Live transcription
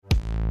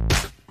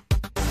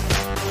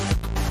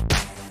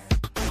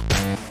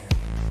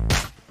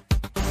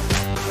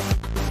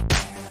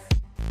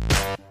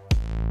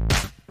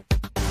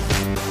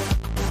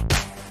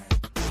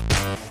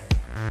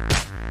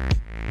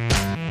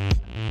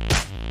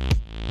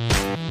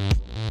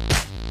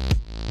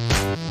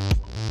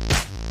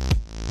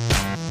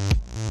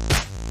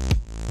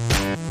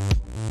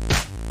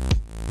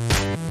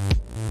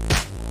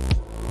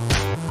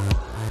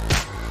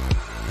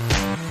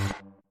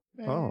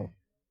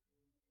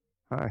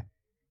Hi,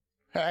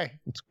 Hey,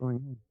 what's going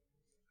on?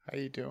 how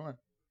you doing?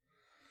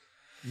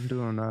 I'm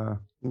doing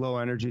low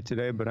energy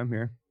today, but I'm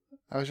here.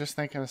 I was just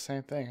thinking the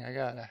same thing. I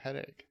got a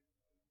headache.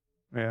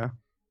 Yeah.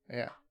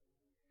 Yeah.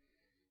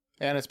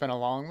 And it's been a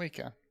long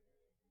weekend.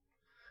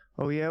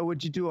 Oh yeah,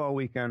 what'd you do all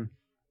weekend?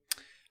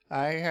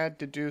 I had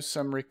to do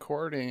some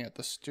recording at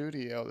the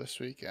studio this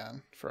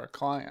weekend for a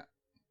client.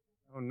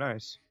 Oh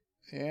nice.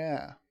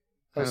 Yeah.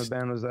 I What kind of was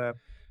band was that?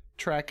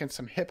 tracking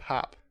some hip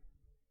hop,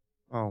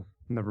 Oh,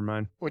 never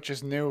mind. which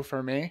is new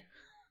for me.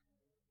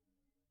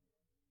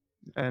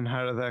 And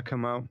how did that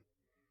come out?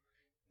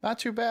 Not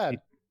too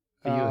bad.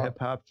 Are you a Uh, hip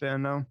hop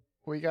fan now?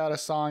 we got a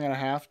song and a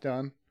half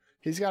done.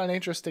 He's got an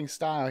interesting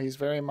style. He's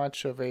very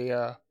much of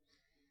a,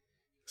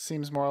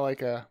 seems more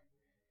like a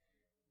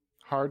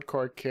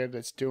hardcore kid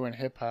that's doing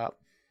hip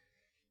hop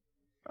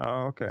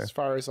Oh, okay. as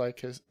far as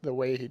like the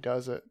way he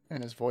does it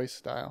and his voice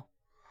style.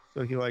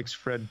 So he likes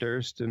Fred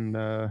Durst and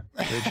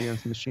Rage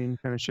Against the Machine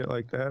kind of shit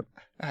like that.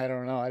 I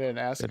don't know. I didn't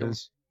ask It him.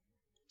 is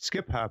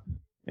skip hop.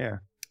 Yeah.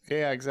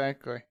 Yeah,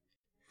 exactly.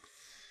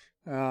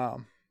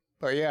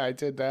 But yeah, I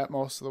did that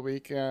most of the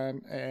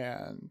weekend.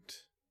 And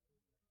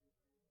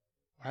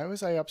why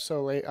was I up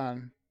so late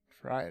on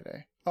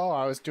Friday? Oh,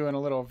 I was doing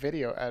a little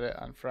video edit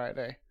on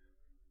Friday.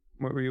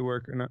 What were you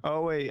working on?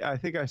 Oh wait, I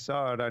think I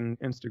saw it on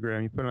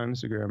Instagram. You put it on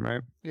Instagram,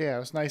 right? Yeah, it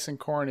was nice and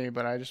corny,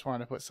 but I just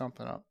wanted to put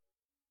something up.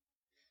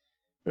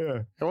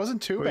 Yeah. It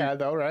wasn't too Well, bad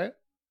though, right?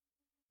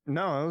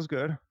 No, it was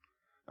good.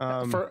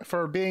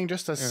 For being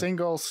just a yeah.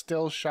 single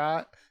still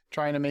shot,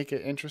 trying to make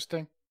it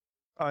interesting,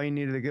 All you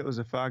needed to get was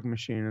a fog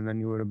machine, and then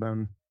you would have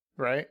been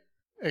right?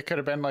 It could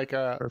have been like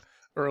a perfect.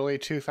 early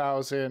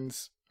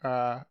 2000s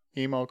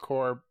emo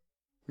core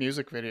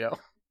music video.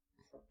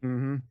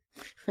 Mm-hmm.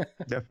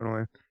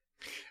 Definitely.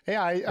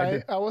 Yeah, I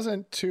did. I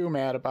wasn't too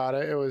mad about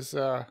it. It was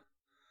the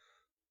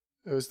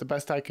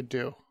best I could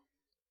do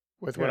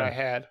with what Yeah, I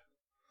had.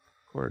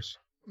 of course.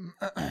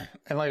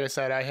 And like I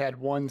said, I had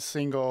one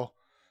single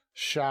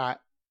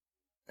shot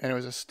and it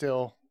was a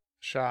still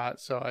shot,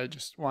 so I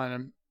just wanted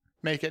to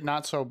make it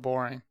not so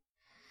boring.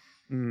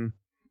 Mm.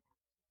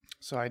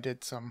 So I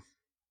did some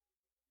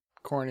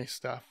corny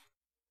stuff.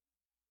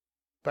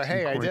 But Some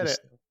hey, I corny did it.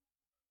 stuff.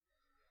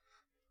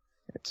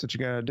 That's what you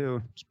gotta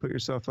do. Just put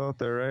yourself out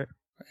there, right?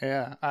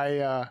 Yeah.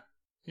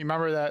 You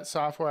remember that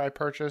software I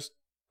purchased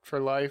for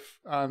life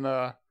on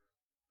the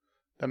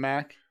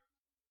Mac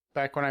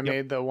back when I Yep.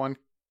 made the one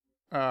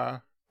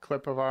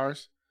clip of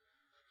ours?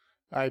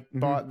 I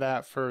bought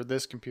that for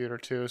this computer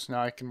too, so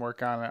now I can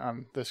work on it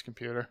on this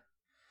computer.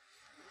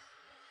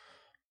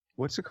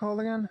 What's it called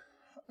again?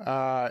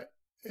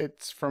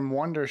 It's from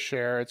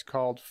Wondershare. It's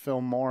called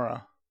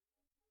Filmora.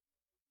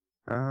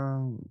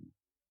 Um,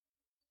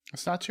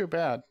 It's not too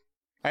bad.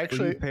 what do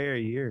Actually, you pay a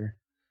year?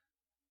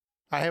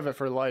 I have it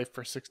for life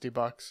for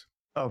 $60.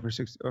 Oh, for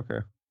 60. Okay.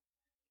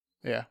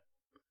 Yeah.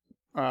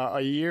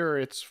 A year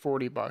it's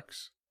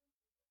 $40.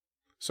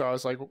 So I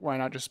was like, why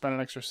not just spend an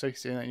extra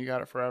 60 and then you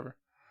got it forever,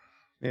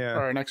 Yeah.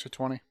 or an extra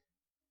 20.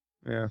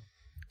 Yeah.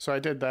 So I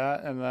did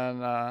that, and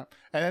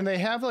then they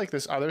have like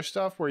this other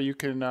stuff where you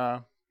can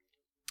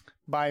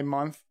by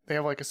month. They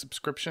have like a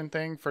subscription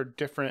thing for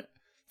different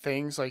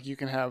things. Like you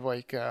can have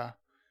like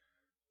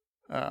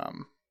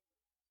um,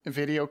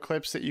 video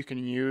clips that you can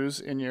use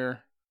in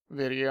your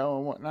video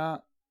and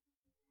whatnot.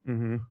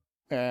 Mm-hmm.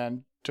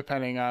 And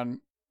depending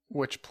on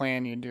which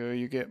plan you do,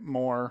 you get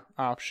more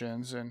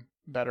options and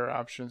better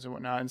options and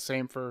whatnot. And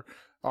same for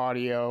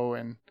audio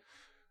and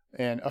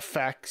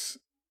effects.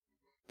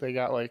 They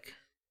got like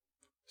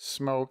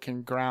smoke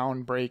and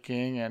ground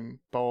breaking and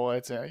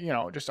bullets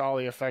and just all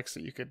the effects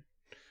that you could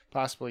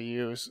possibly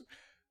use.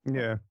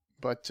 Yeah.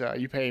 But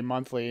you pay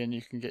monthly and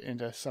you can get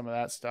into some of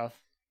that stuff.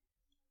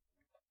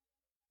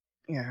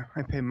 Yeah.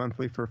 I pay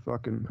monthly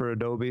for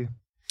Adobe.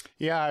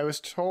 Yeah, I was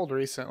told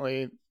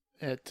recently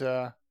it's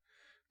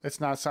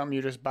not something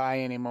you just buy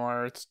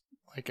anymore. It's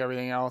like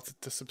everything else,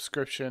 it's a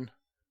subscription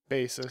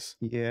basis.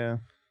 Yeah.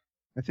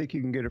 I think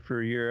you can get it for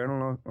a year. I don't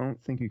know. I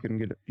don't think you can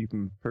get it. You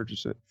can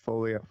purchase it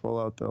full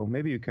out though.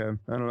 Maybe you can.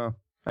 I don't know.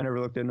 I never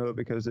looked into it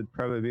because it'd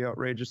probably be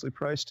outrageously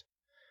priced.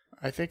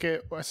 I think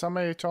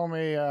somebody told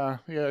me the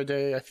other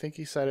day, I think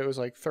he said it was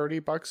like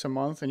 $30 a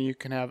month and you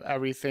can have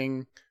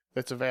everything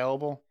that's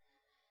available.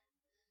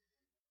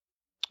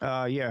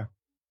 Yeah.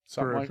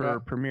 Something like for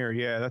that. Premiere,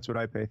 yeah, that's what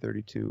I pay,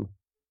 32.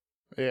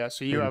 Yeah,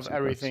 so you have 32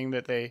 everything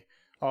that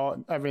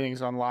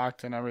everything's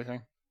unlocked and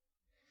everything.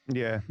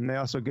 Yeah, and they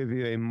also give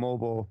you a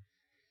mobile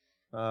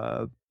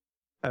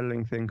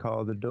editing thing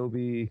called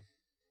Adobe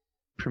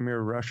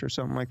Premiere Rush or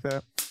something like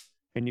that,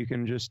 and you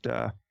can just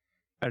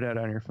edit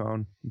on your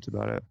phone. That's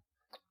about it.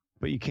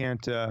 But you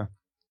can't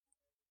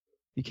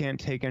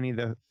take any of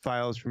the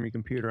files from your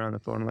computer on the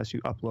phone unless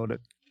you upload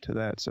it to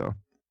that. So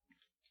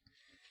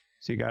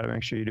you got to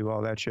make sure you do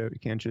all that shit. You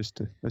can't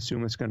just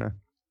assume it's gonna.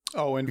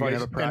 Oh, and You're gonna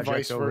have a vice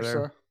project over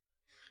versa.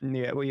 there.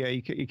 Yeah, well, yeah,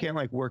 you can't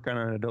like work on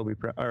an Adobe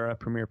or a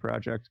Premiere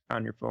project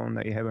on your phone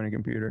that you have on your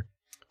computer.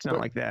 It's not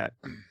like that.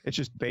 It's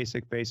just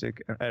basic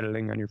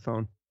editing on your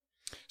phone.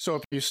 So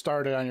if you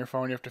start it on your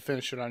phone, you have to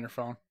finish it on your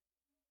phone.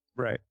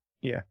 Right.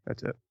 Yeah,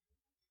 that's it.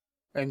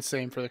 And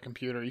same for the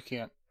computer. You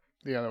can't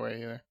the other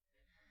way either.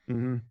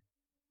 Mm-hmm.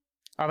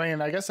 I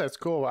mean, I guess that's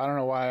cool, but I don't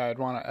know why I'd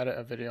want to edit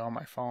a video on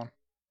my phone.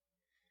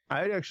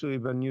 I'd actually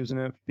been using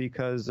it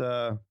because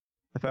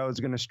if I was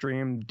going to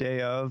stream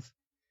day of,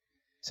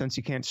 since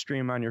you can't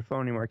stream on your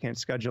phone anymore, I can't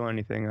schedule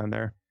anything on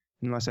there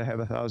unless I have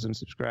 1,000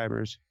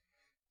 subscribers.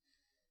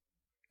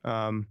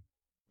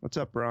 What's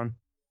up, Braun?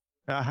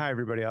 Hi,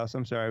 everybody else.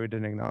 I'm sorry we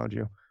didn't acknowledge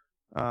you.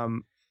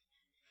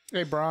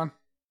 Hey, Braun.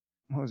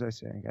 What was I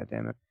saying? God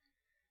damn it.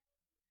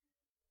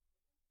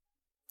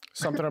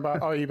 Something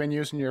about, oh, you've been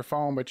using your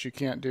phone, but you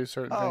can't do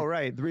certain things. Oh,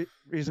 right. The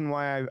reason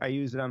why I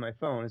use it on my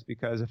phone is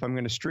because if I'm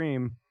going to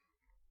stream,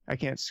 I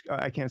can't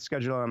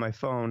schedule it on my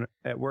phone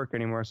at work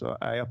anymore, so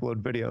I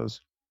upload videos.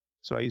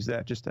 So I use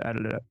that just to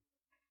edit it.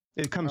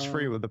 It comes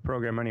free with the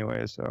program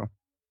anyway, so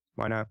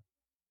why not?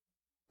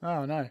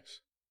 Oh,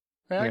 nice.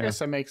 Yeah, I guess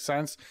that makes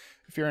sense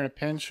if you're in a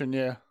pinch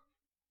and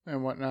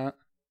whatnot.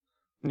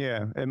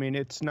 Yeah, I mean,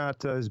 it's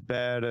not as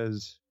bad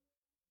as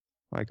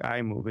like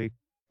iMovie.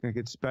 I think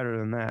it's better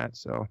than that.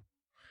 So,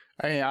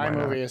 I mean,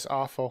 iMovie is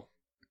awful.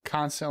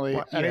 Constantly,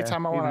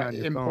 anytime I want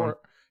to import,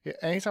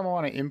 anytime I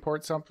want to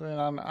import something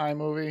on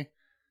iMovie,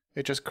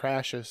 it just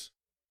crashes.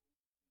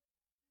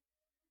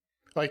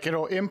 Like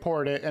it'll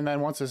import it, and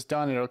then once it's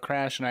done, it'll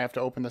crash, and I have to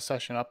open the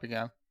session up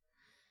again.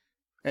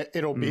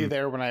 It'll be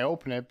there when I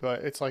open it,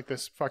 but it's like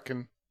this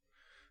fucking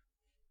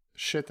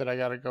shit that I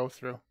got to go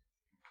through.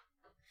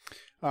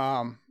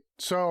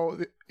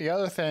 So the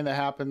other thing that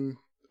happened,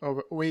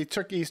 we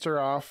took Easter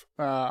off.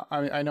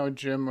 I know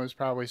Jim was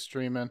probably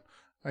streaming.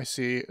 I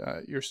see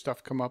your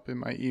stuff come up in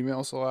my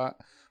emails a lot,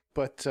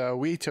 but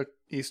we took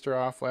Easter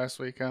off last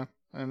weekend,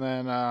 and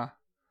then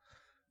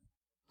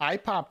I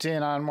popped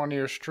in on one of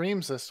your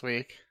streams this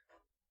week.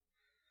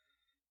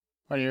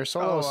 One of your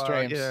solo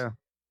streams. Yeah.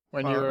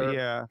 When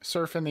you're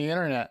surfing the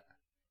internet.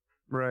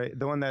 Right.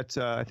 The one that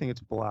I think it's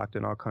blocked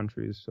in all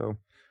countries, so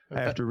I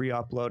have to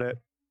re-upload it.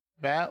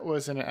 That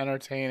was an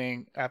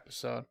entertaining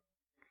episode.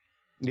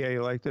 Yeah,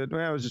 you liked it?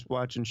 Well, I was just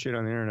watching shit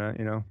on the internet,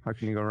 you know. How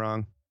can you go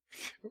wrong?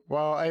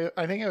 Well,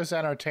 I think it was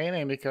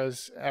entertaining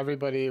because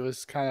everybody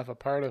was kind of a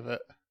part of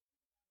it.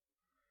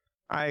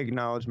 I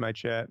acknowledge my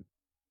chat,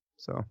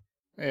 so.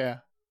 Yeah.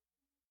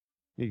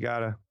 You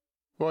gotta.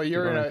 Well,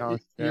 you're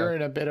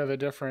in a bit of a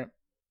different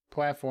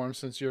platform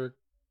since you're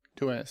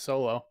doing it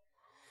solo.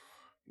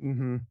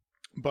 Mm-hmm.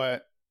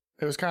 But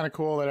it was kind of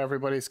cool that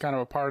everybody's kind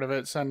of a part of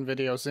it, sending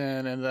videos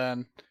in, and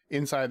then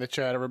inside the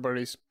chat,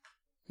 everybody's,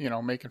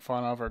 making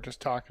fun of or just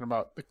talking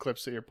about the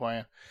clips that you're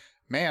playing.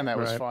 Man, that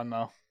was fun,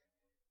 though.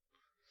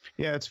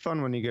 Yeah, it's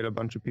fun when you get a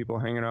bunch of people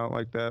hanging out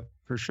like that,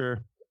 for sure.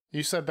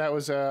 You said that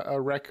was a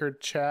record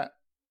chat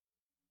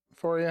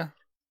for you?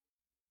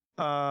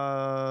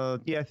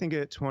 Yeah, I think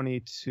at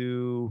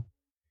 22...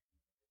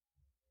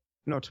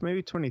 No, it's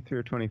maybe 23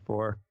 or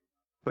 24.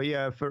 But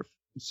yeah,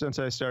 since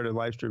I started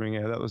live streaming,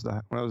 yeah, that was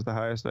the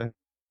highest.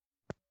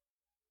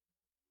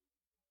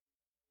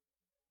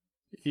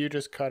 You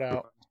just cut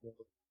out.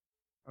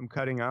 I'm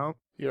cutting out.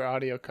 Your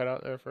audio cut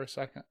out there for a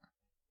second.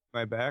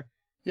 My back?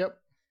 Yep.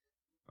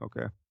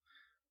 Okay.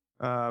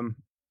 I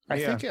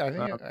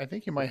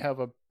think you might have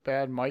a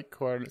bad mic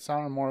cord. It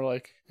sounded more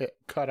like it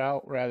cut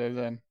out rather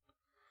than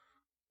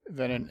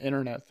an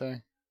internet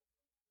thing.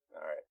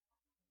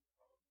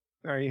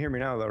 All right, you hear me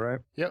now, though,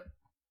 right? Yep.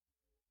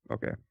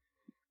 Okay.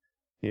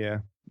 Yeah.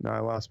 No, I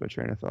lost my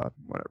train of thought.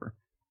 Whatever.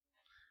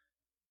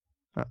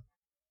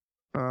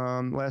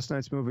 Last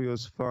night's movie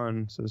was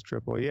fun, says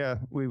Triple. Yeah,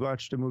 we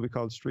watched a movie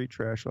called Street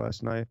Trash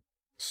last night.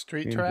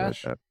 Street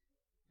Trash?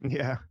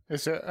 Yeah.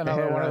 Is it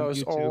another one of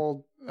those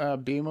YouTube.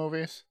 Old B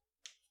movies?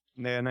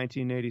 Yeah,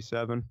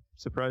 1987.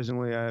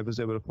 Surprisingly, I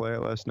was able to play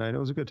it last night. It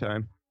was a good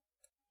time.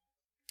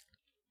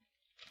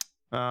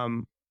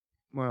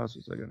 What else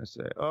was I going to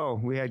say? Oh,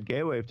 we had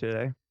Gay Wave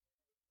today.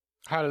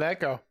 How did that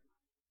go?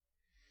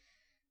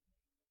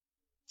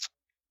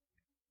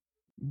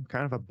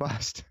 Kind of a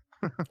bust.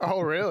 Oh,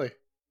 really?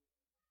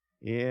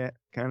 Yeah,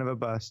 kind of a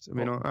bust. I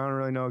mean, I don't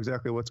really know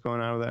exactly what's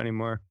going on with it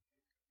anymore.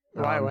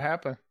 Why? What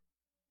happened?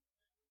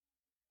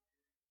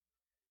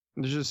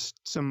 There's just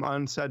some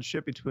unsaid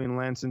shit between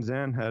Lance and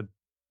Zanhead.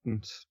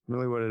 It's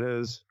really what it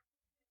is.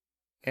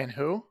 And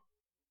who?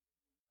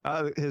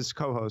 His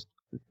co-host,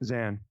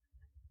 Zan.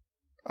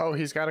 Oh,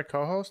 he's got a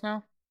co-host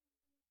now?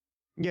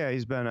 Yeah,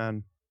 he's been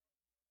on.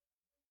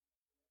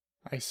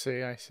 I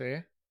see.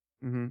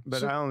 Mm-hmm. But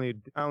so, I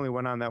only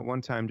went on that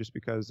one time just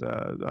because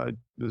I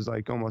was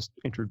like almost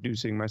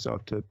introducing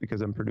myself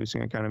because I'm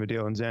producing a kind of a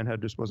deal, and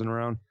Zanhead just wasn't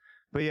around.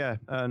 But yeah,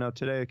 no,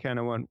 today it kind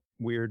of went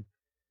weird.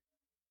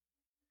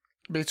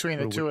 Between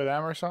the two of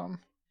them or something?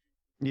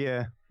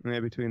 Yeah,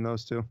 between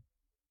those two.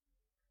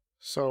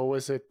 So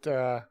was it?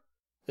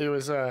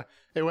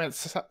 It went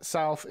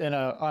south in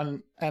a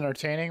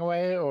unentertaining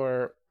way,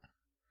 or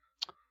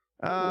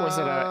was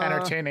it an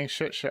entertaining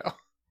shit show?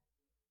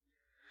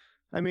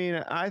 I mean,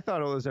 I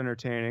thought it was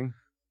entertaining,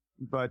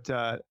 but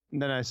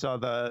then I saw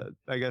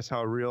I guess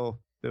how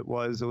real it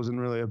was. It wasn't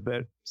really a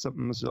bit.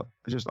 Something was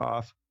just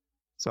off.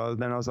 So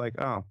then I was like,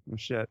 oh,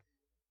 shit.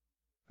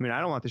 I mean, I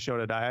don't want the show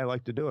to die. I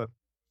like to do it.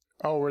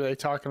 Oh, were they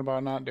talking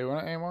about not doing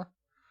it anymore?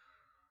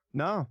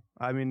 No,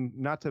 I mean,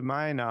 not to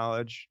my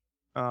knowledge.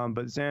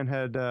 But Zan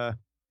had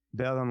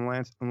bailed on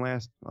Lance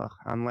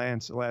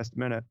last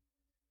minute,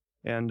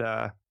 and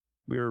it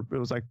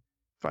was like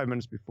 5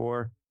 minutes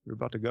before we were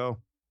about to go,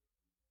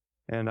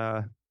 and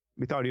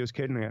we thought he was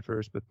kidding at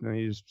first, but then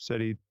he just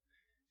said he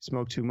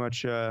smoked too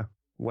much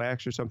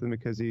wax or something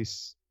because he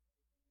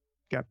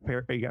got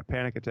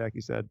panic attack.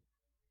 He said.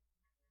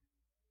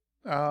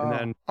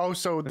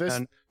 So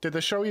did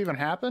the show even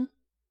happen?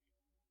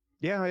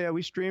 Yeah,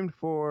 we streamed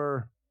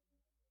for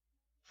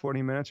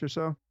 40 minutes or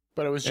so.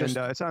 But it was just...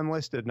 And it's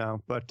unlisted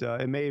now, but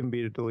it may even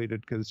be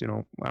deleted because, I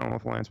don't know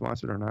if Lance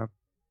wants it or not.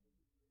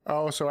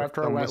 Oh, so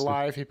after it went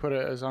live, he put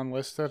it as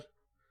unlisted?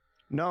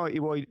 No,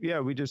 well, yeah,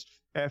 we just,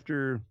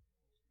 after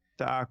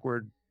the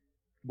awkward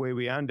way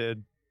we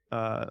ended,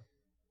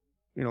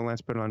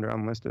 Lance put it under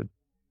unlisted.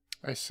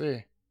 I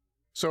see.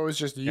 So it was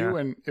just you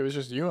and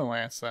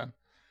Lance then?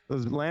 It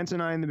was Lance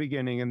and I in the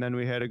beginning, and then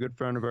we had a good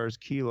friend of ours,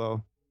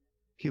 Kilo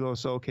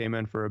Soul, came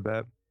in for a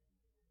bit.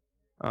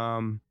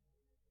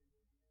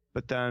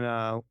 But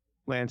then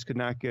Lance could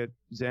not get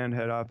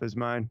Zandhead off his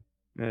mind,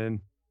 and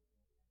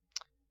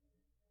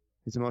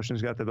his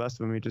emotions got the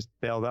best of him. He just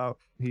bailed out.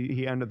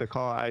 He ended the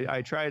call.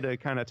 I tried to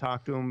kind of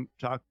talk to him,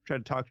 talk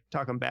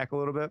him back a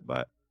little bit,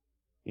 but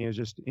he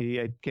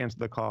had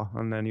canceled the call,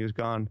 and then he was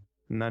gone.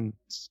 And then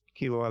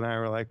Kilo and I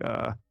were like,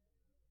 and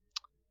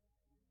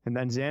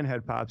then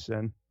Zandhead pops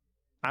in.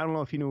 I don't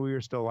know if he knew we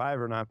were still live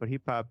or not, but he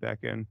popped back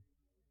in.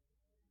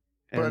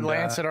 But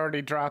Lance had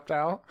already dropped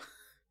out?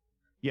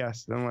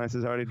 Yes, then Lance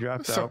has already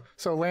dropped out.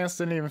 So Lance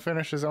didn't even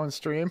finish his own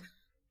stream?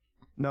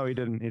 No, he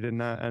didn't. He did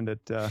not end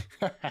it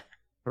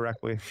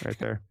correctly right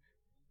there.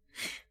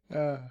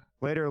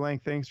 Later, Lang,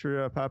 thanks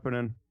for popping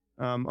in.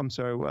 I'm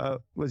sorry,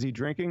 was he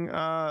drinking?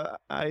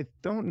 I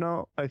don't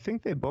know. I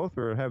think they both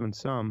were having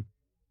some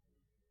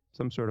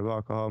sort of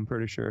alcohol, I'm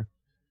pretty sure.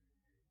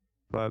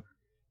 But,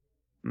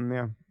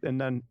 yeah.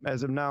 And then,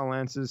 as of now,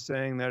 Lance is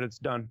saying that it's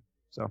done.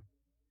 So,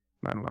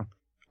 I don't know.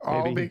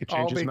 Maybe he could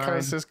change his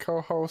mind. His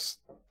co-host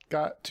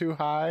got too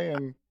high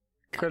and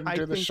couldn't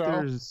do the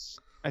show?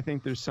 I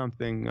think there's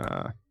something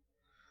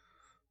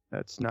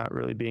that's not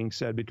really being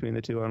said between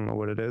the two. I don't know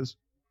what it is.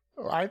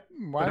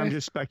 I'm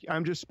just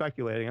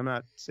speculating. I'm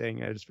not saying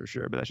it is for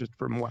sure, but that's just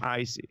from what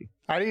I see.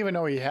 I didn't even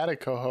know he had a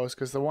co-host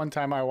because the one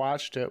time I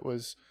watched it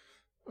was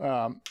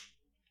the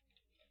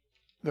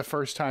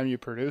first time you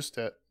produced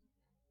it.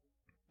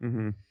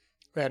 Mm-hmm.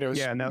 That it was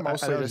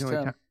mostly just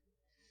him.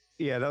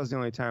 Yeah, that was the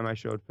only time I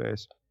showed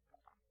face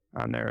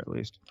on there, at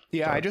least.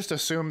 Yeah, so I just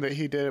assumed that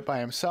he did it by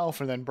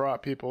himself and then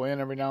brought people in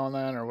every now and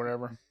then or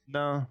whatever.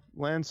 No,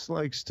 Lance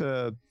likes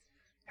to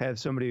have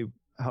somebody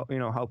help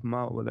him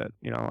out with it,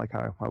 like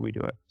how we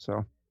do it.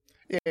 So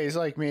yeah, he's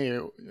like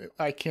me.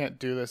 I can't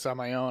do this on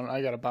my own.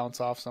 I got to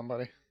bounce off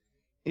somebody.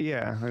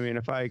 Yeah, I mean,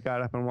 if I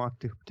got up and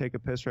walked to take a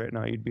piss right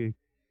now, you'd be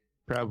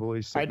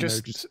probably sitting there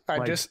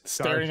just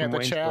staring at the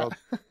chat.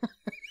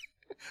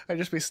 I'd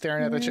just be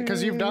staring at the chat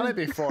because you've done it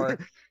before.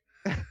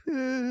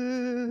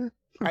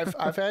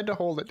 I've had to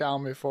hold it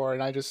down before,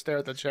 and I just stare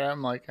at the chat.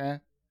 I'm like, right,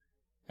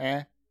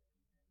 yeah.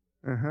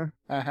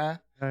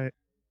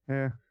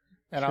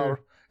 And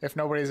sure. if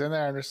nobody's in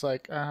there, I'm just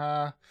like,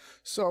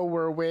 So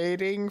we're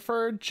waiting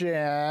for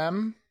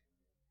Jim,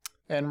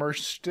 and we're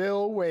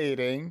still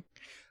waiting.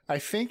 I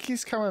think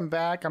he's coming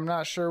back. I'm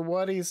not sure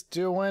what he's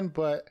doing,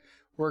 but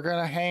we're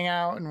gonna hang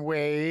out and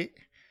wait,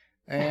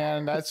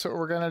 and that's what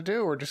we're gonna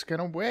do. We're just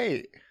gonna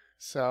wait.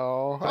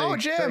 So,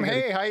 Jim,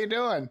 hey, how you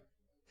doing?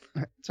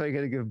 So you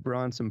got to give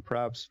Braun some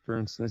props, for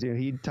instance.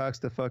 He talks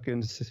to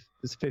fucking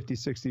 50,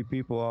 60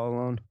 people all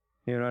alone.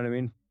 You know what I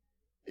mean?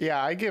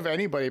 Yeah, I give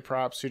anybody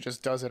props who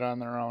just does it on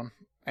their own.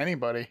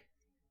 Anybody.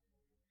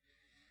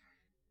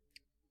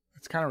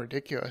 It's kind of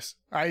ridiculous.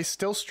 I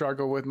still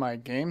struggle with my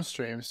game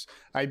streams.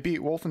 I beat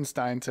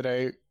Wolfenstein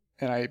today,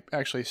 and I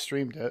actually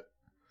streamed it.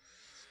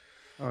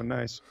 Oh,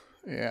 nice.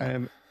 Yeah.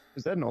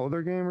 Is that an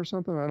older game or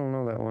something? I don't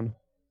know that one.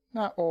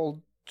 Not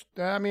old.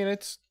 I mean,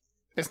 it's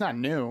not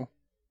new.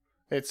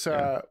 It's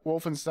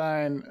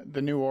Wolfenstein: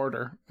 The New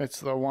Order. It's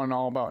the one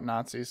all about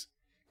Nazis,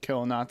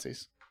 killing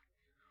Nazis,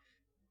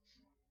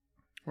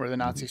 where the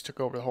Nazis took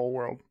over the whole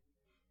world.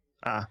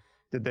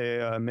 Did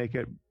they make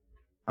it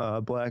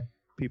black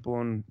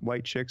people and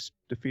white chicks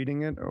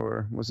defeating it,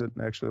 or was it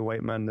actually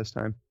white men this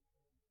time?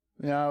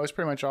 No, it was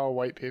pretty much all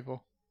white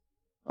people.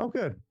 Oh,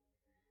 good.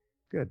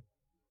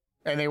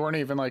 And they weren't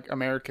even like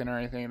American or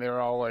anything. They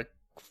were all like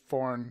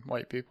foreign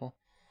white people.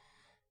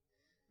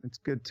 It's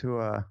good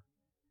to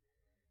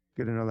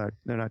know that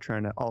they're not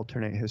trying to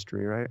alternate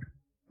history, right?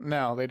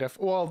 No, they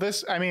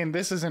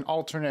this is an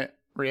alternate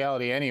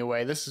reality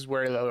anyway. This is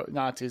where the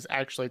Nazis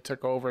actually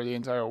took over the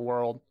entire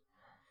world.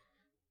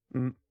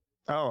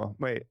 Oh,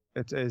 wait.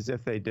 It's as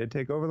if they did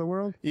take over the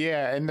world?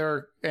 Yeah, and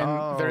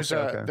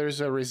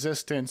there's a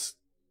resistance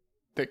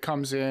that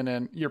comes in,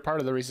 and you're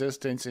part of the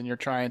resistance, and you're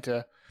trying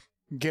to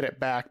get it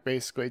back,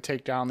 basically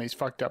take down these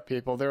fucked up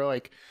people. They're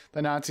like,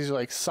 the Nazis are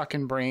like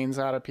sucking brains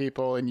out of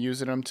people and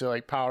using them to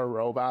like power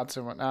robots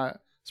and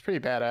whatnot. It's pretty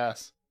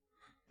badass.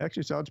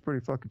 Actually sounds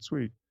pretty fucking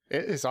sweet.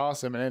 It is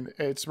awesome, and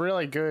it's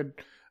really good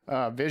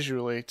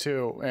visually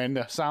too, and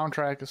the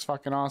soundtrack is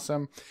fucking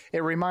awesome.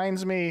 It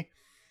reminds me,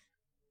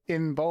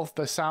 in both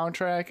the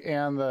soundtrack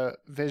and the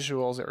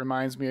visuals, it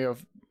reminds me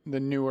of the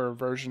newer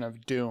version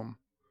of Doom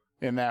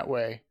in that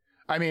way.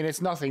 I mean,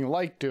 it's nothing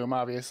like Doom,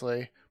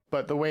 obviously,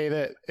 but the way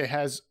that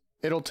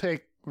it'll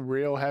take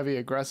real heavy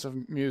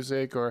aggressive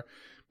music, or,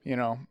 you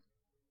know,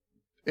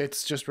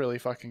 it's just really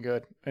fucking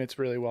good. It's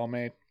really well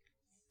made.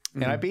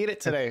 And I beat it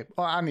today.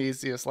 Well, on the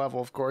easiest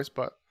level, of course,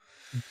 but...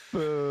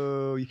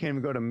 Boo, you can't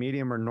even go to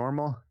medium or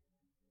normal?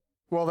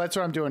 Well, that's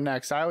what I'm doing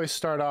next. I always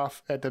start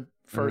off at the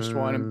first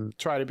one and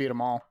try to beat them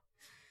all.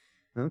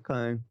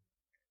 Okay.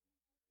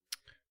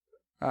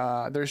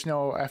 There's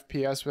no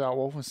FPS without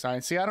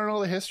Wolfenstein. See, I don't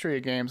know the history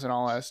of games and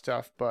all that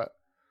stuff, but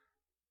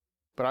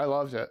I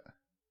loved it.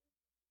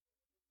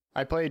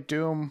 I played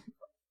Doom.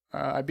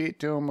 I beat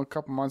Doom a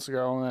couple months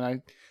ago, and then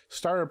I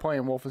started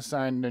playing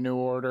Wolfenstein: The New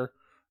Order,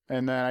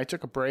 and then I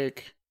took a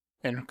break.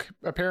 And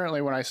apparently,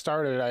 when I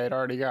started, I had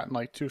already gotten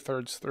like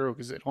 2/3 through,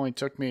 because it only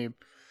took me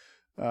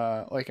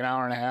like an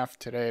hour and a half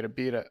today to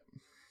beat it.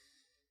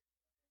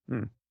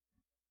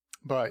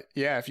 But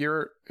yeah, if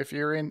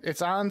you're in,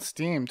 it's on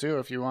Steam too.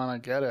 If you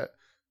want to get it,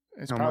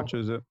 How much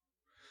is it?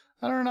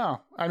 I don't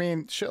know. I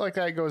mean, shit like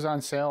that goes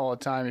on sale all the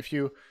time. If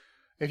you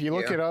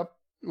look it up,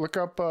 look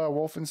up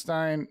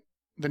Wolfenstein: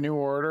 The New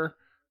Order,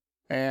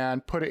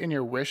 and put it in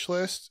your wish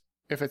list.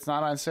 If it's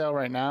not on sale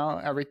right now,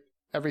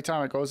 every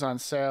time it goes on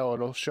sale,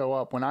 it'll show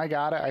up. When I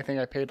got it, I think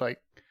I paid like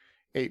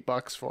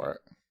 $8 for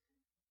it.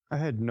 I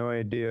had no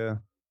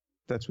idea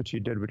that's what you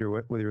did with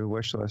your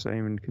wish list. I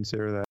didn't even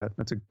consider that.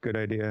 That's a good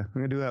idea. I'm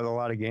gonna do that with a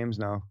lot of games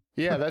now.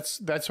 Yeah, that's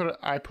what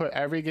I put.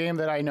 Every game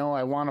that I know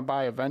I want to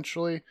buy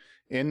eventually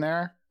in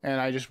there,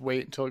 and I just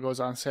wait until it goes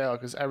on sale,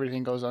 because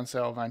everything goes on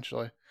sale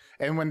eventually.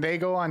 And when they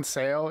go on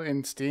sale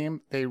in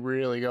Steam, they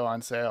really go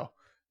on sale.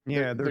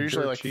 Yeah, they're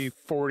usually like cheap.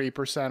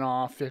 40%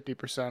 off,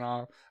 50%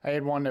 off. I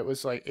had one that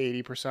was like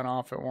 80%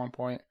 off at one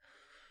point.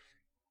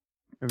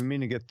 I've been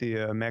meaning to get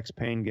the Max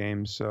Payne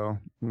games, so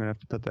I'm gonna have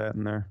to put that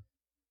in there.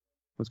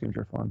 Those games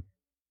are fun.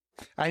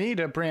 I need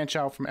to branch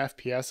out from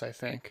FPS, I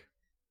think.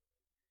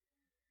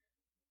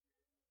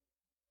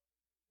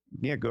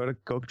 Yeah, go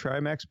try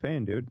Max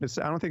Payne, dude.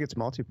 I don't think it's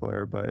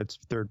multiplayer, but it's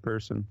third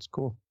person. It's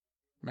cool.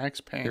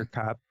 Max Payne. You're a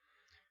cop.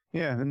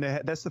 Yeah, and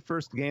that's the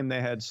first game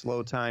they had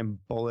slow time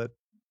bullet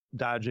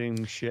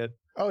dodging shit.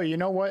 Oh, you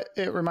know what?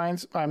 It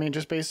reminds. I mean,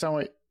 just based on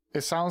what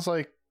it sounds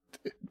like.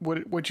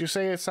 Would you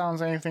say it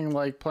sounds anything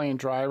like playing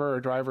Driver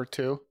or Driver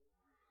 2?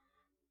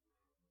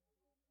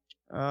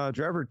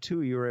 Driver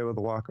 2, you were able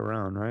to walk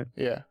around, right?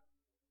 Yeah.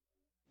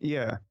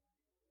 Yeah.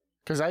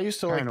 Because I used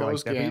to like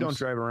those games. But you don't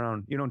drive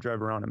around. You don't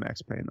drive around in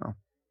Max Payne though.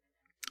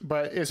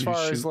 But as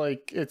far as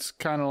like, it's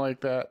kind of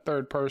like that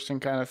third person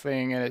kind of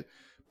thing, and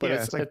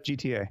it's like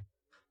GTA.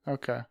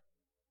 Okay.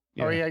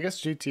 Yeah. Oh yeah, I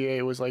guess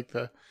GTA was like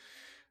the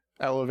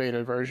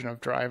elevated version of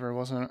Driver,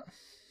 wasn't it?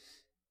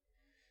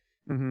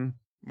 Mm-hmm.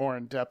 More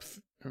in depth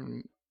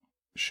and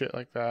shit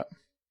like that.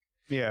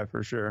 Yeah,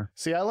 for sure.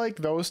 See, I like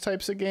those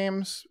types of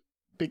games,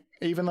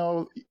 even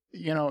though,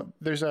 you know,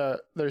 there's a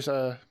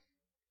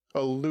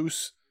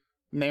loose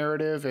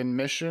narrative and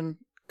mission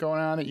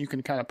going on that you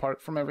can kind of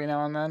part from every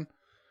now and then.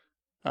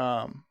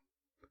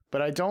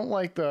 But I don't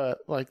like the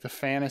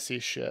fantasy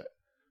shit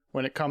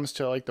when it comes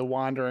to like the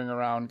wandering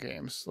around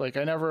games. Like,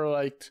 I never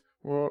liked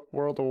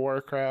World of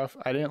Warcraft.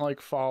 I didn't like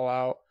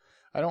Fallout.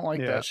 I don't like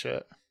that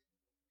shit.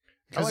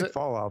 I like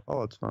Fallout.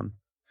 Fallout's fun.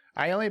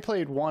 I only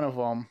played one of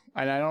them,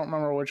 and I don't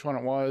remember which one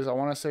it was. I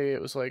want to say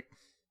it was like,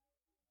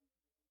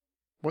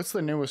 what's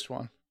the newest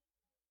one?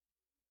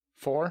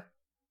 4?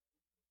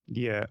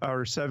 Yeah,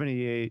 or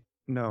 78.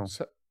 No,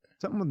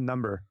 something with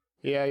number.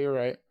 Yeah, you're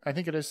right. I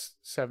think it is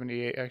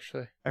 78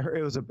 actually. I heard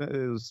it was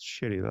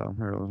shitty though. I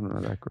heard it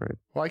wasn't that great.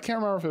 Well, I can't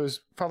remember if it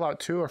was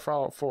Fallout 2 or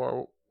Fallout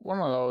 4. One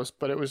of those,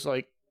 but it was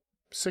like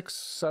 6,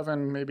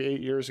 7, maybe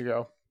 8 years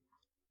ago.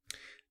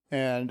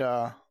 And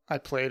I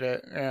played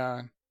it,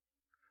 and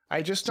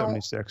I just don't.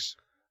 76.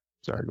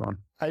 Sorry, go on.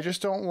 I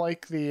just don't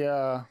like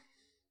the.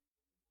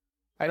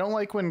 I don't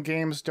like when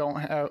games don't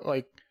have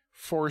like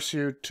force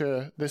you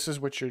to. This is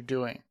what you're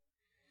doing.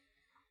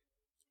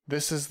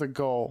 This is the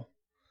goal.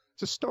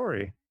 It's a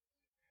story.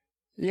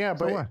 Yeah,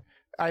 but what?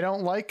 I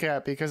don't like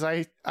that, because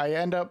I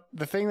end up,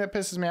 the thing that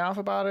pisses me off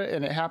about it,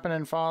 and it happened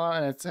in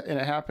Fallout, and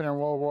it happened in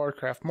World of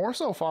Warcraft, more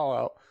so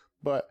Fallout,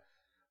 but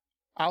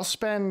I'll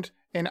spend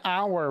an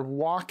hour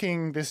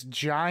walking this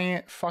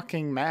giant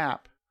fucking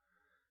map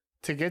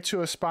to get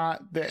to a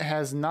spot that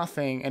has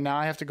nothing, and now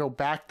I have to go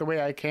back the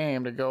way I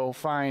came to go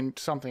find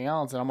something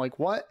else, and I'm like,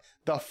 what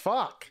the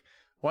fuck?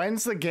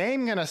 When's the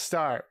game gonna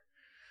start?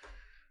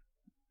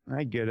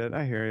 I get it.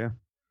 I hear you.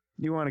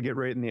 You want to get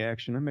right in the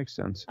action. That makes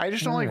sense. I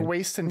just don't like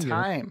wasting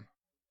time.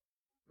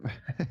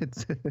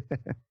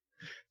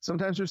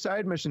 Sometimes there's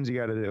side missions you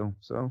got to do.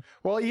 So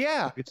well,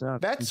 yeah, it's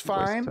not. that's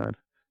fine.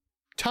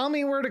 Tell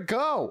me where to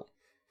go.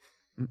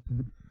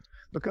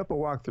 Look up a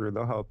walkthrough;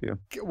 they'll help you.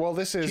 Well,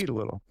 this is Cheat a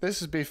little.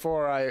 This is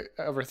before I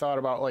ever thought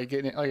about like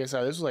getting. Like I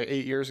said, this was like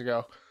 8 years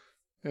ago.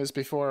 It was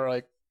before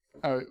like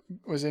I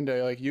was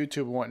into like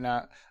YouTube and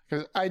whatnot.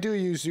 Because I do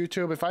use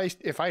YouTube.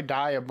 If I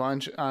die a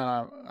bunch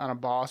on a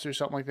boss or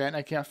something like that, and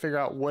I can't figure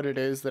out what it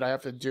is that I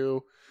have to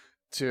do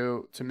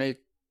to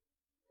make,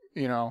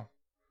 you know,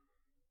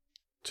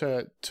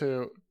 to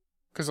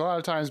because a lot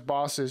of times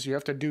bosses you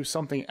have to do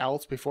something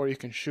else before you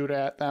can shoot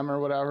at them or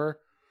whatever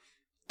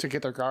to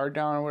get their guard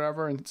down or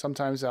whatever, and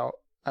sometimes I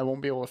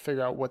won't be able to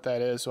figure out what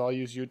that is, so I'll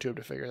use YouTube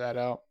to figure that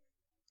out.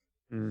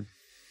 Mm.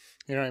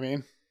 You know what I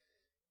mean?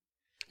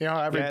 You know,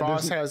 every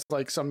boss has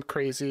like some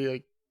crazy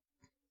like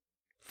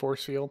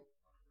force field.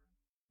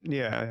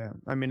 Yeah.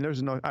 I mean,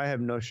 I have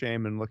no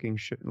shame in looking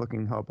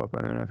help up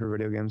on the internet for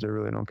video games. I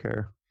really don't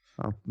care.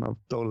 I'll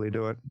totally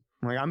do it.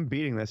 Like, I'm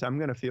beating this. I'm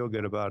gonna feel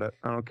good about it.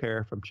 I don't care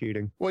if I'm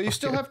cheating. Well, you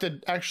still have to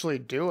actually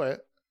do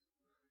it.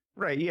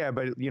 Right, yeah,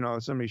 but you know,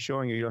 if somebody's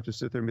showing you, you don't have to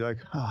sit there and be like,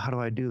 oh, how do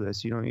I do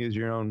this? You don't use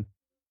your own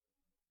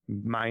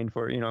mind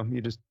for it, you know, you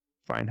just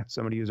find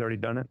somebody who's already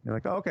done it. You're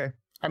like, oh, okay.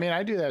 I mean,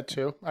 I do that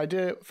too. I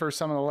did it for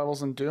some of the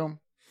levels in Doom.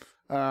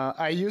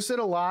 I use it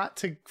a lot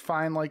to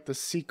find like the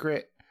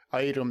secret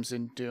items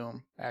in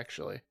Doom,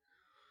 actually.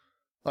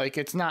 Like,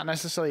 it's not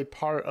necessarily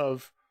part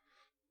of,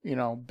 you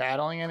know,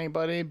 battling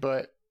anybody,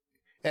 but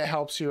it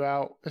helps you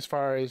out as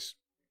far as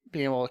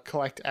being able to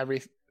collect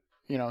every,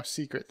 you know,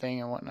 secret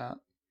thing and whatnot.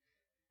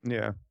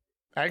 Yeah.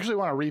 I actually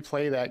want to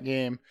replay that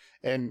game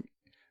and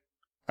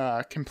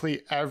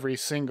complete every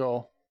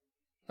single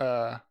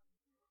I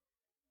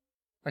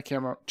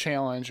can't remember,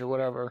 challenge or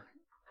whatever,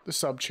 the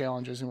sub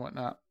challenges and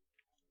whatnot.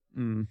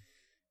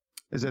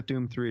 Is that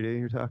Doom 3D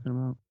you're talking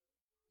about?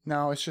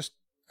 No, it's just,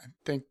 I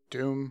think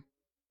Doom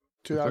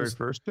 2000. The very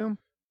first Doom?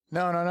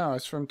 No.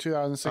 It's from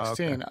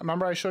 2016. Oh, okay.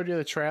 Remember I showed you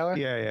the trailer?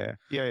 Yeah.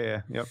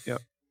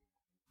 Yep.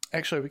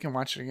 Actually, we can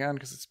watch it again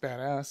because it's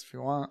badass if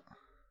you want.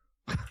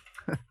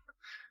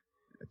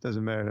 It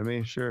doesn't matter to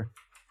me. Sure.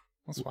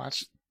 Let's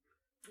watch.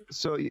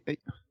 So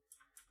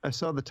I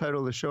saw the title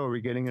of the show. Are we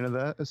getting into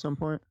that at some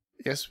point?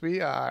 Yes,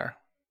 we are.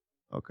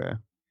 Okay.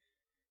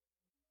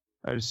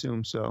 I'd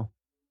assume so.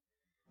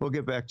 We'll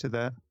get back to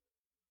that.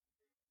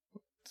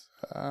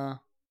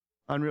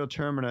 Unreal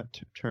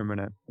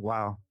Tournament.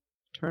 Wow.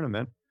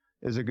 Tournament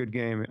is a good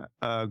game.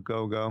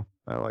 Go.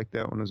 I like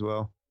that one as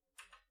well.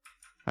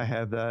 I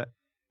have that.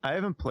 I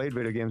haven't played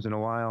video games in a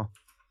while.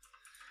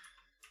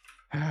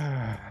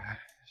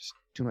 Just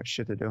too much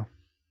shit to do.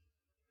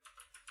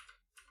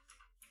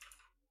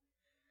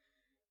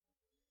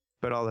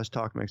 But all this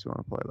talk makes me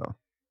want to play, though.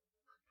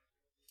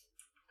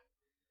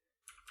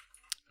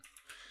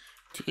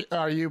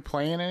 Are you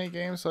playing any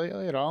games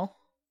lately at all?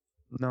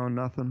 No,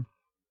 nothing.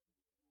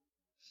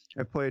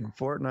 I played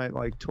Fortnite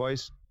like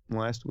twice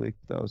last week.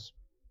 That was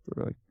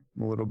for like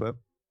a little bit.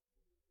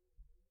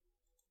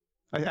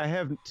 I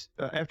haven't,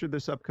 after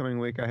this upcoming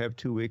week, I have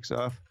 2 weeks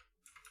off.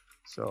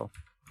 So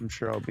I'm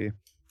sure I'll be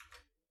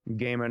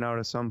gaming out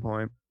at some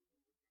point.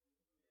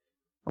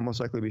 I'll most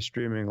likely be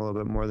streaming a little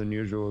bit more than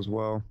usual as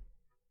well.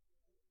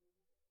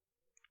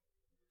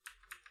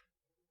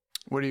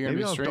 What are you going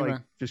to be streaming?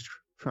 Like, just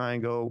try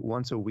and go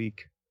once a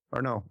week.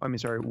 Or no,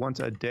 once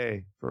a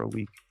day for a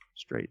week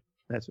straight.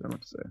 That's what I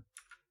meant to say.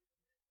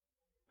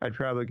 I'd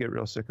probably get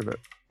real sick of it,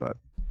 but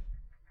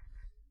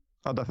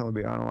I'll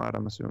definitely be on a lot,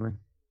 I'm assuming.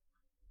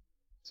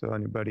 So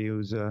anybody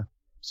who's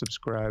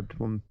subscribed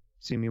will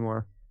see me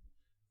more.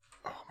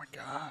 Oh my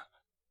god.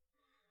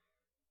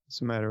 What's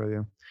the matter with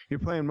you? You're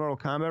playing Mortal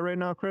Kombat right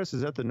now, Chris?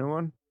 Is that the new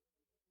one?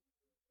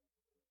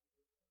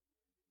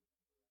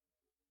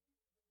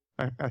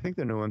 I think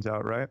the new one's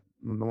out, right?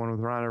 The one with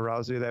Ronda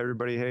Rousey that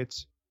everybody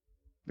hates,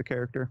 the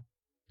character.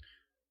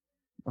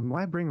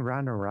 Why bring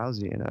Ronda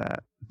Rousey into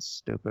that? It's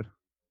stupid.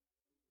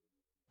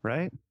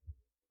 Right?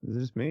 Is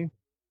this me?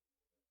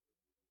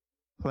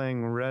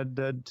 Playing Red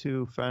Dead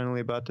 2,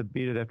 finally about to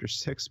beat it after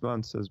 6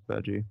 months, says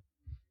Veggie.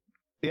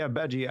 Yeah,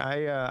 Veggie,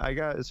 I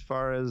got as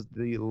far as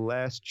the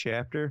last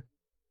chapter,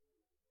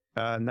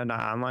 and then the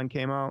online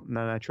came out, and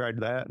then I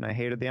tried that, and I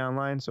hated the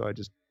online, so I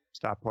just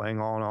stopped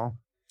playing all in all.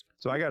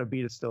 So I got to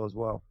beat it still as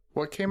well.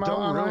 What came out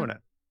online? Don't ruin it.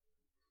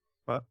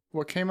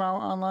 What came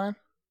out online?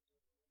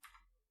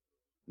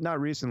 Not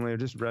recently,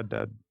 just Red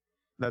Dead.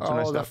 That's when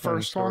I Oh, the stopped playing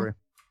the first story. one?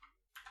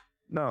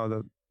 No,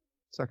 the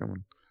second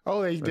one.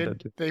 Oh, they Red did. Dead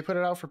 2. They put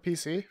it out for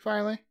PC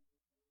finally.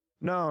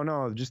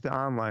 No, just the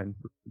online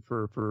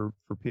for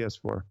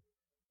PS4.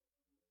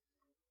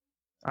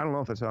 I don't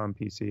know if it's out on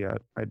PC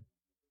yet. I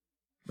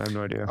have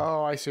no idea.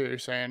 Oh, I see what you're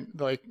saying.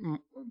 Like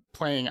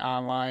playing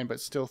online,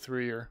 but still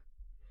through your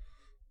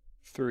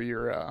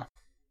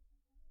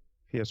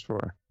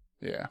PS4.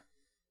 Yeah.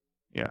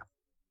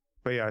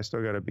 But yeah, I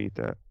still got to beat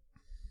that.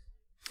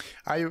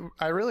 I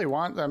really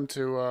want them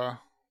to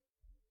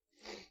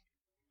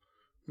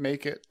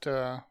make it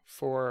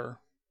for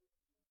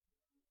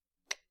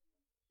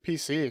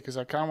PC because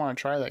I kind of want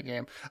to try that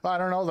game. I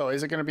don't know though.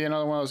 Is it going to be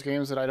another one of those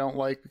games that I don't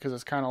like because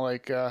it's kind of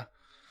like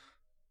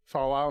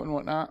Fallout and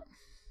whatnot?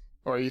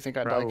 Or you think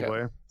I'd like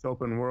it? It's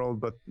open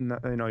world, but you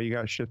know, you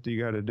got shit that you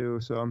got to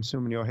do. So I'm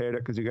assuming you'll hate it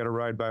because you got to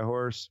ride by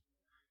horse.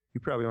 You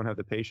probably don't have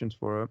the patience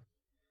for it.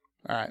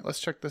 All right, let's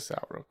check this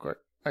out real quick.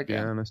 To be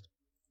Again, honest.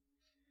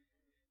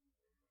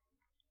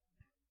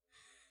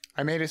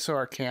 I made it so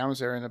our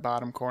cams are in the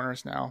bottom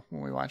corners now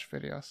when we watch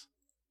videos.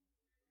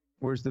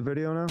 Where's the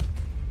video now?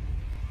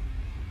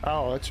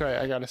 Oh, that's right.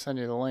 I got to send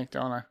you the link,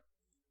 don't I?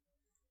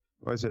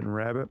 Was it in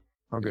Rabbit?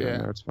 I'll get Yeah.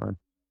 in there. It's fine.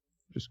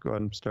 Just go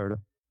ahead and start it.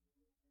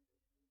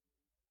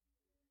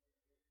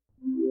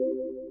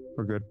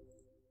 We're good.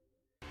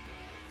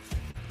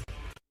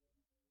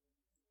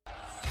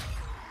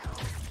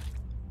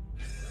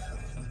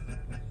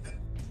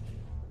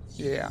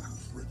 Yeah.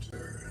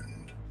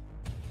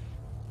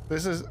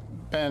 This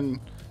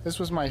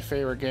was my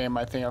favorite game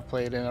I think I've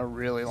played in a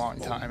really long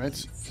time.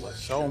 It's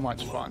so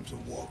much fun.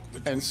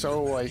 And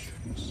so like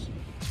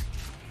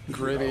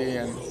gritty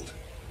and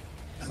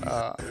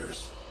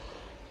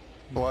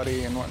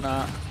bloody and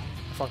whatnot.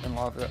 I fucking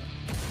love it.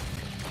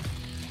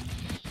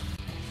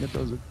 It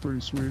does look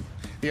pretty sweet.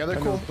 The other I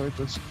cool never played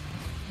this.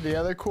 The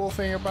other cool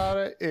thing about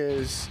it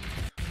is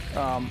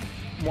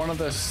one of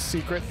the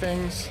secret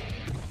things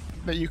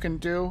that you can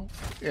do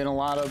in a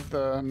lot of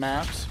the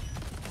maps.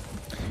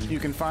 You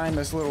can find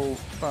this little,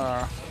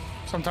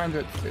 sometimes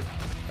it's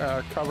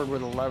covered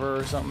with a lever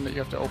or something that you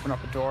have to open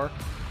up a door,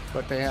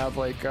 but they have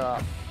like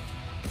a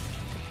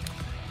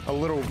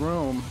little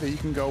room that you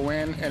can go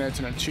in and it's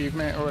an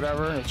achievement or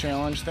whatever, a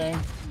challenge thing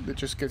that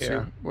just gets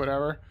you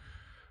whatever.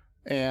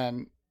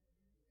 And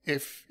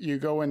if you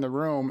go in the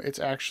room, it's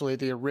actually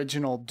the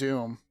original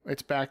Doom.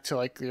 It's back to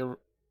like the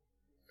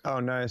Oh,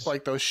 nice.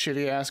 like those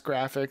shitty ass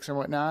graphics and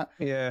whatnot.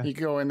 Yeah. You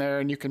go in there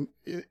and you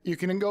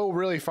can go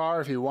really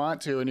far if you want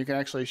to, and you can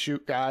actually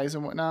shoot guys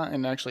and whatnot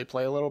and actually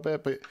play a little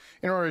bit. But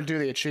in order to do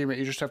the achievement,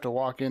 you just have to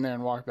walk in there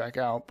and walk back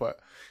out. But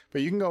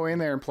you can go in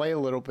there and play a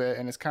little bit,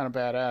 and it's kind of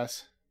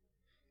badass.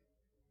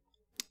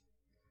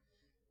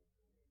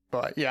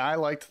 But yeah, I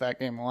liked that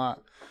game a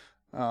lot.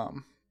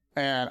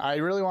 And I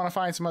really want to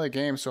find some other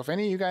games. So if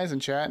any of you guys in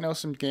chat know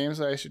some games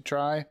that I should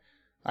try,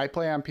 I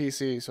play on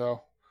PC.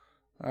 So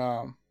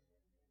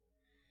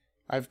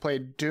I've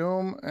played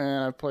Doom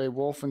and I've played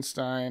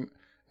Wolfenstein,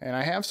 and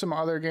I have some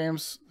other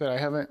games that I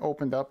haven't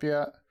opened up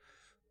yet.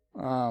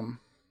 Now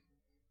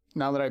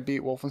that I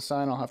beat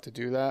Wolfenstein, I'll have to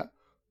do that.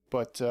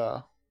 But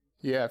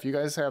yeah, if you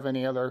guys have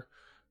any other,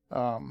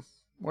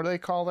 what do they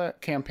call that?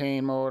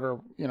 Campaign mode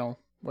or, you know,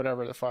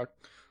 whatever the fuck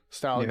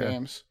style of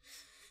games,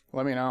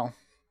 let me know.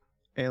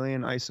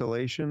 Alien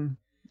Isolation.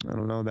 I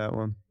don't know that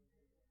one.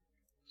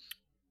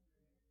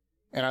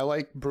 And I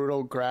like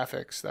brutal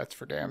graphics, that's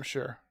for damn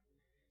sure.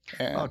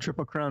 And Oh,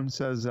 Triple Crown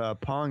says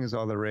Pong is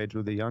all the rage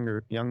with the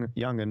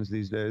youngins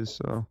these days,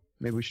 so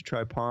maybe we should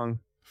try Pong.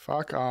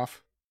 fuck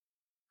off.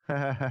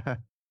 Duck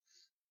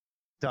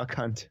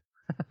Hunt.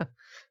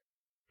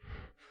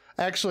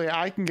 Actually,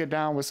 I can get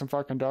down with some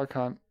fucking Duck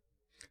Hunt.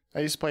 I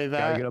used to play that.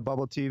 Gotta get a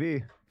bubble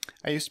TV.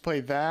 I used to play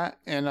that,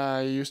 and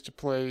I used to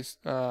play,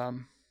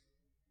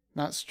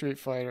 not Street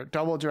Fighter,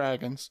 Double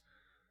Dragons.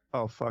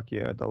 Oh, fuck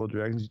yeah, Double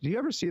Dragons. Do you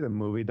ever see the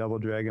movie Double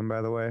Dragon,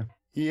 by the way?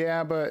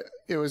 Yeah, but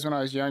it was when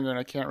I was younger, and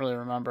I can't really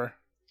remember.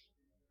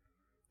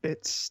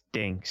 It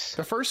stinks.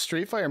 The first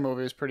Street Fighter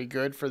movie was pretty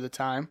good for the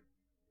time.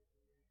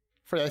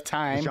 For the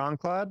time.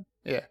 Jean-Claude?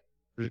 Yeah.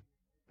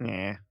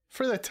 Yeah.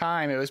 For the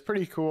time, it was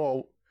pretty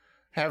cool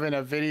having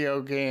a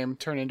video game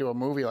turn into a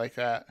movie like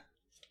that.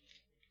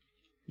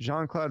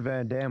 Jean-Claude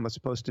Van Damme was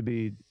supposed to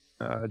be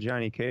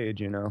Johnny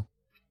Cage, you know,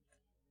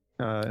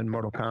 in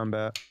Mortal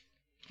Kombat.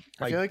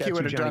 I feel like he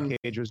that's would who have Johnny done.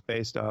 Cage was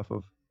based off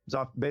of.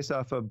 Based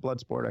off of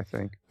Bloodsport, I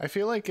think. I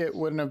feel like it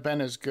wouldn't have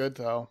been as good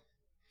though,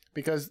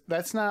 because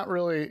that's not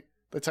really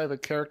the type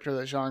of character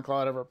that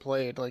Jean-Claude ever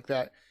played. Like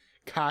that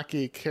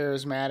cocky,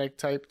 charismatic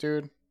type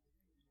dude.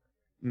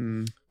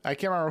 I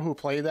can't remember who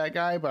played that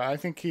guy, but I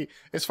think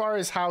as far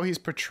as how he's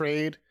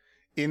portrayed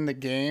in the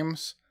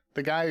games,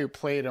 the guy who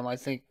played him, I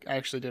think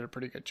actually did a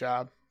pretty good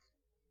job.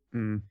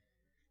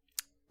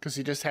 Because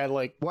he just had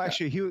like. Well,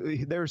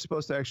 actually, they were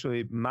supposed to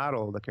actually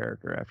model the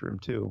character after him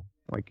too.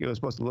 Like it was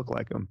supposed to look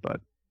like him, but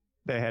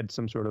they had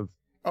some sort of.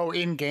 Oh,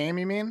 in game,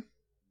 you mean?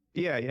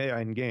 Yeah,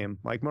 in game.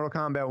 Like Mortal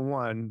Kombat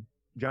 1,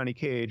 Johnny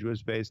Cage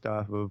was based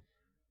off of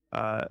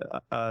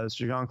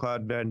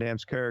Jean-Claude Van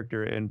Damme's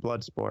character in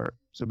Bloodsport.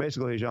 So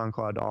basically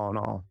Jean-Claude all in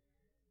all.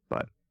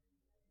 But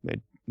they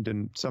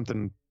didn't,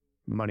 something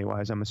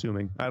money-wise, I'm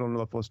assuming. I don't know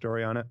the full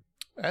story on it.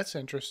 That's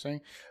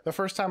interesting. The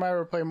first time I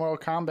ever played Mortal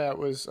Kombat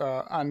was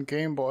on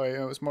Game Boy,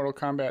 and it was Mortal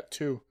Kombat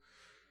 2.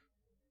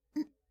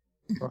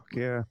 Fuck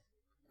yeah.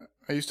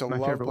 I used to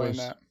love playing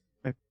that.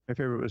 My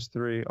favorite was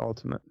 3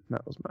 Ultimate.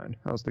 That was mine.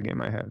 That was the game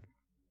I had.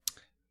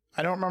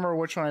 I don't remember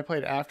which one I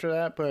played after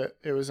that, but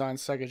it was on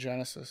Sega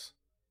Genesis.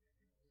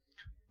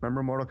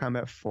 Remember Mortal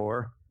Kombat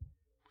 4?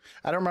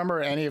 I don't remember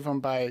any of them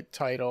by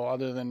title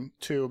other than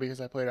 2 because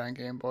I played it on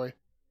Game Boy.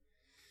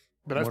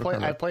 But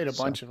I've played a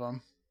bunch of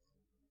them.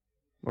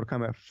 Mortal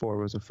Kombat 4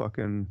 was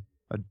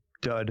a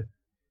dud.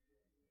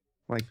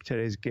 Like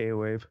today's gay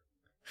wave.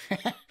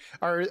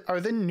 Are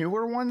the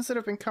newer ones that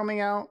have been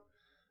coming out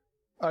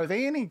Are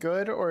they any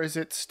good, or is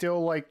it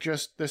still like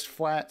just this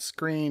flat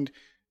screened,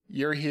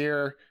 you're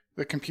here,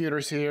 the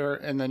computer's here,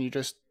 and then you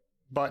just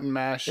button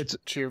mash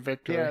to your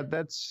victory?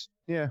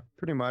 Yeah,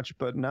 pretty much.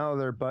 But now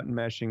their button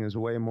mashing is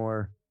way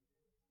more,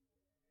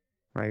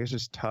 like, it's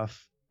just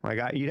tough. Like,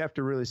 you'd have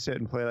to really sit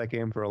and play that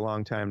game for a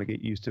long time to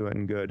get used to it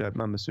and good,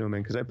 I'm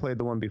assuming. Because I played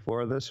the one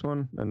before this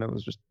one, and it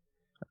was just,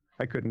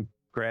 I couldn't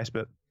grasp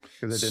it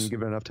because I didn't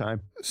give it enough time.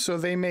 So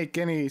they make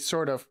any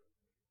sort of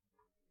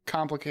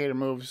complicated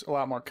moves a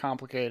lot more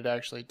complicated to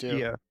actually do.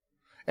 Yeah.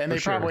 And they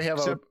probably have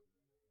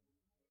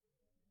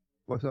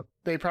What's up?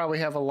 They probably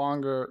have a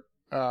longer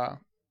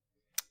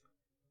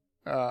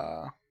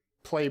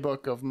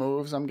playbook of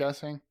moves, I'm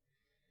guessing.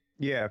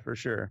 Yeah, for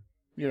sure.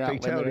 You're not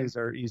Fatalities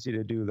are easy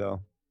to do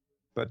though,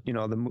 but you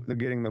know the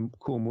getting the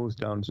cool moves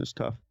down is just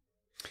tough.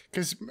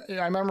 Because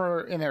I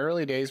remember in the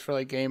early days for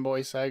like Game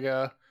Boy,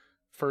 Sega,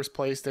 first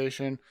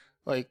PlayStation,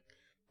 like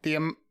the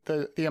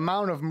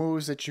amount of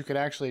moves that you could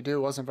actually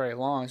do wasn't very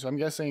long. So I'm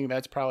guessing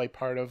that's probably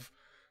part of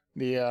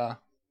the.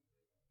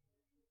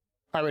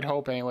 I would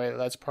hope anyway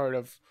that's part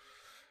of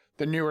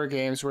the newer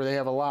games where they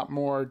have a lot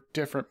more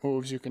different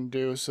moves you can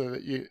do, so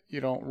that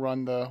you don't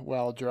run the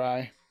well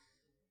dry.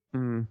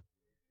 Mm.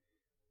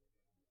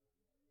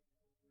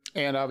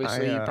 And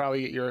obviously, you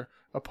probably get your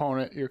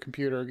opponent, your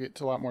computer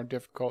gets a lot more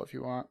difficult if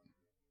you want.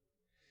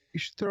 You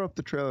should throw up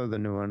the trailer of the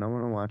new one. I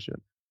want to watch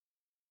it.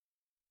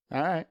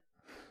 All right.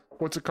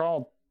 What's it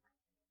called?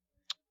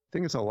 I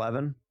think it's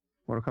 11.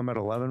 Mortal Kombat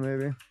 11,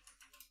 maybe?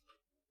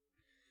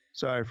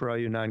 Sorry for all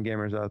you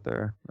non-gamers out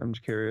there. I'm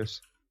just curious.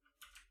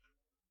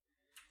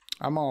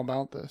 I'm all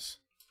about this.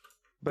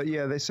 But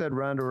yeah, they said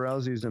Ronda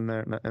Rousey's in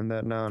there and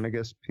that now, and I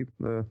guess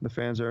people, the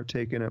fans aren't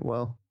taking it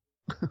well.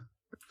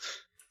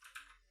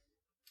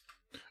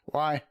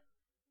 Why?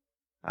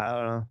 I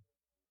don't know.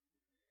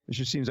 It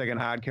just seems like an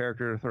odd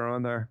character to throw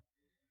in there.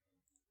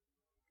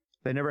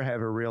 They never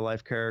have a real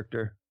life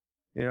character.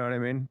 You know what I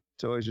mean?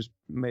 It's always just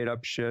made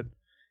up shit.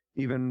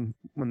 Even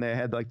when they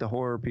had like the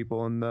horror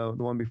people and the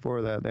one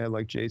before that, they had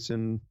like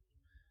Jason,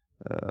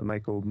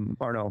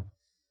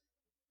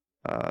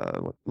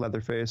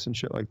 Leatherface and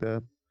shit like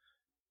that.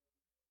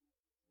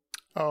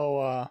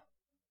 Oh,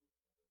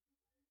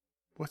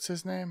 what's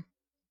his name?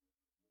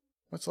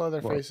 What's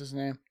Leatherface's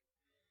name?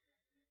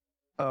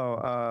 Oh,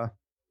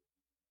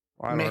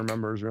 I don't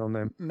remember his real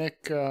name.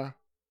 Mick,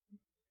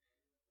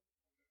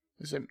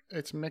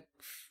 it's Mick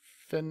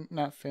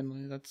not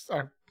Finley, that's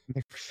our...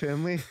 Mick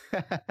Finley?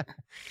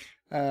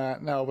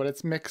 No, but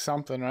it's Mick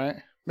something, right?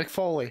 Mick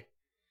Foley.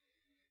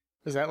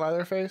 Is that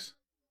Leatherface?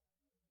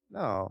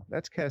 No,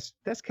 that's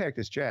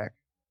Cactus Jack.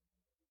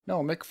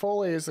 No, Mick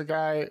Foley is the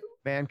guy...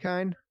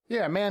 Mankind?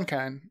 Yeah,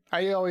 Mankind.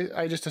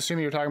 I just assumed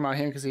you were talking about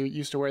him because he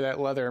used to wear that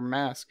leather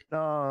mask.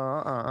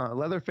 No,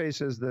 Leatherface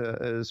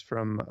is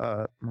from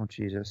oh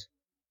Jesus.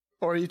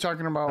 Or are you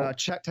talking about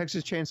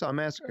Texas Chainsaw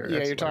Massacre?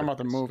 Yeah, you're talking about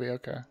the movie.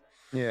 Okay.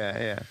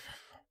 Yeah.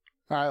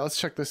 All right, let's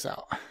check this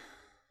out.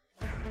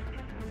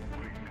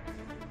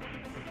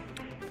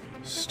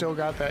 Still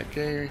got that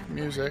gay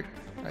music,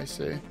 I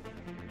see.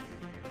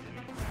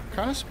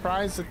 Kind of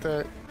surprised that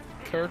the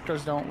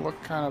characters don't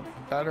look kind of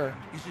better.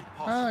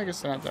 I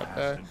guess they're not that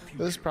bad.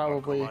 This is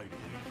probably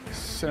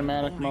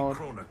cinematic mode,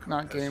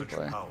 not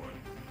gameplay.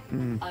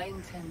 I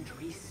intend to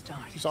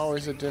restart. There's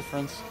always a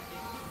difference.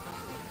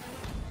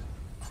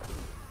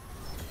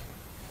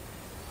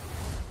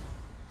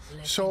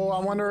 So I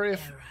wonder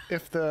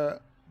if the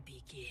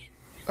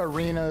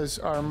arenas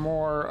are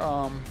more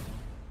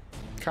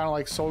kind of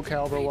like Soul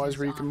Calibur was,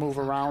 where you can move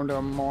around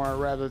them more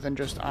rather than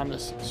just on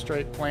this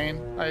straight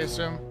plane, I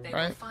assume,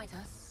 right?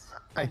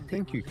 I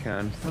think you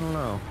can. I don't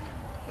know.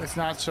 It's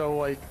not so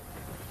like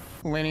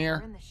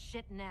linear.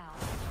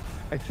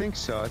 I think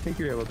so. I think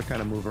you're able to kind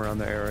of move around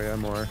the area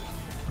more.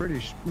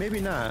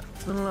 Maybe not.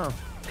 I don't know.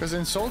 Because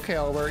in Soul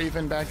Calibur,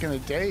 even back in the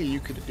day, you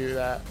could do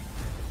that.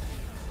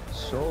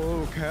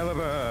 Soul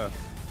Calibur.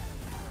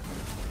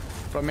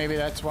 But maybe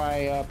that's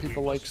why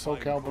people like Soul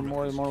Calibur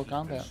more than Mortal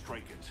Kombat.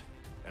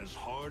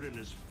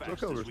 Soul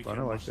Calibur's fun.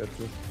 I like that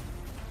too.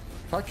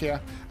 Fuck yeah!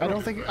 I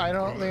don't think I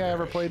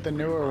ever played the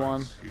newer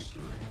one.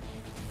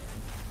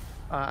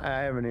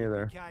 I haven't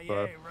either,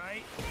 but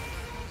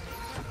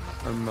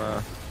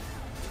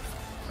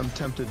I'm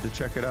tempted to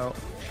check it out.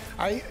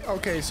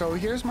 Okay, so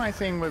here's my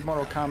thing with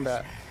Mortal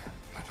Kombat.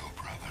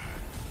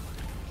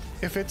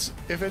 If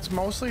it's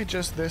mostly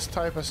just this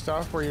type of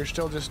stuff where you're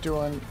still just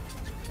doing,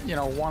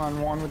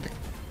 one-on-one with the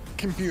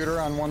computer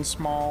on one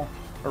small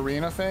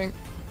arena thing,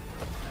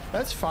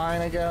 that's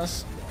fine, I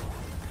guess.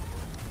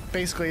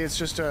 Basically, it's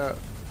just a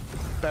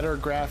better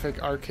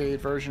graphic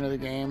arcade version of the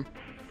game.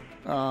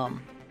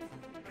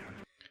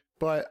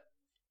 But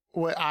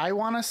what I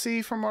want to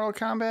see from Mortal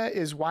Kombat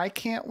is, why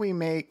can't we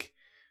make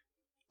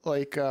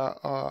like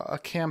a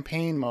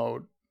campaign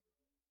mode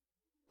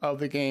of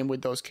the game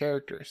with those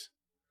characters?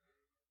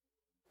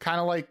 Kind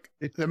of like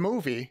the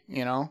movie,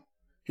 you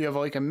have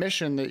like a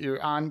mission that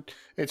you're on.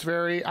 It's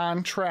very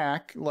on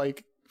track,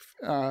 like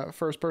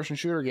first-person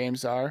shooter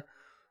games are,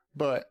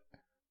 but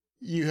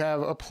you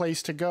have a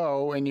place to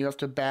go and you have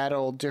to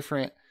battle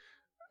different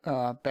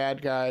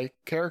bad guy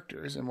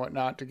characters and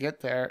whatnot to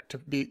get there to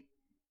beat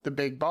the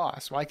big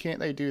boss. Why can't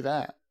they do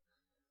that?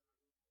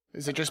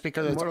 Is it just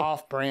because it's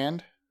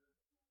off-brand?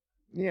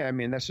 Yeah, I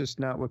mean that's just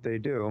not what they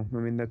do. I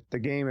mean the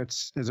game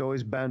has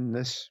always been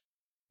this,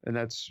 and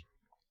that's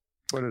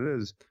what it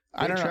is.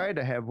 They tried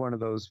to have one of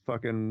those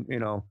fucking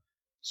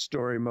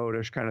story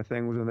mode-ish kind of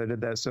things when they did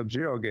that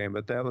Sub-Zero game,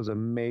 but that was a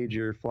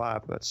major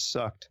flop. That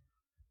sucked.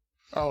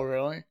 Oh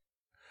really?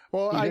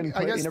 Well, I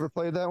guess you never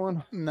played that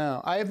one.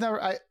 No, I have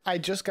never. I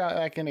just got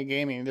back into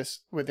gaming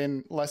this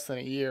within less than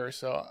a year,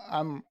 so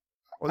I'm.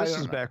 Well, this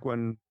is back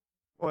when.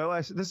 Well,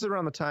 this is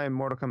around the time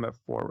Mortal Kombat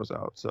 4 was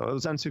out, so it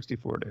was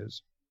N64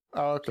 days.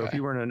 Oh, okay. So if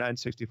you weren't an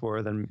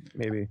N64, then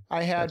maybe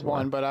I had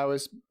one, but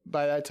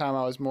by that time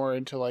I was more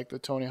into like the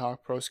Tony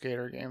Hawk Pro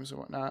Skater games and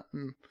whatnot,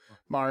 and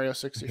Mario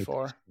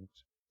 64.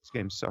 These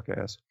games suck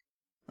ass.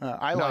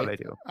 I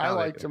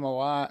liked them a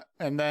lot,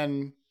 and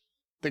then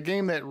the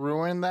game that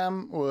ruined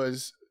them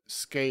was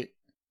Skate.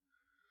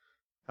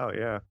 Oh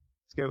yeah,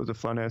 Skate was a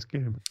fun ass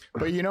game.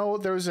 But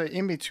there was an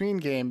in between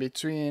game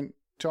between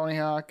Tony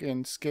Hawk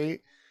and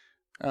Skate.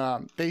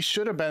 They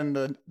should have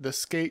been the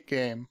Skate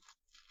game,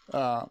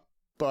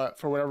 but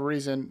for whatever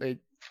reason they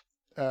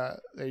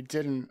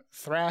didn't.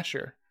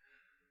 Thrasher.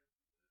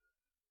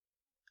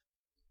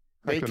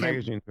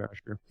 Magazine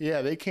Thrasher.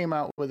 Yeah, they came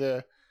out with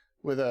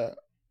a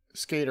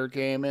skater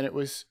game, and it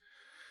was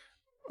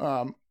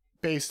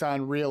based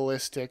on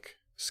realistic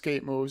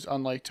skate moves,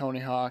 unlike Tony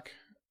Hawk,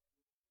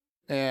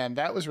 and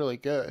that was really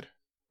good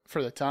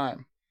for the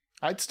time.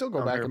 I'd still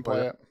go back and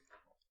play it.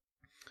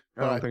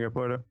 I don't think I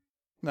played it.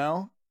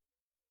 No?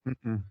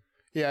 Mm-mm.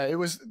 Yeah,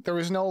 there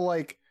was no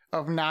like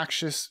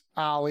obnoxious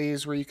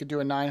ollies where you could do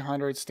a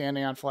 900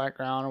 standing on flat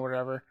ground or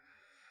whatever.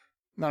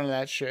 None of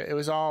that shit. It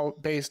was all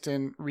based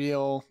in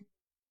real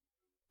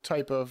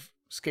type of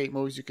skate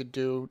moves you could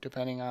do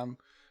depending on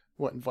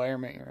what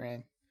environment you're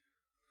in.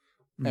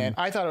 And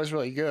I thought it was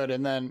really good,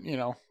 and then,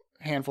 a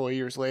handful of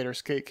years later,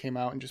 Skate came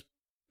out and just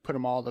put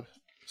them all to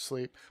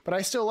sleep. But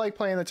I still like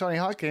playing the Tony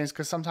Hawk games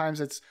because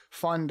sometimes it's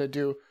fun to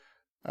do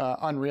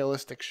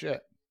unrealistic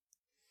shit.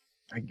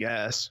 I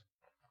guess.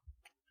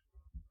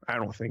 I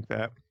don't think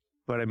that.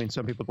 But I mean,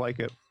 some people like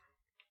it.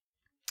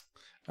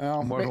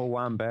 Mortal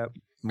Wombat.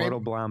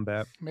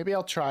 Maybe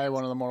I'll try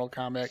one of the Mortal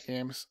Kombat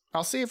games.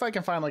 I'll see if I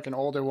can find like an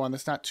older one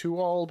that's not too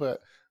old,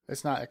 but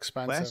it's not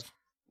expensive.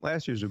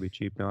 Last year's would be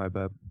cheap now, I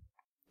bet.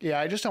 Yeah,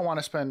 I just don't want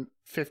to spend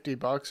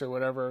 $50 or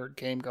whatever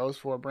game goes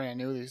for brand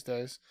new these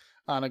days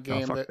on a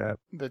game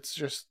that's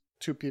just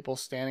two people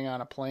standing on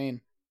a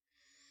plane.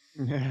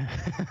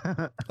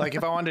 Like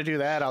if I wanted to do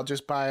that, I'll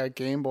just buy a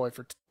Game Boy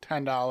for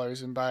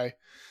 $10 and buy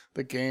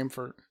the game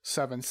for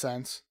 7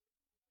 cents.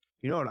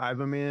 You know what I've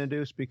been meaning to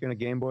do, speaking of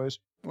Game Boys?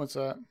 What's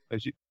that?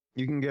 Is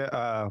you can get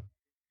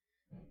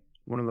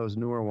one of those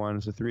newer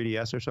ones, a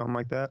 3DS or something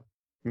like that.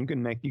 You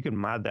can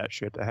mod that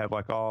shit to have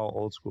like all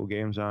old school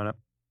games on it.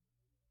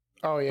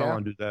 Oh yeah, I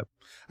want to do that.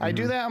 I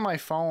do that on my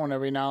phone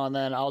every now and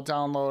then. I'll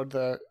download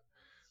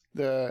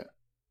the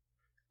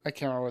I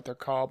can't remember what they're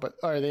called, but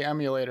the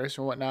emulators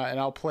and whatnot, and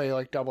I'll play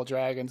like Double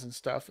Dragons and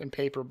stuff and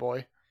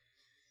Paperboy.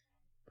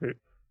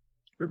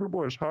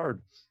 Paperboy is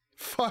hard.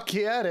 Fuck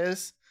yeah, it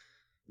is.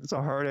 It's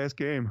a hard ass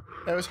game.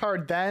 It was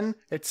hard then.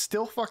 It's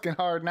still fucking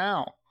hard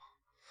now.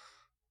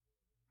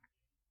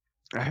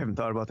 I haven't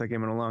thought about that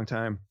game in a long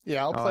time.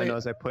 Yeah, All I know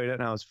is I played it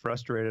and I was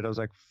frustrated. I was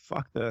like,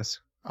 "Fuck this."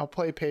 I'll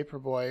play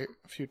Paperboy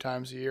a few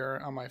times a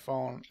year on my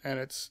phone, and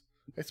it's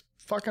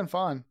fucking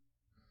fun.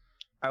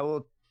 I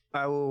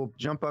will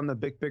jump on the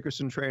Vic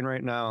Bickerson train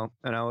right now,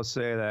 and I will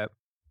say that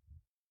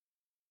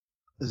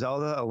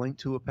Zelda: A Link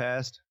to a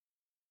Past,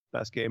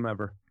 best game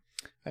ever.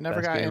 I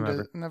never got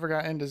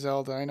into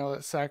Zelda. I know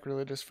that's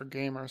sacrilegious for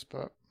gamers,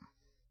 but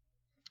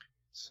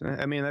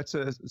I mean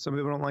some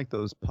people don't like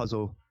those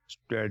puzzle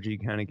strategy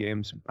kind of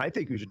games. I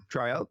think you should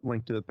try out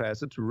Link to the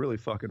Past. It's really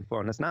fucking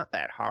fun. It's not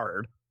that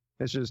hard.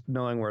 It's just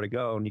knowing where to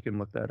go, and you can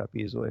look that up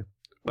easily.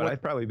 But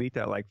I've probably beat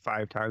that like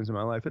 5 times in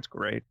my life. It's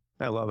great.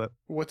 I love it.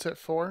 What's it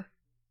for?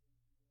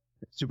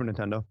 Super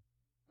Nintendo.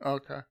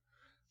 Okay.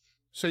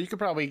 So you could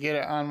probably get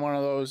it on one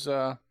of those,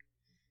 the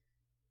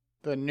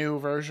new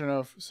version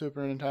of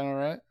Super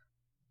Nintendo,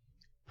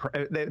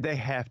 right? They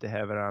have to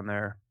have it on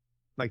there.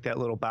 Like that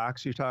little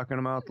box you're talking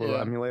about, the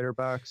little emulator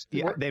box.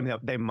 Yeah,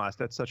 they must.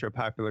 That's such a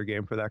popular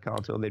game for that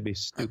console. They'd be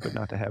stupid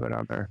not to have it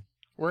on there.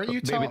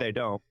 Maybe they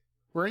don't.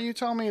 Weren't you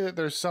telling me that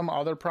there's some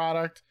other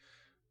product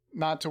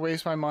not to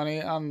waste my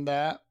money on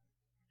that?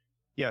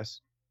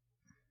 Yes.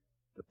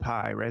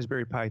 The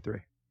Raspberry Pi 3.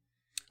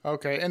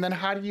 Okay, and then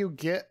how do you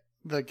get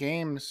the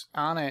games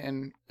on it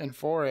and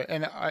for it?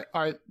 And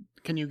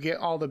can you get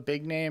all the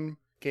big name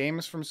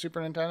games from Super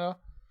Nintendo?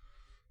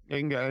 You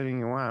can get anything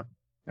you want.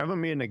 I've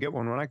been meaning to get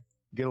one when I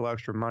get a little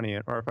extra money,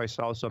 or if I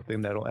sell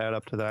something that'll add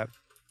up to that,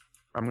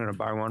 I'm going to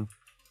buy one.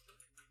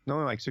 It's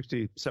only like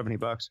 $60,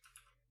 $70.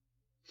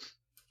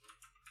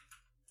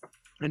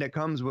 And it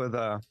comes with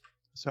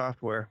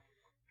software,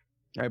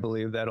 I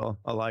believe, that'll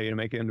allow you to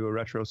make it into a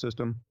retro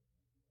system.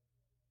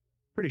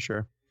 Pretty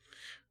sure.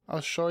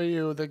 I'll show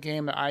you the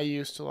game that I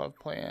used to love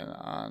playing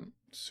on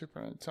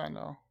Super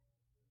Nintendo.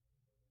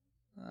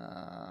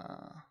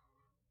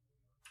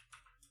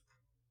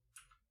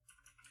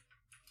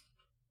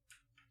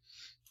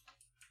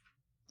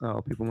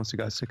 Oh, people must have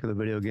got sick of the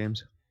video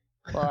games.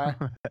 Why?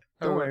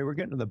 Don't worry, we're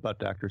getting to the butt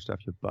doctor stuff,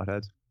 you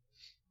buttheads.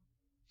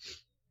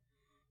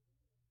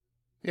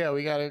 Yeah,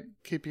 we gotta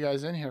keep you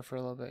guys in here for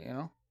a little bit, you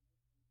know?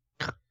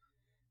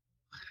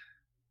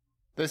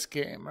 This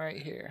game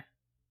right here.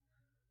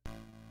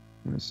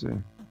 Let me see.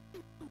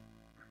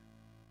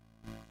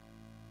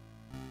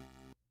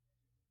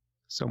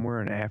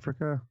 Somewhere in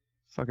Africa?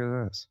 Fuck is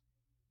this?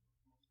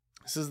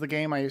 This is the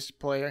game I used to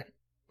play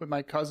with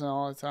my cousin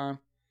all the time.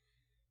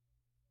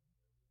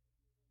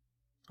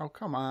 Oh,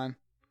 come on.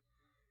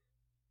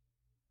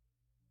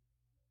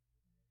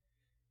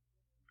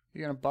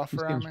 You gonna This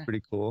buffer on game's me?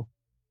 pretty cool.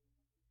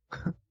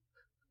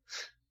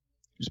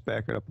 Just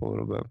back it up a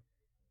little bit.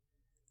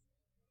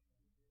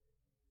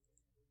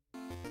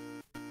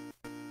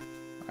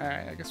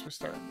 Alright, I guess we're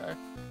starting back.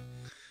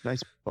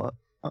 Nice butt.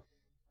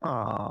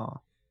 Aw.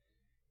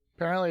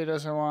 Apparently he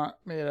doesn't want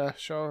me to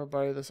show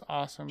everybody this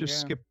awesome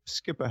Just game.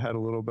 skip ahead a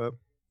little bit.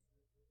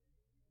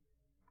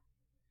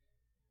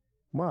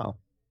 Wow.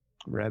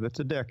 Rabbit's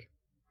a dick.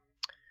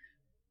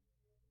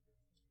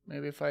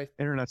 Maybe if I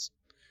Internet's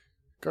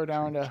go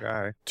down to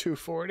shy.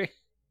 240.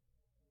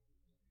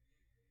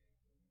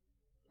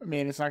 I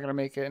mean, it's not going to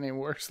make it any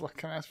worse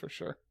looking, that's for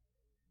sure.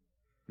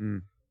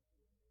 Mm.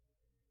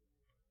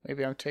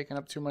 Maybe I'm taking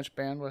up too much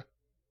bandwidth.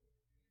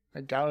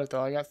 I doubt it,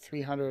 though. I got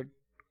 300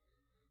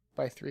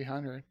 by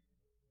 300.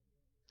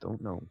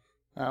 Don't know.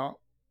 Now,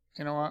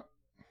 you know what?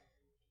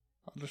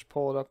 I'll just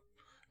pull it up,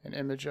 an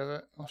image of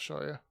it. I'll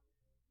show you.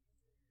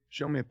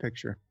 Show me a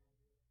picture.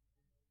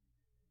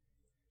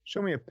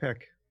 Show me a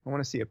pic. I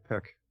want to see a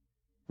pic.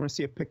 I want to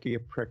see a pic of your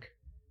prick.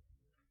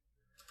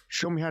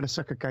 Show me how to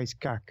suck a guy's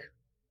cock.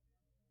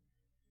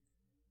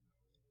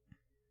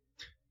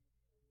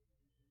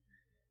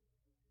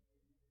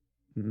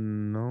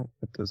 No,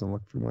 it doesn't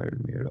look familiar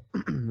to me at all.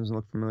 Doesn't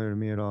look familiar to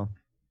me at all.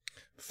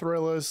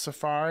 Thrilla's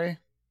Safari.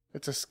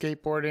 It's a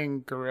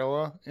skateboarding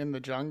gorilla in the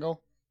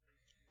jungle.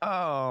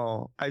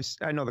 Oh, I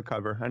know the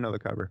cover. I know the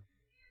cover.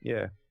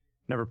 Yeah.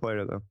 Never played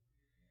it though.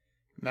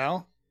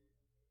 No?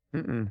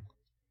 Mm-mm.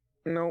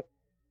 Nope.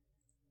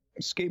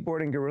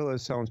 Skateboarding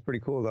gorillas sounds pretty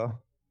cool though.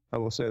 I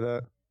will say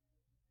that.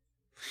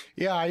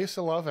 Yeah, I used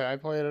to love it. I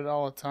played it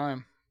all the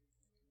time.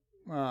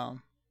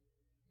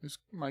 It's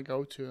my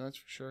go-to, that's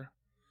for sure.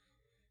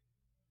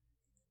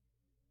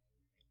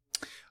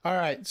 All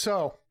right,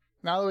 so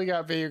now that we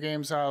got video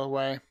games out of the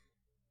way,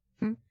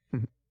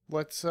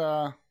 let's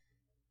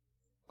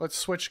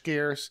switch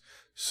gears.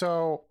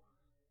 So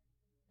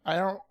I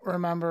don't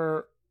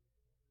remember.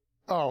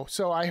 Oh,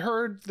 so I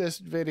heard this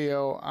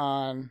video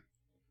on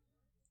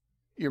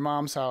Your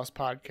Mom's House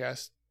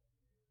podcast.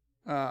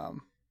 Oh,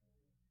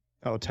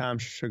 Tom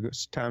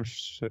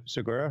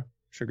Segura?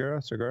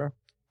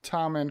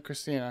 Tom and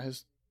Christina,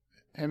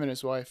 him and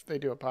his wife, they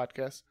do a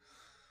podcast.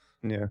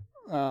 Yeah.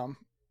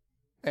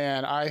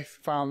 And I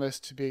found this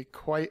to be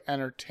quite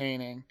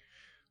entertaining.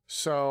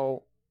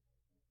 So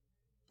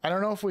I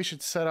don't know if we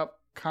should set up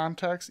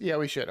context. Yeah,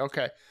 we should.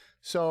 Okay.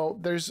 So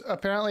there's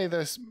apparently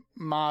this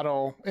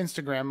model,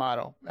 Instagram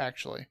model,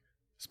 actually,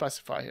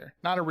 specify here.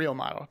 Not a real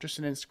model, just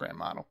an Instagram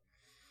model.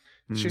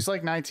 She's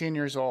like 19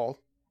 years old.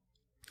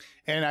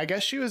 And I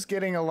guess she was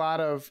getting a lot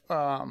of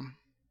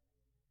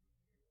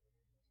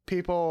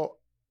people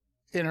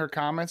in her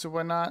comments and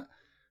whatnot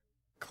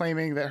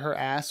claiming that her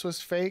ass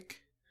was fake.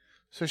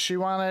 So she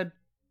wanted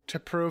to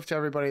prove to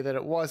everybody that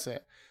it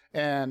wasn't.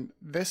 And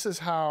this is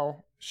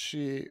how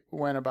she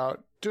went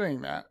about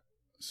doing that.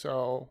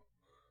 So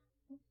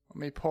let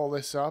me pull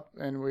this up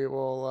and we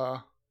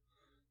will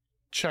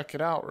check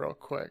it out real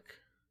quick.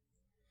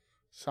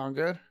 Sound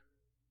good?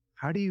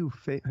 How do you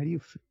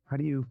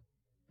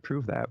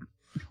prove that?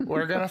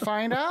 We're going to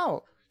find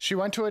out. She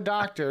went to a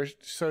doctor,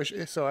 so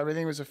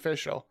everything was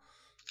official.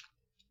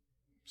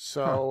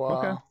 So,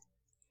 okay.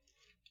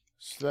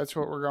 So that's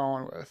what we're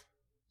going with.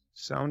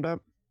 Sound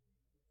up.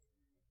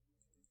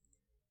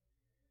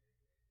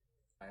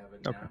 I have a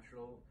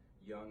natural,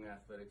 young,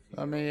 athletic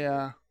Let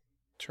female. me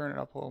turn it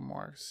up a little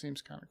more. It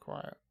seems kind of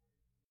quiet.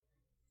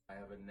 I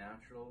have a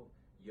natural,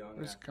 young,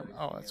 Where's it athletic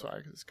oh, that's female. why,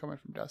 because it's coming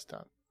from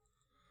desktop.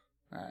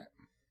 All right.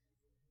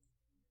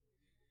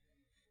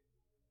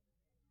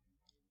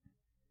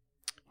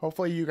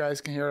 Hopefully you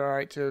guys can hear it all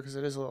right too, because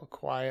it is a little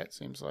quiet,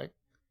 seems like.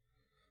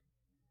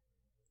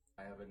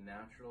 I have a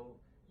natural,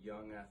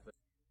 young, athletic.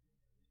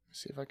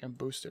 See if I can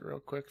boost it real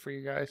quick for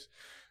you guys,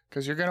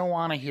 because you're going to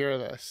want to hear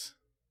this.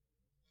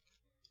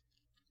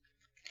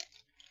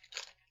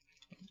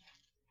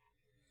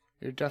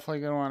 You're definitely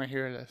going to want to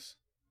hear this.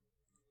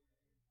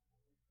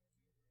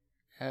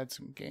 Add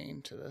some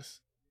gain to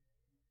this.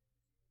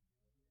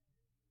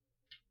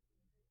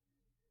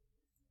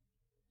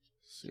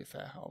 See if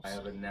that helps. I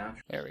have a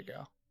natural. There we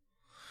go.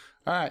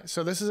 All right,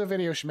 so this is a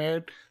video she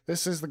made.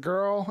 This is the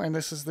girl, and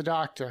this is the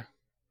doctor.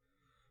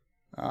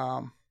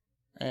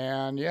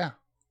 And yeah,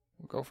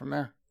 we'll go from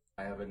there.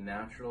 I have a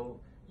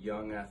natural,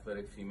 young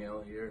athletic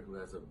female here who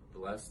has a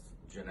blessed,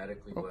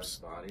 genetically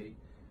blessed body.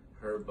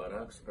 Her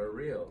buttocks are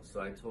real.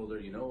 So I told her,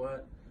 you know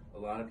what? A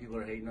lot of people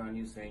are hating on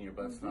you, saying your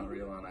butt's not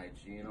real on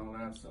IG and all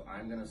that. So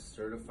I'm going to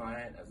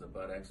certify it as a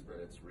butt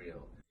expert. It's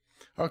real.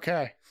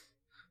 Okay.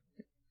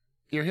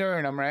 You're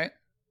hearing him, right?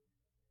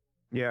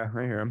 Yeah,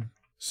 I hear him.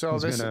 So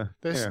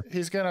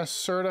he's gonna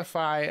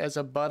certify as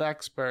a butt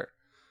expert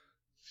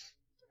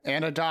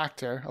and a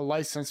doctor, a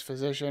licensed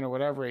physician or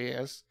whatever he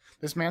is.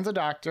 This man's a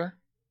doctor,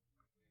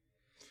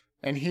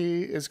 and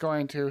he is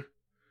going to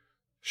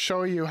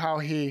show you how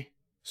he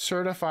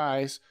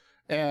certifies.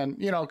 And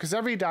you know, because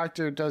every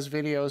doctor does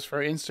videos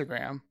for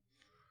Instagram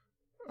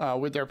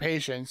with their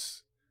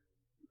patients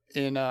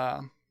in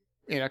a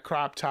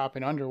crop top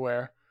and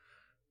underwear,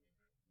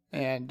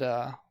 and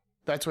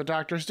that's what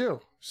doctors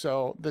do.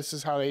 So this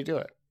is how they do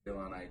it.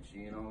 On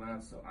IG and all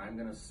that, so I'm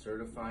gonna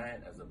certify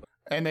it as a.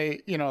 And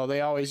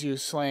they always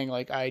use slang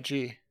like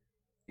IG.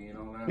 And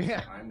all that.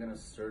 Yeah. So I'm gonna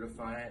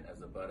certify it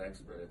as a butt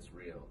expert. It's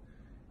real.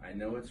 I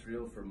know it's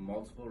real for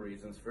multiple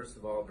reasons. First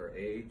of all, her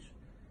age.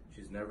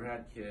 She's never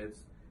had kids,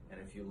 and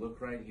if you look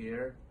right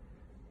here,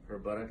 her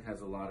buttock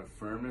has a lot of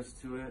firmness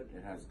to it.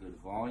 It has good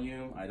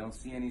volume. I don't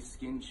see any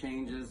skin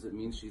changes. It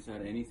means she's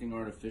had anything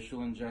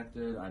artificial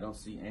injected. I don't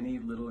see any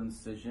little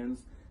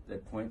incisions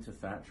that point to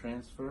fat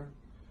transfer.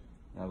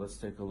 Now let's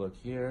take a look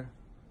here.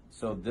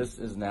 So this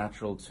is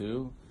natural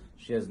too.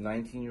 She has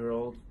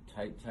 19-year-old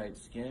tight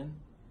skin,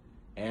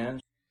 and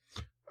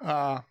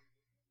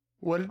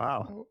what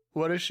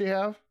does she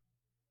have?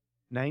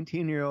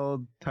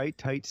 19-year-old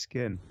tight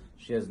skin.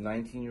 She has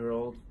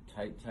 19-year-old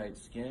tight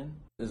skin.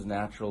 This is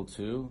natural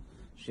too.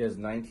 She has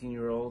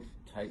 19-year-old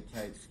tight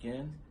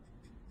skin,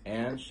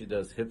 and she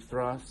does hip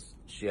thrusts.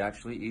 She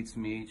actually eats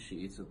meat. She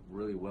eats a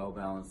really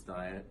well-balanced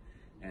diet.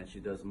 And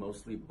she does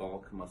mostly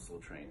bulk muscle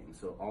training.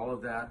 So all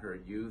of that, her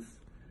youth,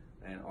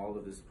 and all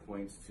of this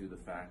points to the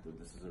fact that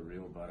this is a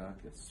real buttock.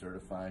 It's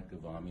certified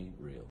Gavami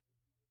real.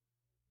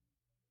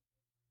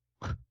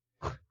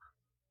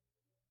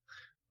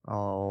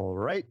 All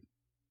right.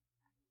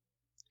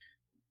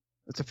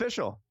 It's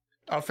official.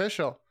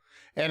 Official.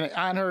 And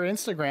on her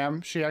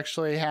Instagram, she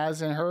actually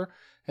has in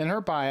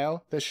her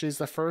bio that she's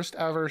the first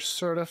ever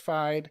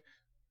certified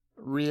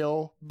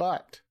real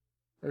butt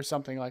or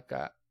something like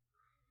that.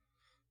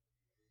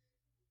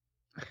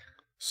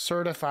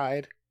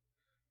 Certified.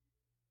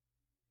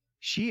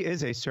 She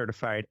is a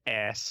certified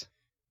ass.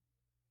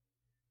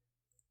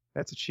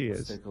 That's what she is.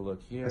 Let's take a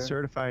look here. A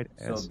certified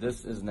ass. So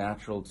this is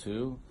natural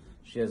too.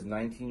 She has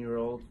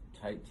 19-year-old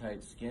tight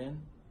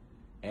skin,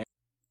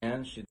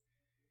 and she.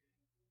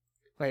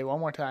 Wait, one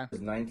more time.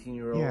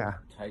 19-year-old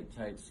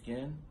tight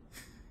skin,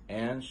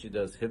 and she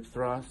does hip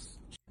thrusts.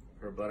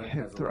 Her buttock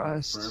has a lot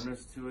of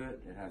firmness to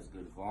it. It has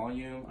good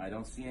volume. I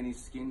don't see any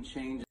skin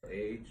change.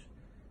 Age.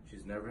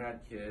 She's never had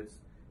kids.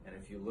 And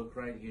if you look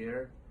right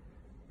here,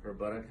 her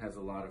buttock has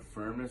a lot of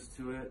firmness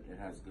to it. It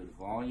has good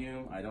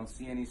volume. I don't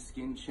see any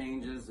skin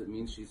changes. It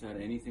means she's had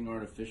anything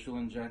artificial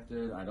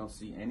injected. I don't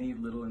see any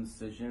little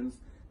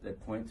incisions that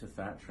point to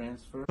fat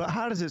transfer. But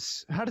how does it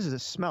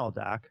smell,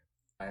 Doc?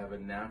 I have a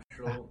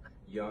natural,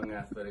 young,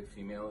 athletic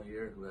female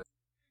here who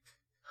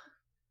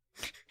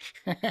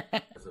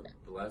has a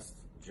blessed,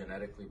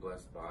 genetically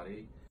blessed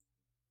body.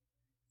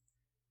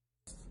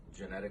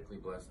 Genetically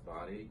blessed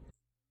body.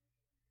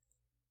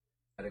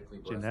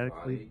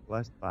 Genetically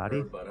blessed body.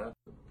 Her buttock,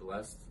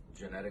 blessed,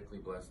 genetically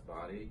blessed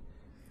body.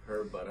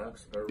 Her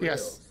buttocks are real.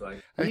 Yes. So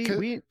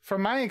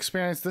from my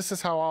experience, this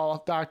is how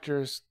all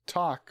doctors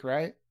talk,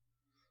 right?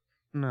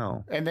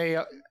 No.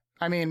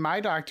 And my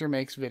doctor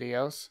makes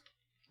videos.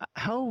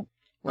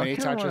 When he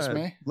touches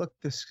me. I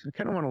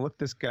kind of want to look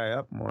this guy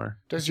up more.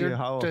 Does your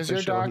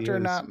doctor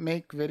not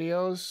make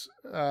videos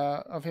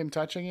of him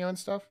touching you and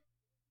stuff?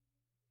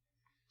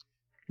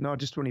 No,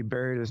 just when he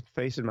buried his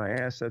face in my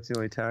ass. That's the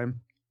only time.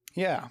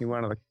 Yeah. He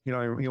wanted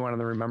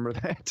to remember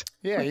that.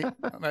 Yeah,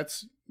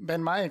 that's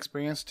been my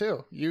experience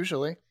too.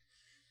 Usually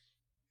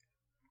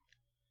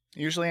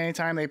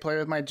anytime they play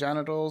with my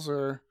genitals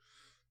or,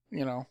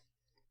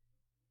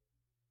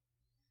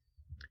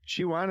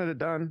 She wanted it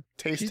done.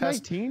 She's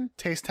 19?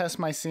 Taste test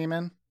my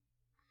semen.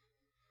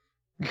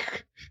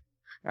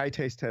 I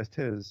taste test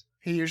his.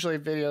 He usually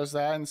videos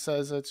that and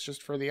says it's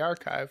just for the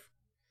archive.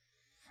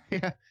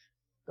 Yeah.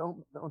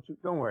 Don't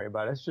worry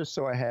about it. It's just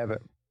so I have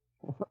it.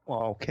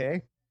 Well,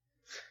 okay.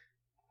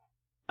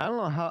 I don't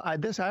know how I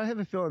have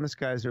a feeling this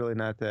guy's really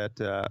not that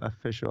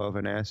official of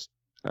an ass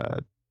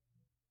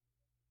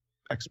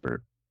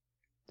expert.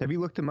 Have you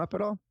looked him up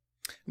at all?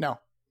 No.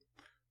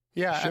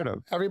 Yeah, should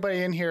have. Everybody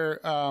in here,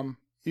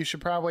 you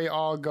should probably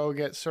all go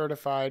get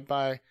certified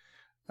by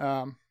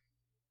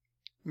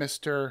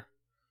Mr.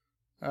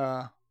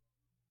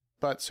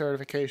 Butt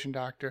Certification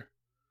Doctor.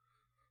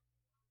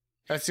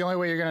 That's the only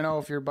way you're going to know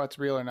if your butt's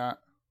real or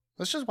not.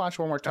 Let's just watch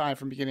one more time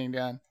from beginning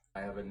to end. I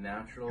have a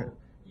natural,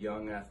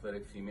 young,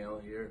 athletic female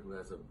here who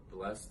has a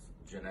blessed,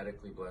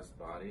 genetically blessed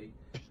body.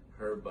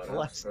 Her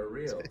buttocks are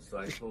real. So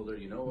I told her,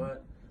 you know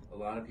what? A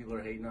lot of people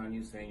are hating on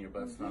you, saying your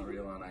butt's not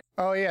real on IG.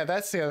 Oh, yeah,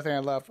 that's the other thing I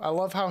love. I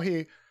love how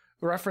he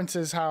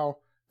references how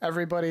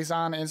everybody's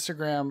on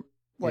Instagram.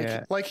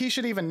 Like he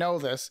should even know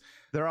this.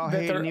 They're all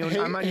That hating you.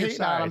 I'm on your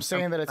hating on side. him,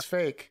 saying that it's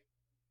fake.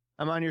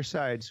 I'm on your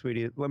side,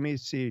 sweetie. Let me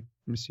see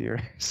your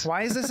ass.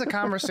 Why is this a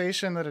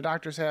conversation that a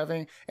doctor's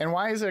having? And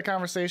why is it a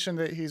conversation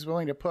that he's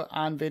willing to put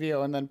on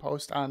video and then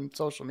post on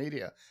social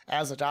media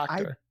as a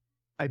doctor?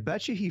 I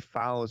bet you he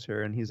follows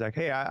her and he's like,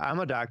 hey, I'm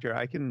a doctor.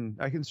 I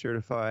can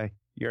certify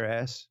your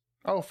ass.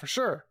 Oh, for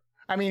sure.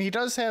 I mean, he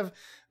does have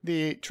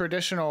the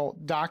traditional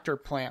doctor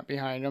plant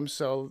behind him,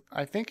 so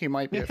I think he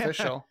might be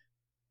official.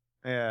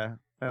 Yeah,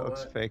 that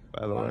looks fake,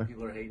 by the way. A lot of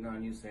people are hating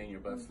on you, saying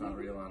your butt's not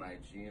real on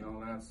IG and all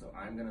that, so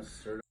I'm going to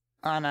certify.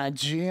 On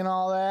IG and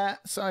all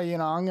that? So, you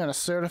know, I'm going to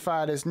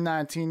certify this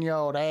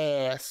 19-year-old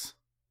ass.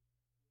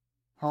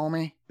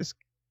 Homie. This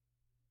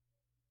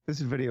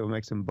video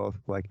makes them both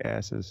look like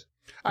asses.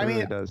 I mean,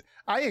 really does.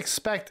 I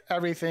expect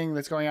everything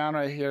that's going on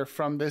right here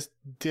from this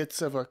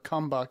ditz of a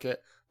cum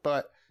bucket,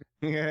 but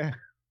Yeah.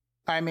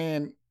 I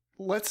mean,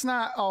 let's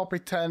not all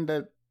pretend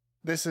that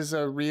this is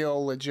a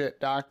real, legit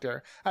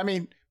doctor. I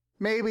mean,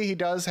 maybe he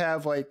does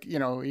have, like, you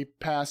know, he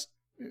passed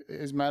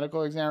his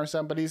medical exam or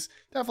something, but he's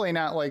definitely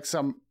not like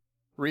some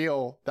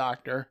real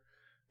doctor.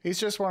 He's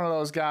just one of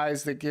those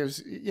guys that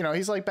gives, you know,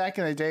 he's like back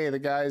in the day, the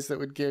guys that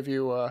would give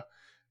you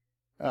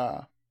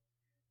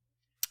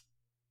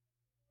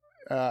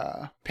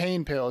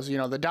pain pills. You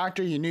know, the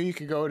doctor you knew you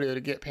could go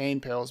to get pain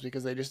pills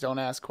because they just don't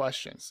ask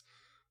questions.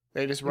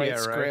 They just write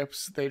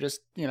scripts. They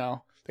just, you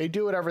know, they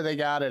do whatever they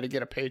gotta to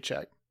get a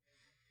paycheck.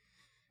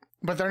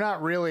 But they're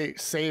not really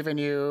saving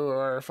you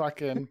or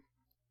fucking,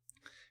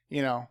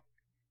 you know.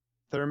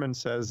 Thurman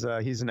says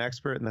he's an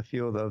expert in the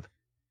field of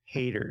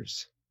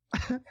haters.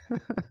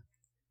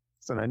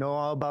 So I know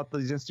all about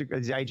these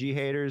IG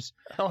haters.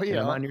 Oh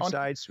yeah, I'm on your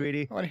side,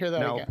 sweetie. I want to hear that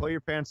now again. pull your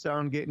pants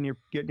down, get in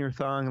your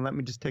thong, and let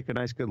me just take a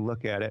nice good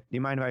look at it. Do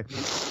you mind if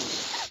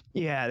I?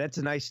 Yeah, that's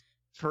a nice,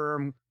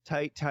 firm,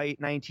 tight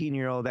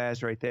 19-year-old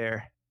ass right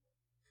there.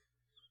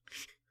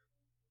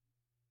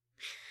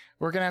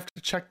 We're gonna have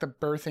to check the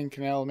birthing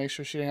canal, make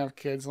sure she didn't have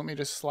kids. Let me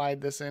just slide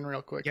this in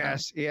real quick.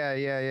 Yes,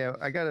 yeah.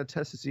 I gotta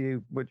test to see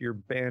what your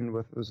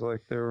bandwidth was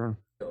like there.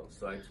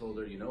 So I told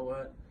her, you know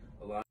what?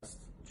 A lot of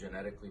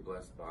genetically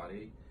blessed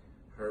body,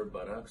 her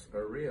buttocks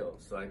are real.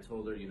 So I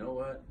told her, you know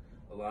what?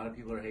 A lot of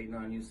people are hating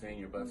on you, saying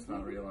your butt's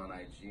not real on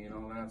IG and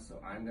all that. So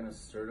I'm gonna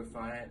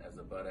certify it as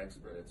a butt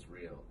expert. It's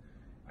real.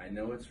 I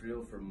know it's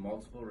real for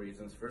multiple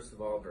reasons. First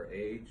of all, her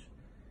age.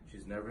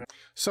 She's never had.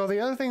 So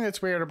the other thing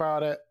that's weird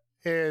about it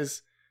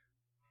is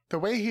the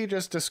way he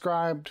just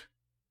described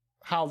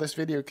how this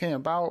video came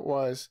about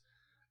was,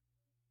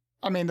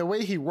 I mean, the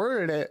way he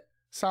worded it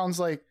sounds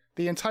like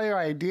the entire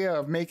idea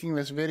of making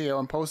this video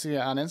and posting it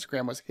on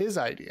Instagram was his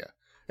idea.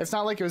 It's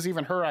not like it was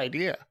even her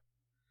idea,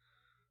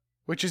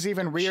 which is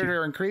even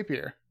weirder and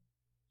creepier.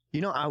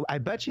 You know, I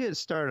bet you it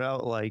started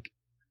out like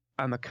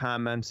on the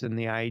comments in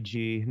the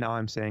IG. Now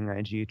I'm saying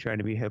IG, trying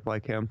to be hip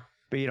like him.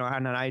 But, you know,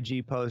 on an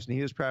IG post, and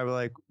he was probably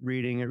like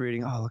reading.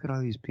 Oh, look at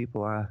all these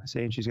people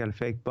saying she's got a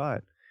fake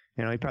butt.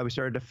 You know, he probably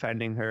started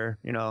defending her,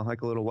 you know,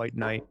 like a little white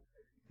knight.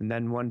 And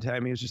then one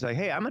time he was just like,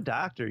 hey, I'm a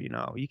doctor, you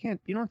know. You don't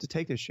have to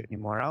take this shit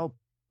anymore. I'll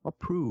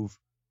prove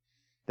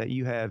that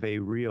you have a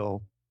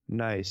real,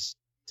 nice,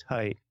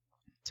 tight,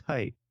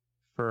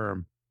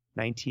 firm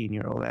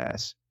 19-year-old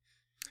ass.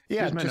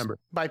 Yeah, here's my just number.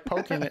 by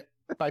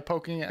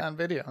poking it on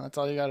video. That's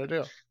all you got to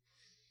do.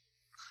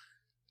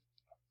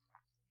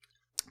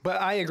 But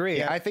I agree.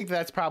 Yeah. I think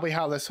that's probably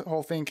how this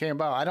whole thing came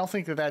about. I don't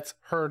think that that's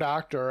her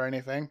doctor or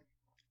anything.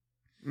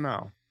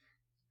 No.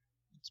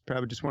 It's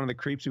probably just one of the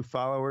creeps who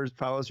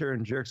follows her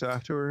and jerks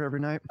off to her every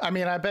night. I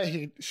mean, I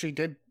bet she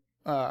did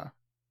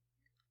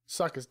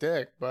suck his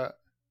dick, but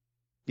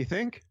You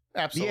think?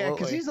 absolutely. Yeah,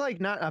 because he's like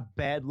not a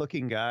bad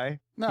looking guy.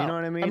 no, You know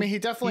what I mean? I mean, he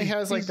definitely He's-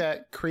 has like he's-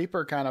 that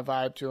creeper kind of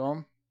vibe to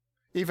him.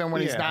 Even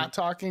when he's Yeah. not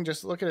talking,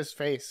 just look at his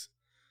face.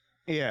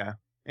 Yeah.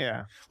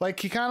 Like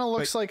he kind of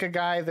looks like a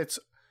guy that's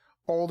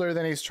older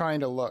than he's trying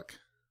to look,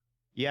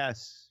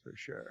 Yes, for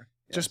sure.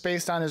 just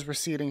based on his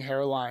receding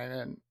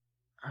hairline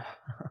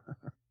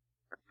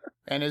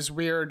and his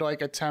weird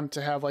like attempt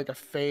to have like a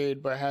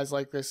fade, but has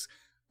like this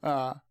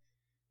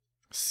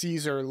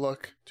Caesar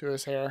look to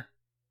his hair.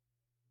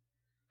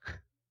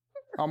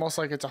 Almost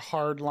like it's a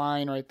hard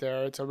line right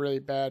there. It's a really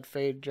bad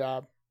fade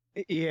job.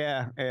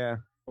 Yeah.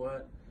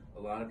 What? A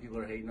lot of people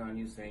are hating on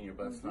you, saying your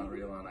butt's not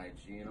real on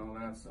IG and all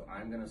that. So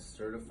I'm gonna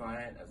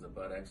certify it as a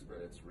butt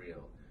expert. It's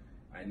real.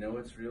 I know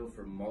it's real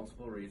for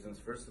multiple reasons.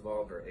 First of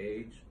all, her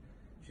age.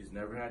 She's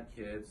never had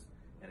kids,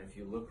 and if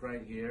you look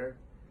right here,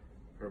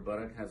 her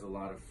buttock has a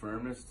lot of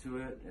firmness to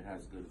it. It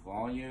has good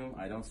volume.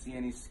 I don't see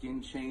any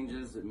skin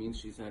changes. It means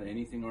she's had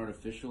anything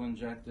artificial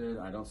injected.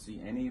 I don't see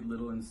any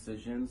little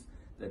incisions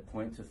that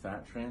point to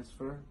fat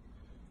transfer.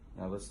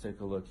 Now let's take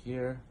a look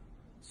here.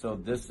 So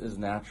this is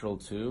natural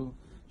too.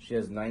 She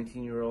has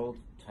 19-year-old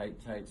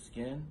tight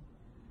skin,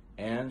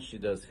 and she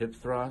does hip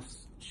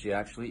thrusts. She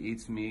actually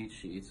eats meat.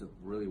 She eats a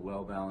really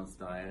well-balanced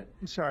diet.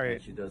 I'm sorry.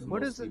 And she does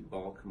What is mostly it?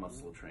 bulk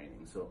muscle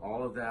training. So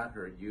all of that,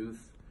 her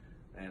youth,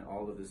 and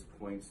all of this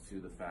points to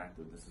the fact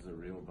that this is a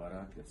real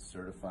buttock. It's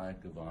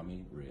certified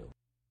Gavami real.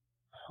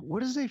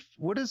 what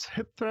is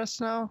hip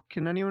thrust now?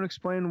 Can anyone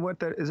explain what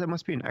that is? That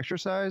must be an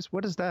exercise.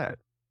 What is that?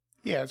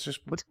 Yeah, it's just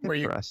What's hip where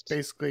you thrust?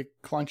 basically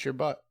clench your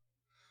butt.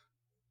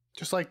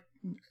 Just like,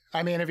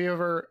 I mean, have you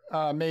ever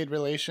made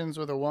relations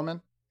with a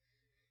woman?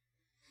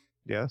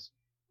 Yes.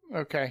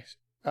 Okay.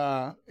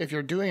 If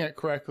you're doing it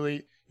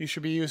correctly, you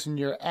should be using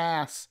your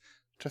ass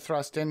to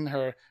thrust in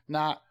her,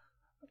 not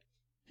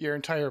your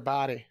entire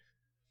body.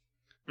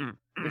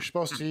 You're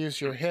supposed to use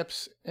your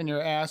hips and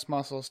your ass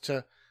muscles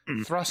to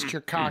thrust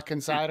your cock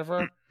inside of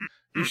her.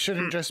 You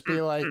shouldn't just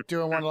be like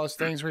doing one of those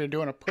things where you're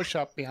doing a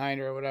push-up behind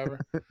her or whatever.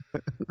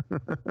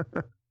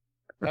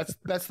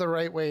 That's the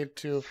right way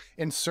to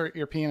insert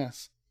your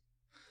penis.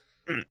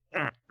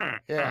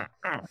 Yeah.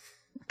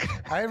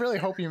 I really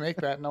hope you make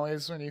that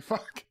noise when you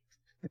fuck.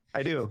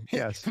 I do.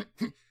 Yes.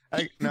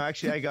 No,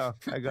 actually, I go.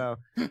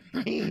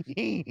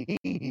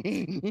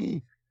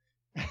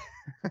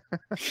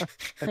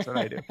 That's what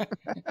I do.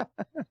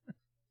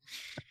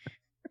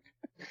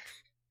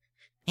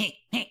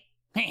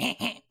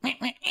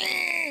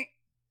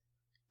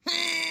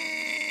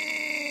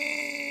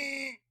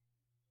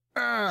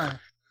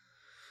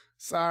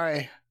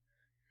 Sorry.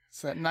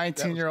 It's that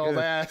 19-year-old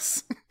good.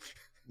 ass.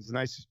 It's a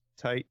nice,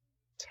 tight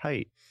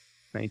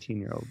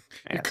 19-year-old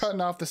ass. You're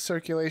cutting off the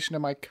circulation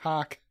of my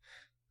cock.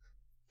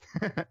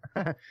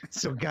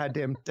 So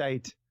goddamn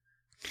tight.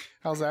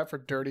 How's that for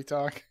dirty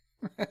talk?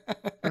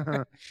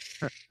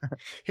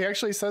 He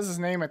actually says his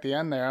name at the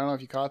end there. I don't know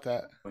if you caught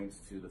that. Points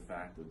to the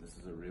fact that this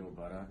is a real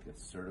buttock.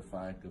 It's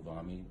certified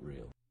Gavami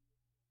real.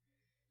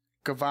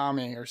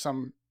 Gavami or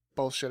some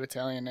bullshit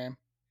Italian name.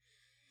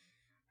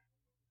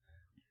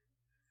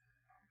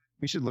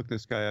 We should look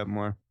this guy up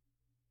more.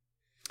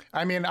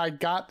 I mean, I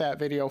got that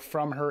video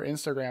from her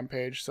Instagram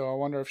page, so I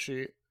wonder if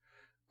she...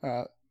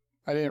 I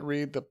didn't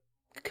read the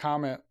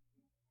comment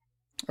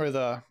or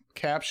the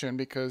caption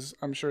because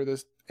I'm sure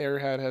this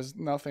airhead has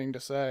nothing to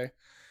say.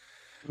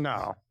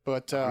 No,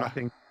 but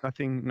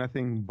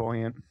nothing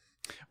buoyant.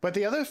 But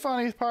the other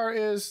funny part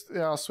is,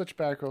 I'll switch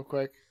back real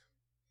quick.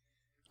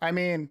 I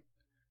mean,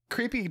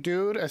 creepy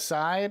dude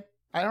aside,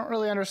 I don't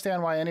really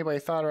understand why anybody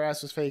thought her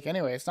ass was fake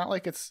anyway. It's not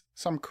like it's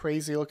some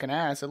crazy looking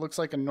ass. It looks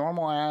like a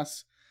normal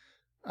ass.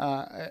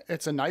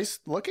 It's a nice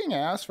looking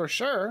ass for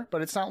sure,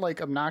 but it's not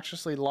like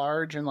obnoxiously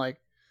large and like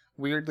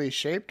weirdly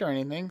shaped or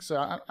anything. So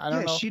I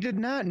don't know. She did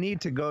not need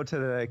to go to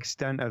the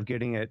extent of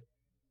getting it,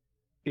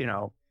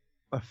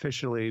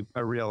 officially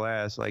a real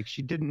ass. Like,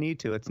 she didn't need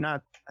to. It's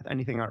not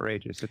anything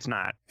outrageous. It's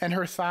not. And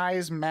her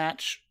thighs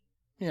match,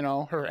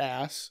 her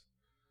ass.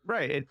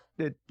 Right.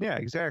 Yeah,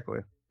 exactly.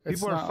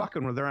 People are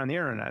fucking with her on the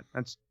internet.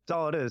 That's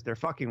all it is. They're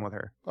fucking with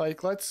her.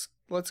 Like, let's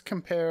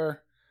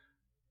compare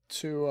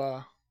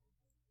to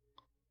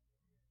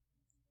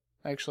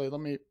actually, let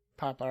me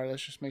pop out of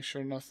this, just make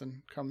sure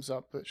nothing comes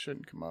up that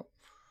shouldn't come up.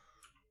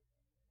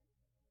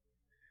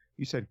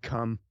 You said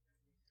come.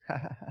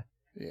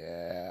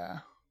 Yeah.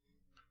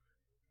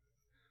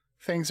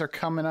 Things are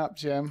coming up,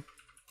 Jim.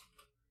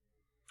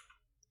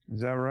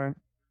 Is that right?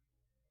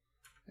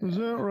 Is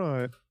that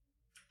right?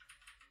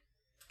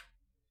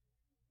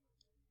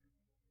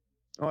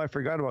 Oh, I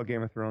forgot about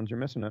Game of Thrones. You're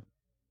missing it.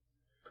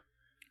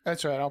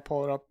 That's right. I'll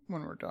pull it up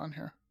when we're done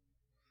here.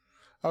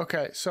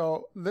 Okay,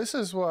 so this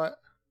is what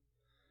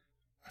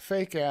a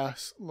fake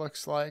ass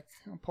looks like.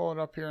 I'll pull it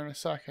up here in a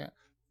second.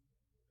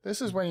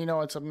 This is when you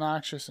know it's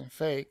obnoxious and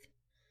fake.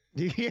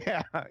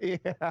 Yeah.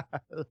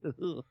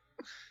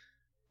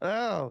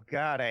 Oh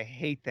God, I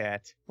hate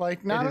that.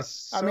 Like, not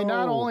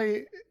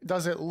only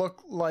does it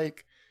look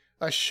like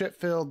a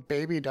shit-filled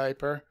baby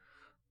diaper,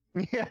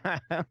 yeah,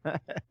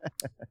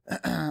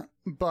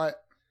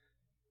 but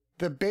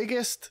the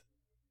biggest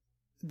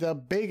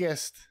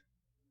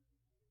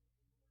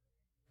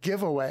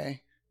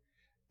giveaway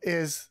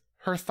is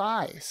her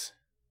thighs.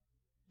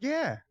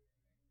 Yeah,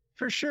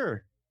 for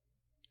sure.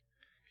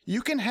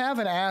 You can have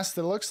an ass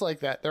that looks like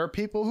that. There are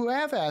people who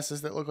have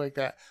asses that look like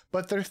that,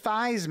 but their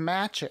thighs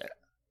match it.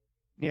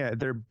 Yeah,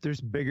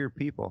 there's bigger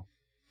people.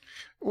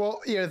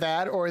 Well, either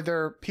that, or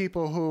there are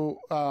people who,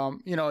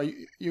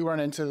 you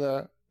run into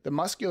the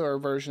muscular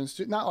versions,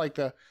 not like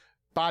the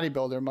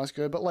bodybuilder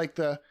muscular, but like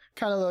the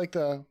kind of like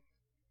the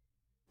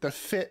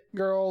fit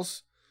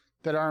girls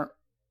that aren't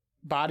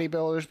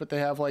bodybuilders, but they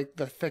have like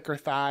the thicker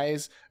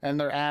thighs and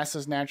their ass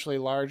is naturally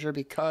larger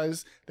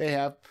because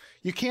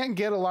you can't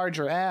get a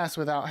larger ass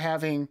without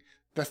having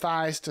the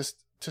thighs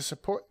to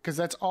support, because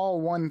that's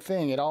all one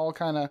thing.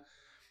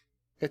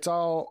 It's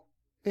all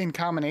in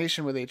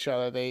combination with each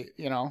other.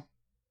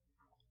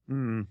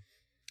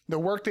 The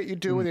work that you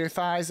do with your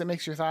thighs that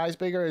makes your thighs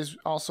bigger is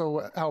also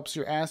what helps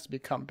your ass to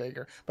become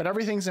bigger. But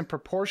everything's in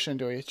proportion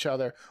to each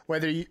other,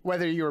 whether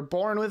you were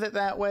born with it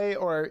that way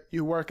or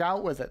you work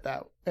out with it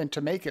and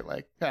to make it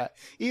like that.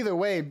 Either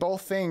way,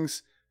 both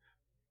things,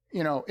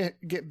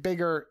 get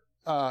bigger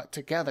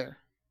together.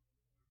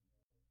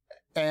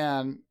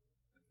 And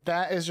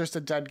that is just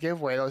a dead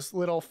giveaway. Those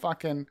little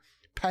fucking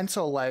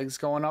pencil legs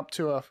going up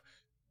to a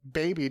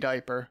baby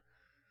diaper.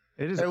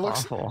 It is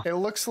awful. It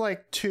looks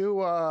like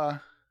two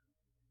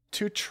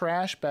 2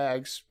 trash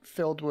bags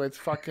filled with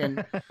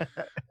fucking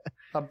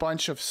a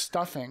bunch of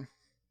stuffing.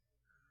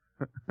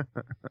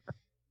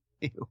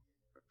 Ew.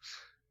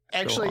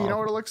 Actually, you know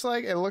what it looks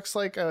like? It looks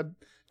like a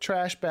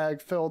trash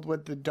bag filled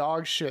with the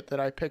dog shit that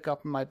I pick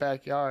up in my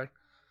backyard.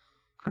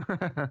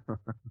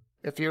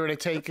 If you were to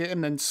take it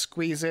and then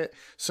squeeze it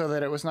so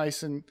that it was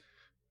nice and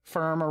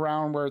firm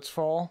around where it's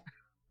full,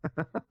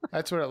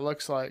 that's what it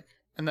looks like.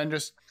 And then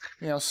just,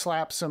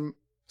 slap some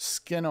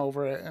skin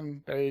over it,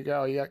 and there you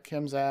go. You got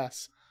Kim's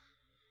ass.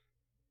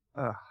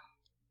 Ugh.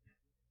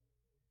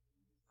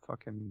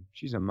 Fucking,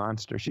 she's a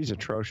monster. She's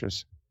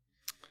atrocious.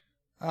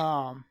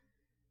 What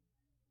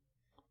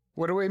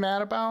are we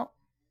mad about?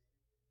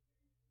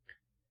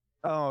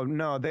 Oh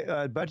no,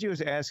 Budgie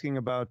was asking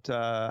about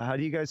how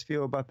do you guys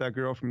feel about that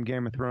girl from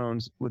Game of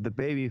Thrones with the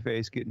baby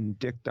face getting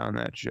dicked on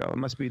that show? It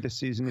must be this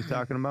season he's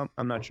talking about.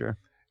 I'm not sure.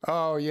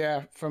 Oh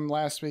yeah, from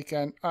last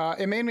weekend.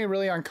 It made me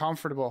really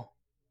uncomfortable.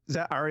 Is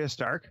that Arya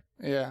Stark?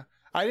 Yeah,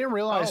 I didn't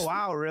realize. Oh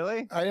wow,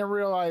 really? I didn't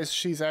realize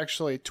she's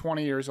actually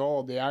 20 years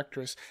old, the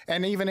actress,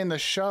 and even in the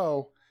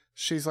show,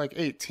 she's like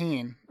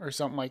 18 or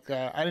something like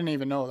that. I didn't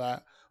even know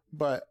that,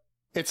 but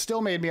it still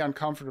made me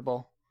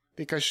uncomfortable.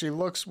 Because she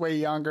looks way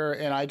younger,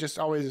 and I just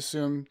always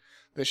assumed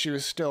that she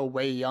was still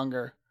way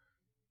younger.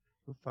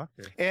 Well, fuck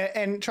her.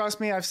 And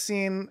trust me, I've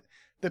seen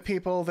the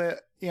people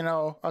that,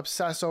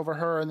 obsess over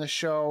her in the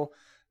show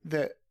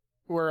that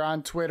were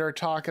on Twitter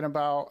talking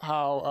about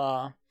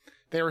how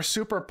they were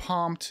super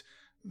pumped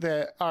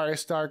that Arya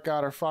Stark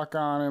got her fuck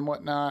on and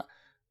whatnot.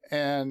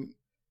 And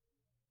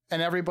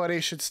everybody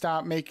should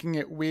stop making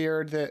it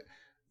weird that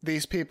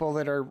these people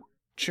that are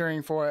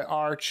cheering for it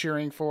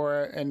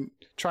and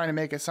trying to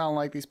make it sound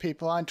like these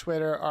people on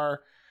Twitter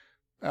are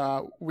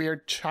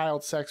weird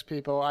child sex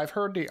people. I've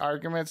heard the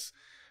arguments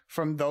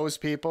from those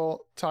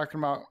people talking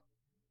about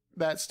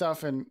that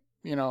stuff and,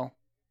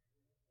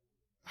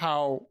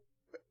 how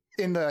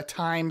in the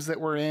times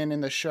that we're in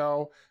the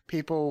show,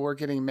 people were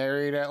getting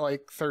married at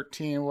like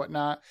 13 and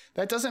whatnot.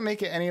 That doesn't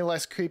make it any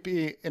less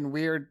creepy and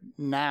weird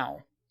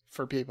now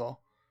for people.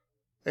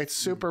 It's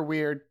super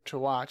weird to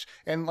watch.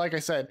 And like I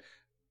said,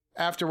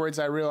 afterwards,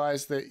 I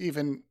realized that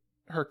even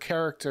her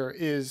character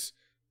is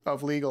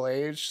of legal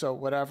age, so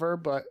whatever,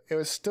 but it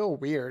was still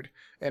weird,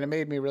 and it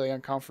made me really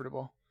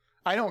uncomfortable.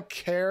 I don't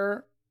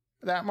care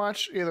that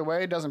much either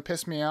way. It doesn't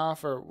piss me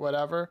off or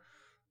whatever.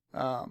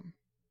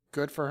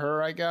 Good for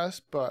her, I guess,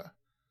 but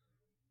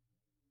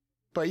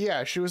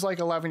yeah, she was like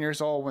 11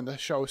 years old when the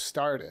show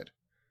started.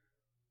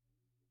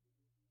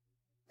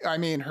 I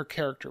mean, her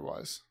character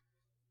was.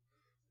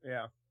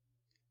 Yeah.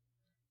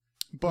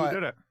 But who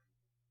did it?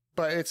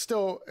 But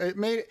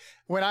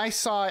when I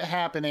saw it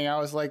happening, I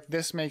was like,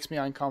 this makes me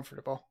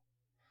uncomfortable.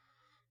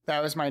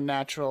 That was my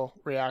natural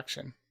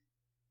reaction.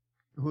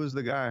 Who's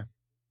the guy?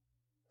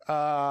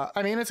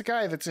 I mean, it's a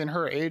guy that's in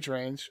her age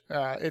range.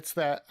 It's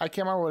that, I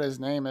can't remember what his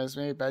name is.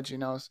 Maybe Benji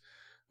knows.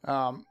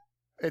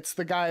 It's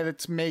the guy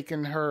that's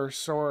making her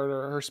sword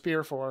or her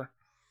spear for her.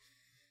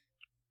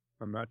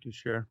 I'm not too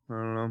sure. I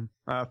don't know.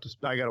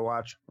 I gotta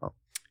watch. Oh.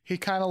 He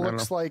kind of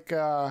looks like,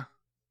 wow,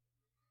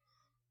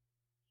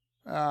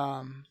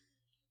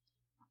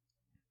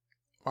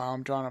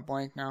 I'm drawing a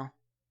blank now.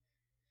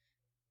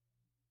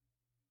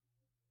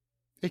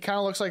 He kind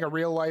of looks like a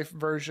real life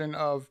version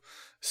of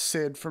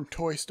Sid from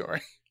Toy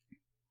Story.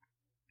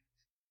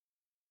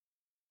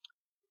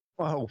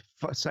 Oh,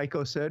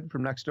 Psycho Sid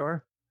from next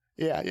door?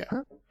 Yeah.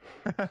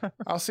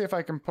 I'll see if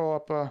I can pull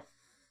up a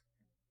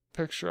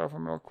picture of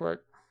him real quick.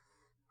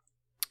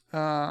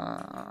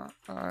 Oh,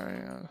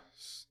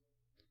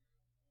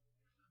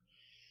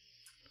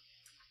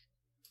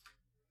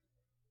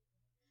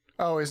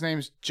 his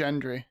name's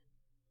Gendry.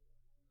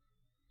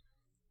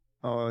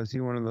 Oh, is he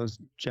one of those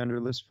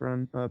genderless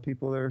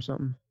people there or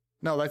something?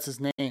 No, that's his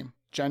name,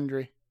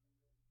 Gendry.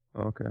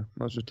 Oh, okay.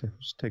 I was just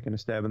taking a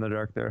stab in the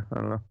dark there. I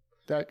don't know.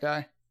 That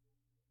guy.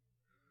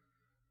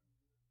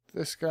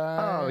 This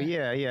guy. Oh,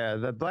 yeah.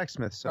 The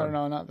blacksmith's son. Oh,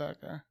 no, not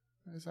that guy.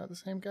 Is that the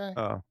same guy?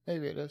 Oh.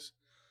 Maybe it is.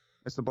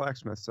 It's the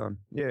blacksmith's son.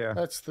 Yeah.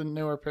 That's the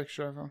newer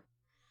picture of him.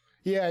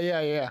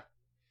 Yeah.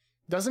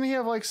 Doesn't he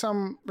have like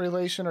some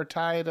relation or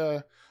tie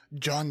to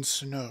Jon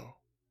Snow?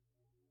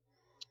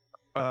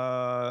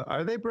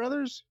 Are they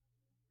brothers?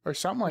 Or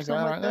something like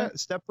Something that, like aren't that?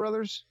 Step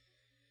brothers?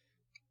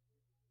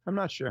 I'm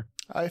not sure.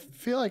 I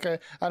feel like I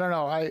don't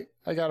know. I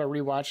gotta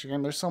rewatch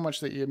again. There's so much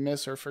that you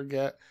miss or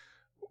forget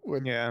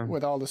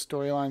with all the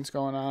storylines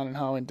going on and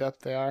how in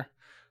depth they are.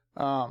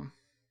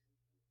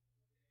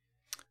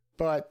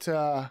 But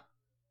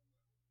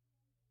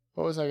what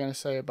was I gonna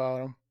say about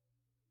him?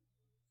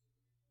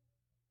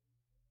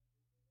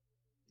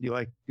 You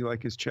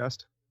like his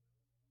chest?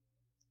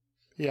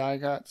 Yeah, I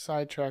got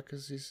sidetracked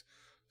because he's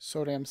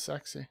so damn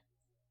sexy.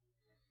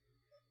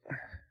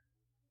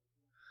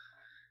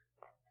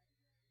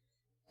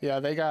 Yeah,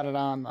 they got it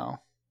on though.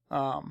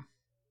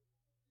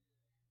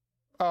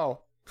 Oh,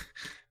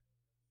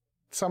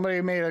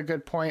 somebody made a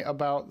good point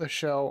about the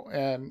show,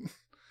 and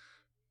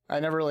I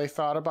never really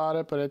thought about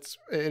it, but it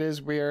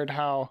is weird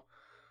how,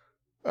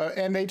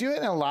 and they do it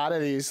in a lot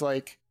of these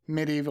like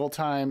medieval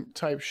time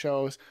type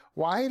shows,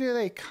 why do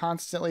they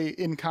constantly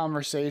in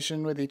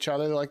conversation with each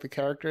other, like the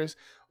characters,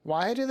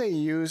 why do they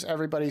use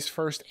everybody's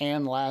first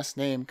and last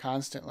name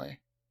constantly?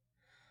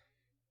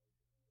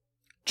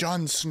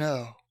 Jon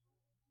Snow.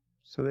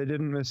 So they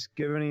didn't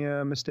give any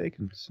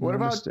mistakes. What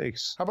about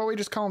mistakes? How about we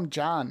just call him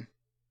John?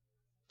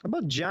 How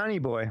about Johnny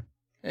Boy?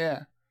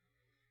 Yeah.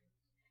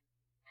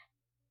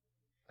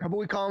 How about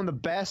we call him the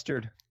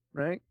bastard,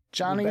 right?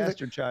 Johnny the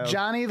bastard child.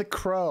 Johnny the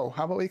Crow.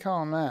 How about we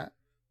call him that?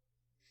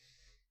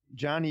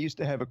 Johnny used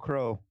to have a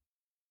crow.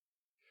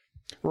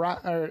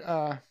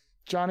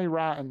 Johnny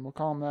Rotten. We'll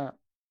call him that.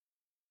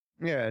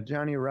 Yeah,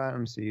 Johnny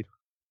Rotten Seed.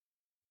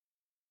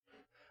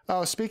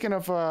 Oh, speaking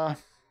of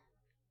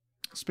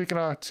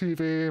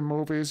TV,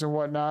 movies, and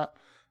whatnot,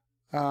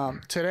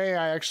 today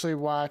I actually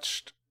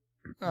watched.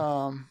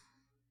 I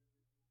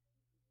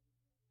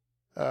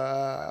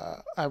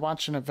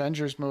watched an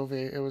Avengers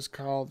movie. It was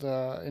called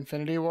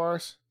Infinity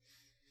Wars.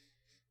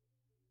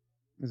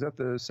 Is that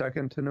the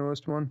second to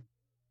newest one?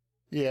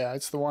 Yeah,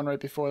 it's the one right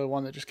before the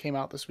one that just came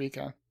out this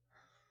weekend.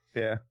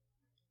 Yeah.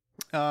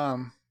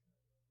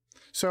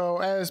 So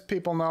as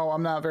people know,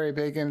 I'm not very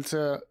big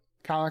into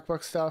comic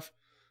book stuff.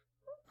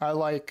 I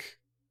like,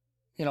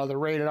 the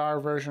rated R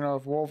version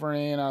of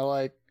Wolverine. I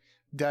like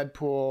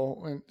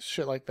Deadpool and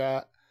shit like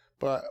that.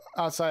 But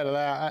outside of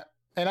that,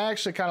 I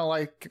actually kind of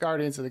like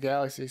Guardians of the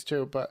Galaxies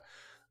too. But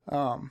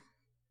I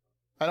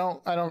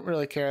don't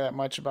really care that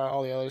much about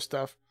all the other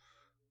stuff.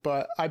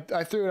 But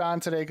I threw it on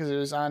today because it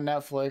was on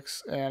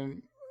Netflix,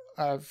 and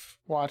I've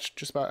watched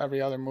just about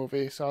every other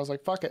movie. So I was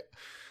like, fuck it.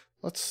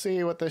 Let's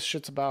see what this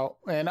shit's about.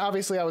 And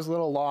obviously I was a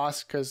little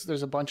lost because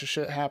there's a bunch of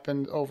shit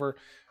happened over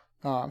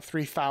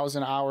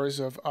 3,000 hours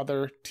of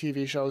other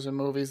TV shows and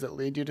movies that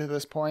lead you to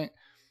this point.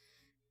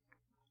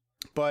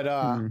 But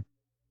I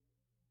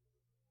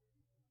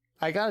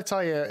got to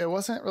tell you, it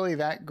wasn't really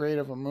that great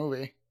of a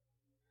movie.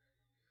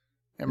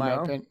 In my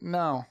opinion.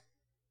 No.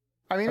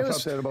 I mean, I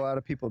thought that a lot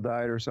of people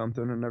died or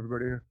something, and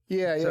everybody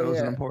said it was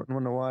an important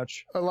one to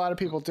watch. A lot of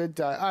people did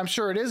die. I'm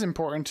sure it is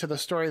important to the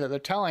story that they're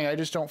telling. I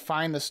just don't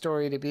find the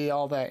story to be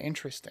all that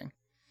interesting.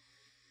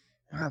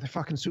 Ah, they're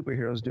fucking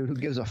superheroes, dude. Who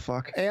gives a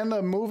fuck? And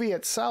the movie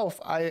itself,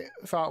 I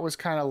thought was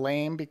kind of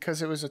lame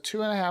because it was a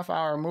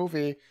 2.5-hour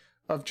movie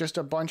of just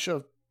a bunch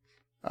of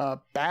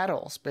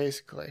battles,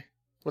 basically,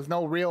 with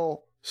no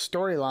real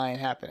storyline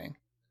happening.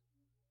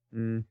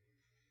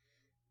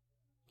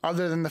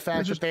 Other than the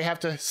fact that they have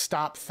to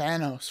stop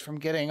Thanos from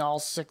getting all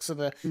 6 of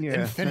the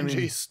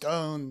Infinity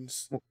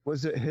Stones.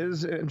 Was it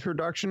his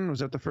introduction? Was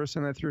that the first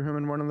time they threw him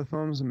in one of the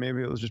films? And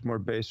maybe it was just more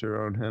based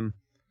around him.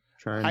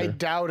 I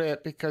doubt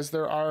it because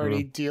they're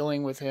already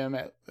dealing with him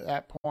at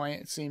that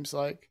point, it seems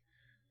like.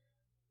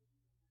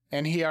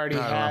 And he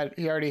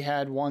already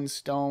had 1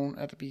 stone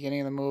at the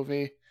beginning of the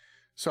movie.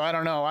 So I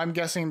don't know. I'm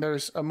guessing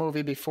there's a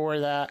movie before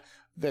that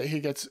he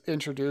gets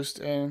introduced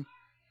in.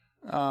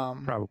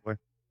 Probably.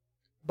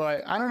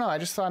 But I don't know. I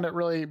just found it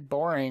really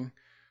boring.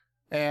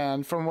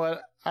 And from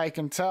what I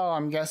can tell,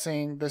 I'm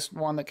guessing this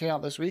one that came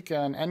out this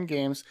weekend,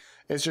 Endgames,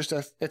 is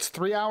it's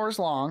 3 hours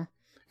long.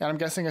 And I'm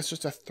guessing it's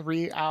just a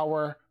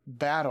 3-hour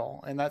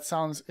battle. And that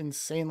sounds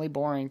insanely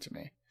boring to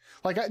me.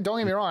 Like, don't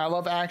get me wrong. I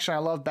love action. I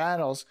love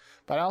battles.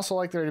 But I also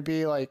like there to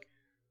be, like,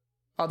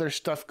 other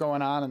stuff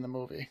going on in the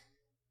movie.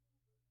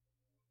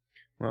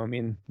 Well, I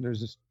mean,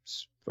 there's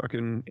this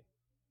fucking...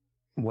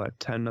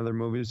 10 other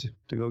movies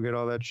to go get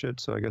all that shit,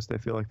 so I guess they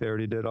feel like they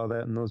already did all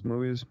that in those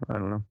movies. I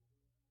don't know.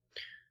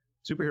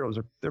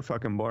 Superheroes they're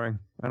fucking boring.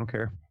 I don't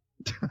care.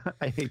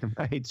 I hate them.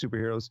 I hate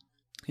superheroes.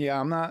 Yeah,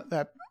 I'm not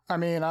that. I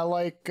mean, I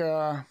like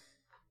trying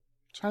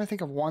to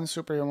think of one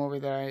superhero movie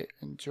that I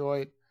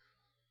enjoyed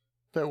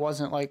that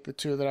wasn't like the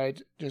 2 that I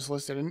just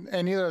listed,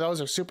 and neither of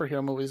those are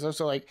superhero movies. Those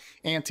are like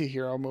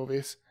anti-hero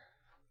movies.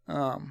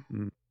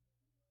 Is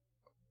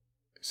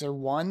there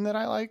one that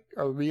I like,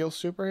 a real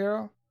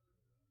superhero?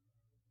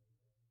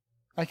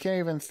 I can't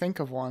even think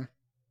of one.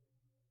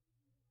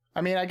 I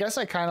mean, I guess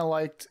I kind of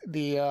liked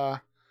the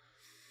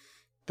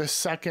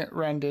second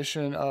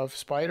rendition of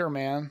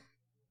Spider-Man.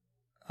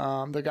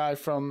 The guy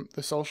from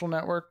The Social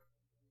Network,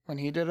 when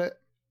he did it.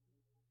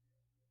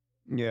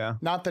 Yeah.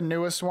 Not the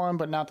newest one,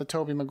 but not the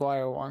Tobey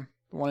Maguire one.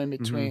 The one in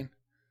between.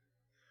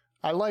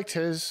 Mm-hmm. I liked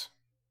his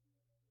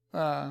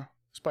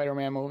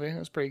Spider-Man movie. It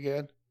was pretty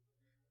good.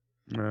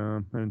 I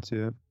didn't see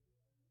it.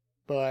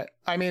 But,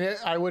 I mean,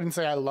 I wouldn't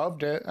say I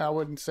loved it. I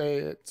wouldn't say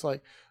it's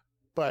like...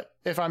 But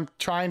if I'm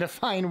trying to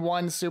find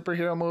one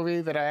superhero movie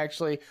that I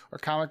actually... Or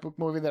comic book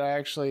movie that I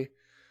actually...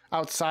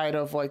 Outside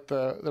of, like,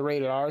 the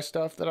rated R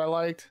stuff that I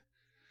liked...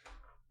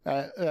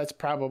 that's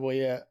probably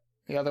it.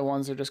 The other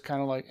ones are just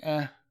kind of like,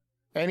 eh.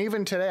 And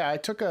even today, I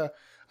took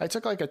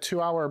like a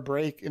 2-hour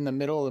break in the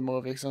middle of the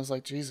movie because I was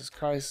like, Jesus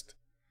Christ.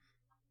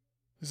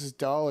 This is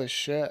dull as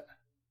shit.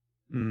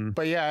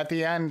 But yeah, at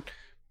the end...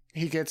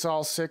 He gets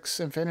all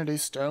 6 Infinity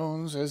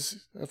Stones,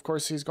 as of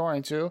course he's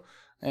going to,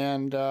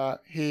 and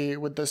he,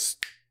 with the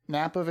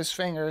snap of his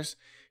fingers,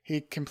 he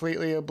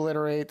completely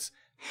obliterates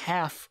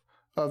half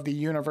of the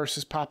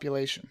universe's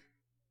population.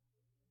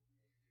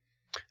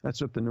 That's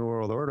what the New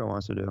World Order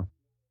wants to do.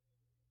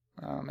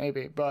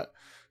 Maybe, but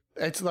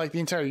it's like the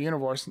entire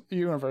universe,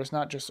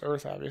 not just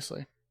Earth,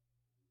 obviously.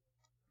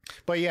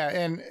 But yeah,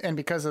 and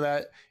because of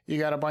that, you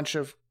got a bunch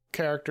of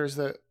characters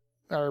that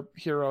are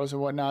heroes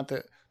and whatnot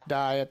that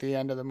die at the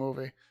end of the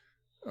movie,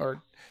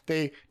 or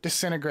they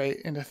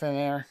disintegrate into thin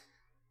air,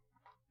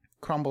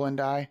 crumble and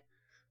die.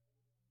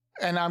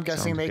 And I'm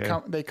guessing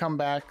they come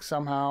back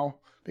somehow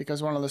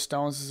because one of the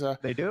stones is a.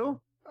 They do?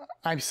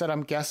 I said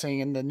I'm guessing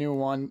in the new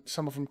one,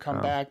 some of them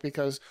come back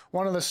because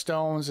one of the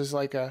stones is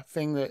like a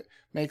thing that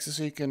makes it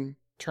so you can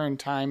turn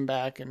time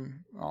back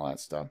and all that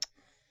stuff.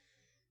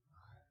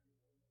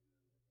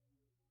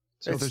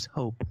 So there's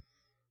hope.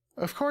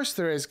 Of course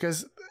there is,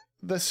 because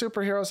the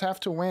superheroes have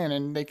to win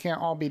and they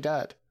can't all be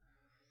dead.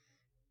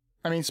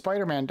 I mean,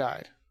 Spider-Man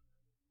died.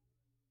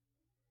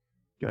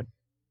 Good.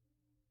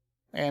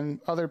 And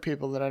other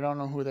people that I don't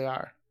know who they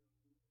are.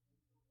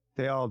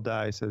 They all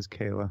die, says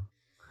Kayla.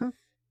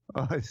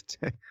 Oh,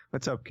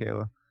 what's up,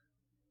 Kayla?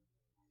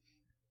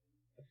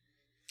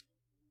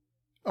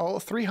 Oh,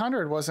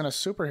 300 wasn't a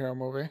superhero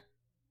movie.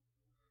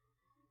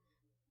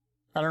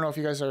 I don't know if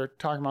you guys are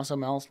talking about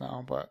something else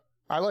now, but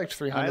I liked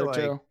 300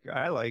 too.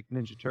 I like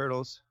Ninja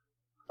Turtles.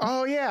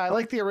 Oh yeah, I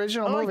like the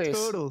original movies. I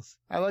like Turtles.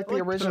 I like the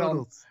original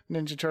Turtles.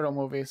 Ninja Turtle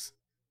movies.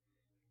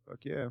 Fuck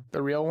yeah.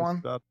 The real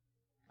one?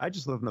 I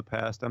just live in the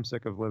past. I'm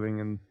sick of living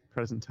in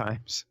present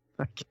times.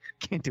 I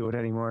can't do it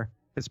anymore.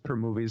 It's per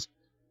movies.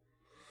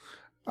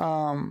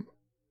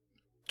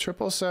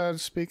 Triple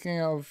said,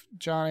 speaking of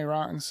Johnny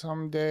Rotten,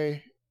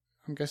 someday,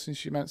 I'm guessing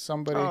she meant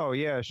somebody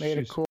made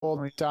a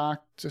cool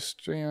doc to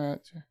stream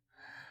it.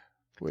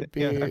 Would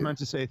be. Yeah, I meant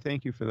to say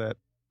thank you for that,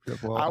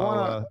 Triple. I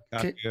want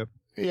to.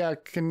 Yeah,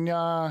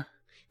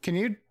 can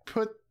you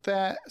put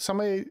that?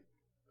 Somebody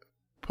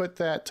put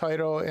that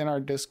title in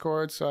our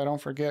Discord so I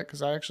don't forget,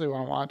 because I actually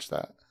want to watch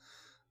that.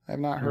 I have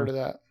not heard of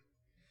that.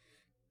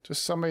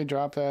 Just somebody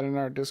drop that in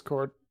our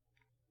Discord,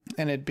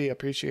 and it'd be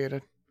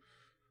appreciated.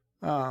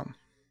 I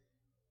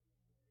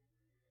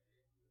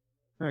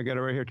got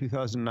it right here,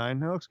 2009.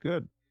 That looks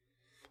good.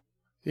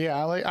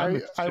 Yeah,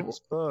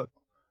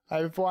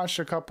 I've watched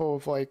a couple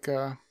of like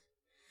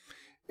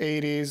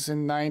 80s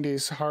and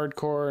 90s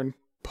hardcore and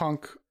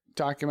punk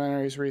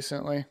documentaries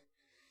recently.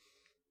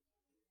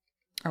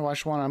 I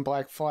watched one on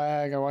Black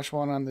Flag. I watched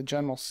one on the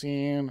general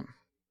scene.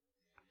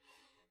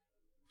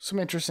 Some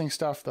interesting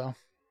stuff though.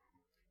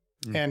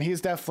 And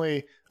he's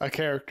definitely a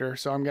character,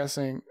 so I'm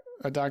guessing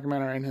a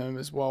documentary on him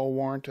is well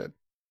warranted.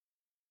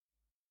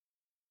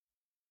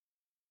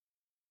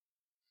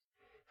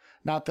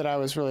 Not that I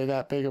was really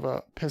that big of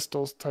a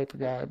Pistols type of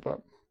guy,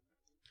 but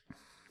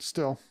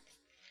still.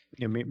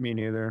 Yeah, me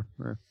neither.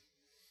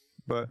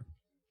 But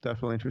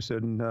definitely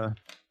interested in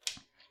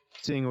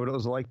seeing what it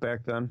was like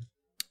back then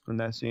in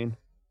that scene.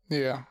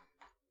 Yeah.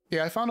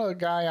 Yeah, I found a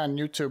guy on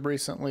YouTube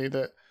recently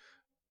that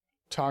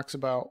talks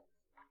about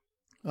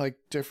like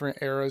different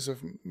eras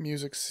of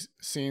music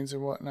scenes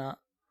and whatnot.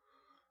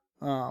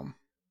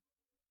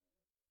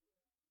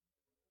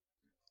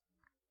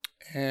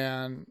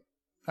 And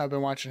I've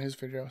been watching his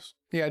videos.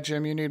 Yeah,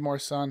 Jim, you need more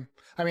sun.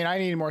 I mean, I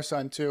need more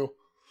sun too.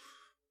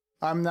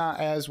 I'm not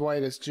as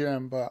white as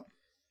Jim, but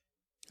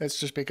it's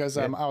just because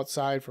I'm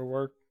outside for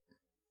work.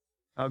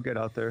 I'll get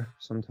out there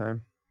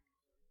sometime.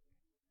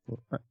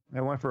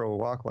 I went for a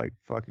walk like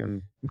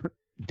fucking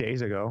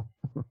days ago.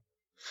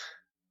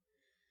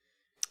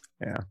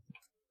 Yeah,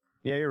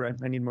 you're right.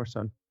 I need more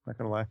sun. Not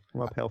gonna lie.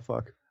 I'm a pale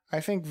fuck. I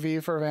think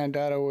V for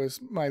Vendetta was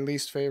my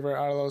least favorite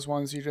out of those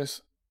ones you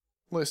just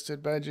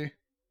listed, Benji.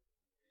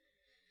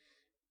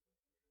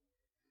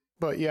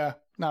 But yeah,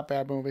 not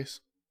bad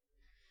movies.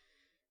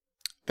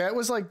 That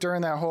was like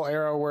during that whole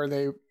era where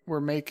they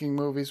were making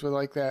movies with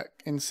like that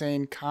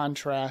insane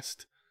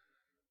contrast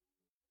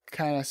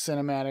kind of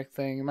cinematic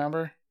thing.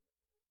 Remember?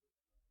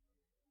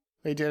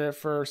 They did it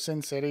for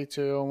Sin City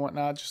too and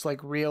whatnot. Just like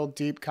real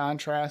deep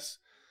contrast.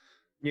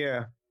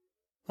 Yeah.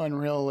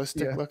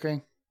 Unrealistic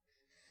looking.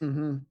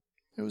 Mm-hmm.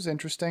 It was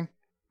interesting.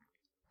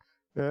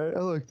 Yeah, I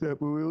liked that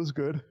movie. It was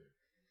good.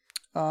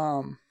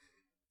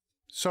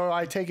 So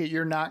I take it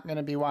you're not going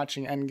to be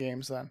watching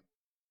Endgames then?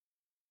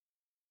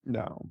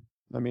 No.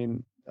 I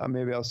mean,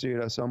 maybe I'll see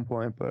it at some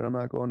point, but I'm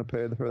not going to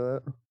pay for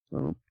that.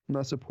 I'm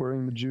not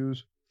supporting the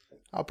Jews.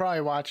 I'll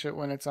probably watch it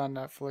when it's on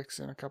Netflix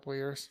in a couple of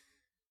years.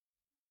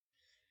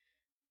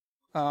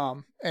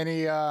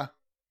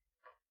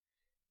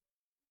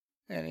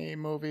 Any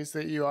movies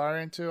that you are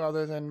into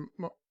other than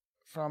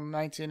from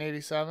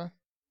 1987?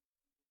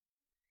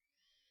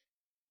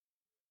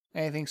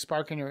 Anything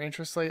sparking your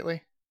interest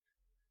lately?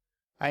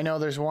 I know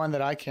there's one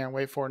that I can't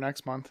wait for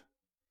next month.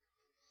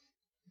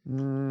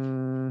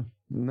 No,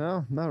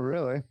 not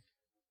really.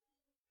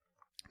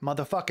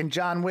 Motherfucking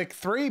John Wick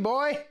 3,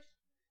 boy!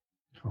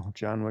 Oh,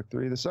 John Wick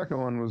 3. The second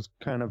one was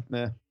kind of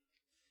meh,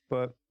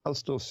 but I'll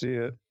still see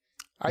it.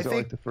 I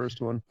like the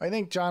first one. I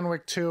think John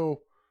Wick 2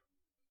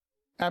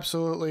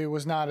 absolutely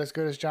was not as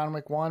good as John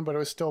Wick 1, but it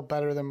was still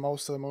better than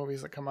most of the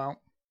movies that come out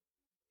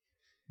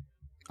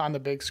on the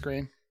big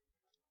screen.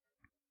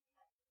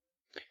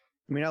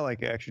 I mean, I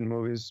like action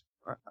movies.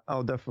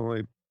 I'll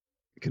definitely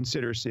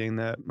consider seeing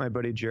that. My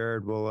buddy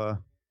Jared will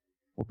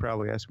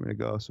probably ask me to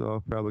go, so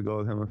I'll probably go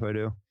with him if I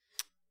do.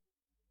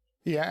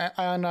 Yeah,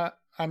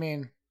 I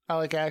mean, I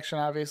like action,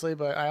 obviously,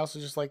 but I also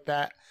just like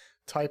that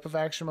type of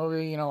action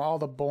movie. You know, all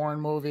the Bourne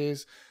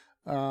movies.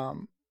 What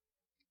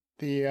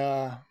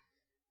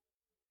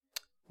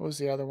was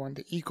the other one?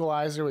 The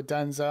Equalizer with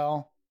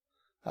Denzel.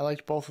 I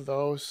liked both of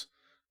those.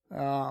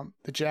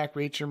 The Jack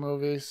Reacher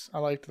movies. I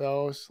liked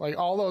those. Like,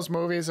 all those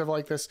movies of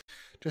like this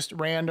just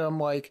random,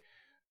 like,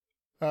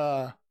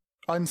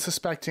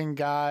 unsuspecting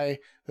guy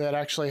that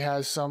actually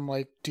has some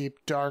like deep,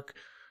 dark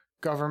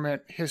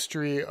government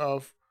history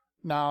of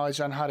knowledge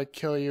on how to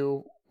kill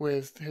you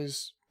with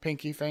his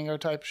pinky finger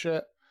type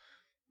shit.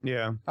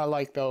 Yeah. I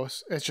like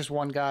those. It's just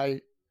one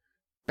guy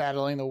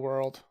battling the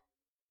world.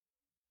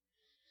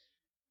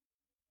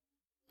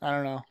 I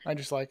don't know. I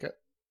just like it.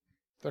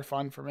 They're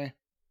fun for me.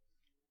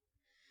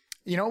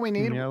 You know what we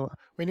need? Yeah,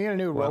 We need a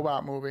new what?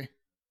 robot movie.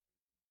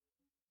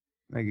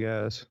 I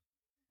guess.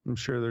 I'm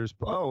sure there's.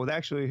 Oh,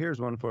 actually, here's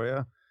one for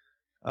you.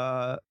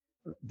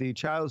 The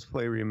Child's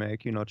Play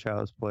remake. You know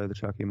Child's Play, the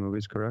Chucky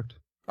movies, correct?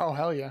 Oh,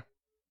 hell yeah.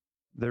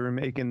 They're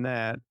remaking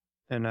that,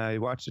 and I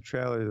watched the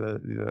trailer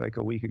like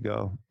a week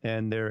ago,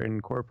 and they're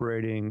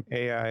incorporating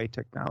AI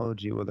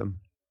technology with them.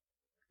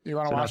 You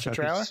want to watch the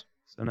trailer?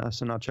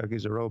 So now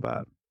Chucky's a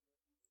robot.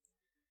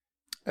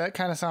 That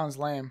kind of sounds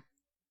lame.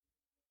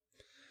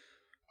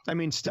 I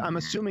mean, I'm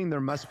assuming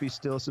there must be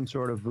still some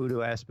sort of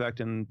voodoo aspect,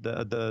 and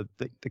the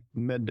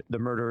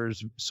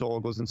murderer's soul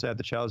goes inside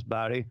the child's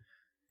body.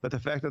 But the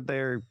fact that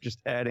they're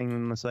just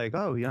adding, it's like,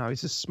 oh, you know,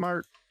 he's a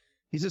smart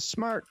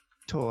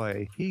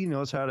toy. He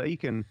knows he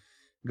can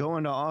go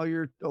into all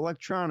your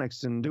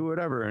electronics and do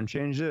whatever and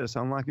change this,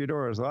 unlock your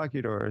doors, lock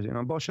your doors, you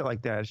know, bullshit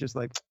like that. It's just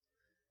like,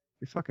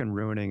 you're fucking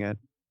ruining it.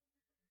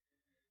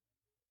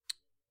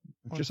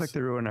 Just like they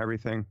ruin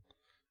everything.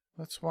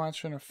 Let's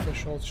watch an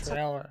official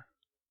trailer.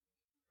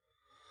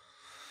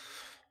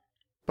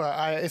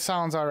 But it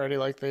sounds already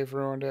like they've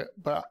ruined it.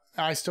 But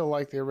I still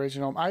like the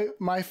original.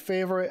 My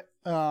favorite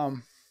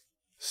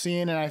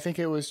scene, and I think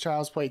it was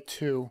Child's Play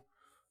 2,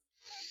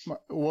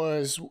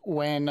 was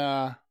when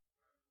they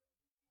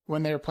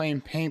were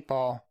playing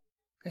paintball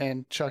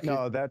and Chucky.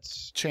 No,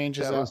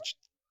 changes that up. was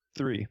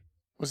 3.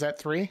 Was that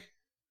 3?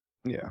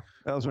 Yeah,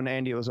 that was when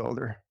Andy was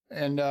older.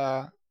 And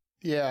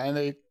yeah,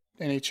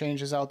 and he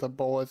changes out the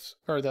bullets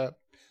or the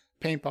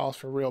paintballs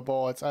for real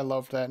bullets. I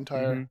loved that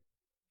entire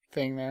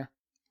thing there.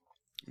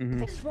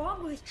 Mm-hmm. What's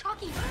wrong with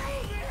Chucky?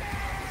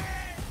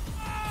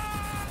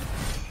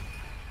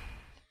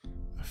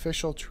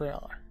 Official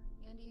trailer.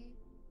 Andy,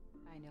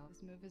 I know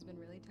this move has been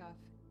really tough,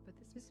 but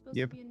this is supposed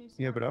Yep. to be a new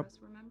Yep, start it for up. us,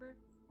 remember?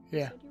 Yeah.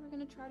 You said you were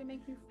going to try to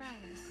make new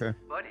friends. Okay.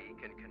 Buddy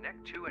can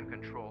connect to and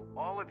control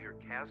all of your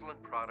Caslin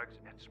products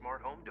and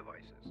smart home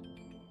devices.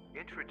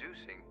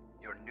 Introducing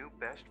your new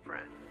best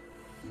friend.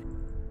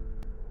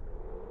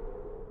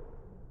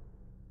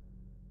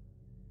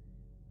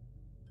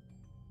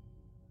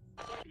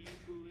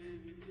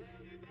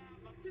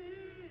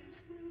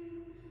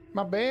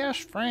 My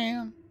best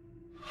friend.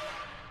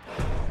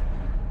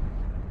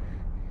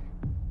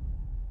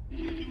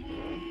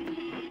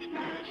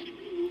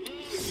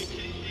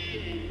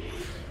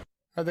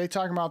 Are they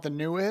talking about the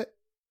new It?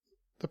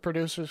 The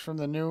producers from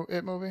the new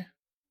It movie?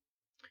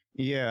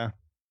 Yeah.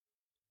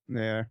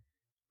 Yeah.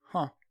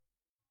 Huh.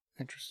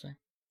 Interesting.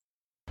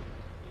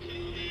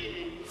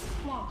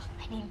 Mom,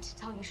 I need to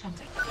tell you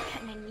something.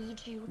 And I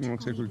need you It to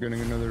looks like we're believe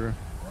getting another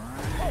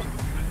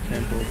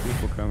handful of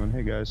people coming.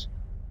 Hey, guys.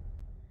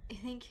 I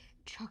think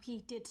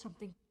Chucky did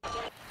something.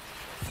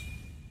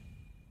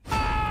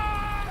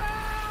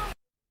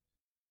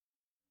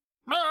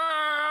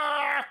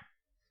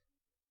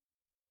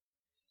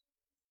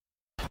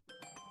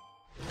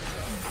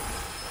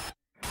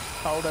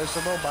 Oh, there's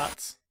the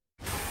robots.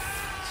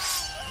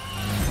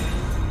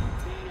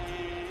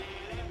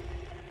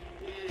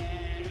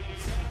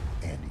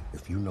 Andy,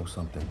 if you know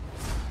something,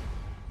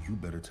 you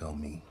better tell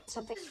me.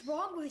 Something's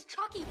wrong with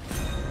Chucky.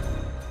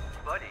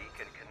 Buddy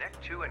can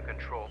connect to and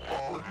control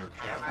all of your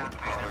Caslin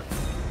products.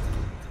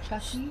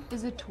 Chucky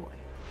is a toy.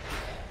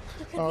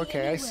 He could be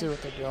Okay, I see anywhere.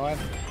 what they're doing.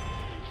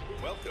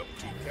 Welcome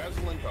to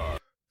Caslin Car.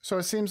 So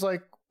it seems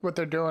like what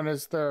they're doing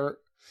is they're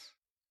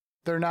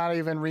not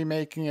even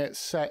remaking it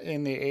set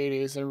in the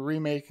 80s. They're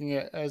remaking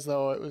it as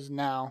though it was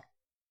now.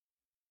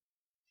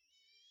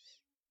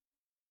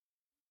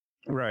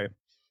 Right.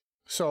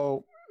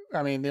 So,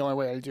 I mean, the only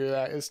way to do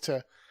that is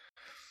to,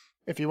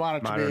 if you want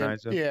it to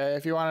Modernize be, it. yeah,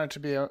 if you want it to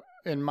be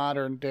in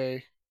modern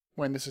day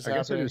when this is I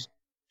guess I happening, just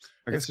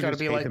It's gotta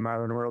be hate like- the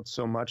modern world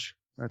so much.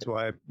 That's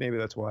why. Maybe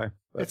that's why.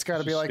 But it's got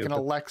to be just like an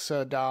stupid.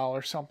 Alexa doll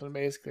or something,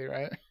 basically,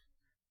 right?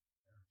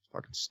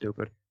 Fucking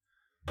stupid.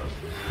 You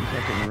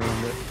fucking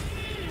ruined it.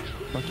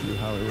 Fuck you,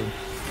 Hollywood.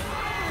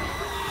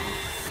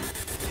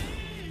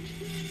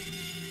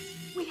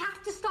 We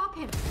have to stop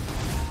him.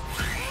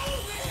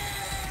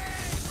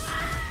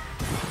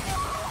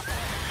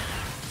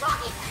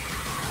 Chucky!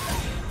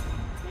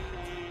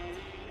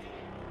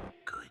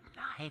 Good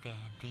night,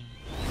 Andy.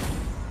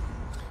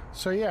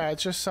 So yeah,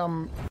 it's just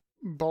some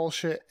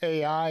bullshit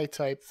AI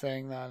type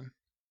thing then.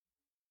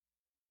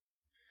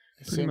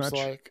 It Pretty seems much.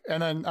 like.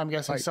 And then I'm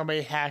guessing Like-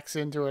 somebody hacks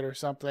into it or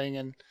something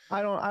and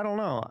I don't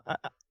know.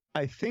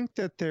 I think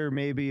that there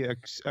may be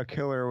a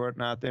killer or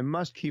whatnot. They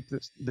must keep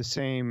the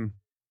same,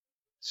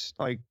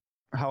 like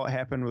how it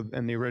happened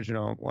in the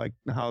original, like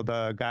how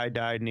the guy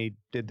died and he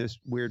did this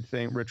weird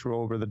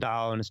ritual over the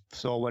doll and his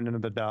soul went into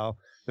the doll.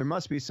 There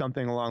must be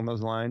something along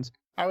those lines.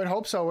 I would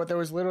hope so, but there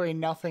was literally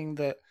nothing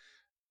that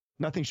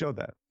Showed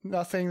that.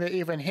 nothing that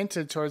even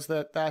hinted towards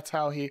that. That's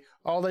how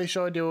all they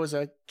showed you was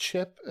a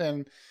chip.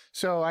 And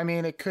so, I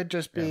mean, it could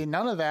just be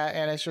none of that.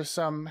 And it's just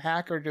some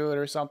hacker do it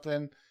or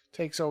something,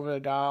 takes over the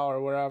doll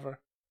or whatever.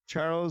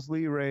 Charles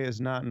Lee Ray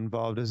is not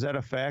involved. Is that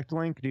a fact,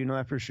 Link? Do you know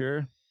that for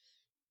sure?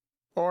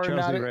 Or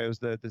Charles not, Lee Ray is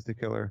the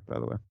killer, by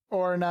the way.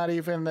 or not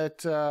even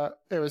that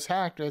it was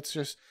hacked. It's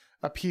just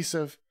a piece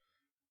of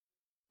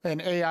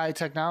an AI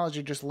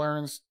technology just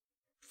learns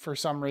for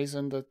some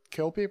reason to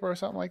kill people or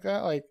something like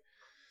that. Like,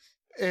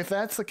 if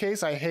that's the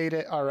case, I hate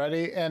it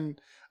already. And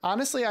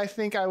honestly, I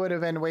think I would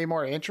have been way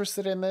more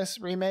interested in this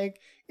remake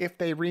if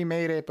they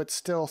remade it, but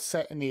still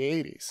set in the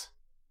 80s.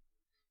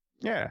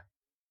 Yeah.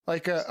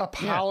 Like a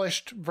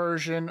polished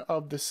version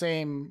of the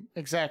same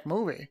exact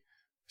movie,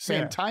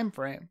 same time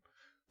frame,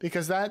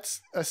 because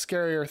that's a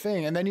scarier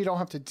thing. And then you don't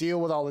have to deal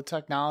with all the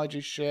technology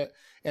shit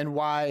and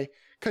why.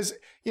 Because,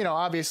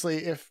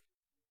 obviously, if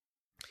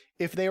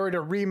they were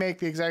to remake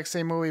the exact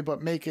same movie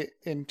but make it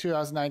in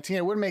 2019,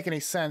 it wouldn't make any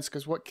sense,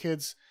 because what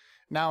kids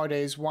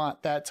nowadays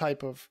want that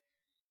type of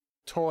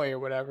toy or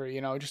whatever,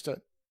 just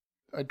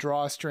a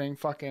drawstring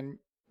fucking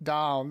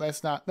doll.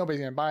 Nobody's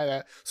gonna buy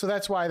that. So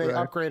that's why they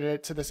upgraded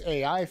it to this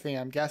AI thing,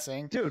 I'm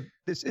guessing. Dude,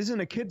 this isn't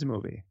a kid's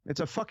movie.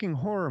 It's a fucking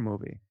horror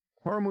movie.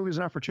 Horror movies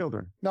are not for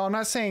children. No, I'm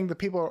not saying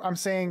I'm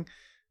saying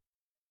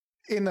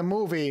in the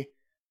movie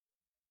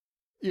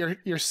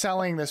you're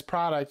selling this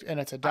product and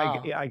it's a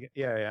doll. I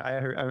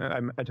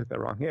heard. I took that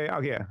wrong.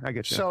 Yeah, I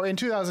get you. So in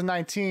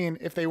 2019,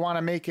 if they want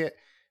to make it,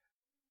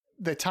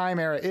 the time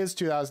era is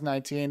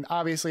 2019.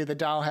 Obviously, the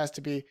doll has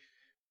to be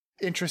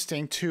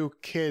interesting to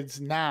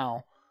kids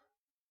now.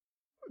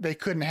 They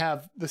couldn't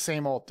have the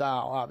same old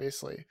doll,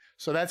 obviously.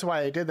 So that's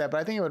why they did that. But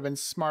I think it would have been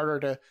smarter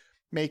to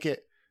make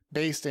it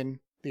based in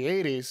the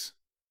 80s.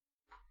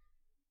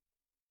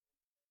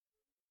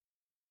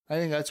 I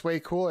think that's way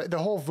cool. The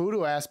whole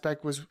voodoo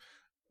aspect was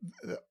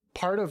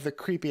part of the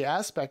creepy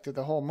aspect of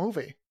the whole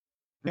movie.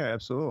 Yeah,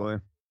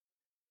 absolutely.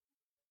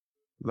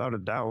 Without a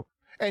doubt.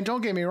 And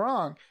don't get me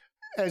wrong,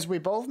 as we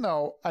both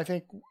know, I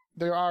think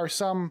there are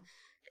some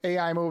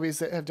AI movies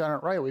that have done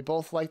it right. We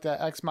both like that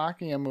Ex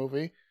Machina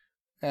movie.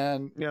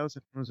 And yeah, it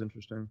was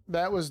interesting.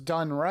 That was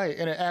done right.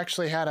 And it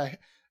actually had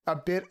a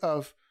bit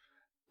of,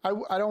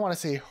 I don't want to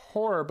say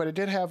horror, but it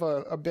did have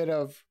a bit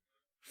of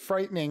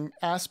frightening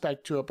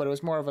aspect to it, but it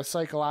was more of a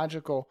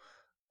psychological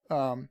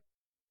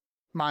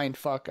mind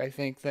fuck, I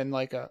think, than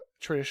like a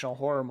traditional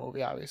horror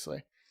movie,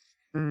 obviously.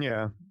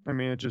 Yeah. I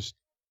mean, it just,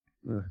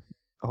 the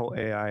whole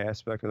AI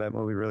aspect of that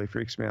movie really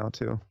freaks me out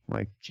too.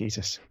 Like,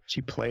 Jesus,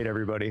 she played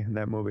everybody in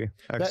that movie.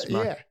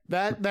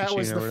 That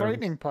was the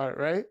frightening part,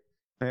 right?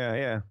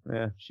 Yeah.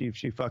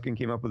 She fucking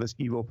came up with this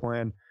evil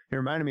plan. It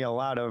reminded me a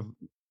lot of,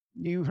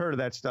 you've heard of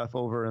that stuff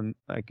over in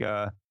like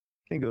I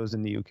think it was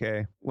in the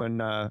UK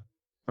when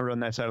or on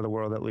that side of the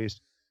world at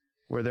least,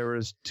 where there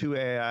was two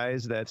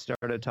AIs that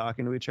started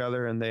talking to each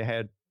other and they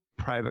had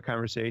private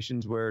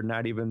conversations where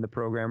not even the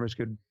programmers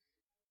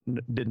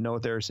didn't know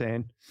what they were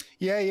saying.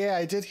 Yeah,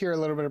 I did hear a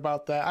little bit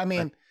about that. I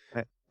mean,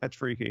 that's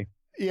freaky.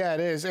 Yeah, it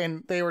is.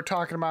 And they were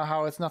talking about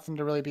how it's nothing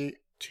to really be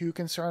too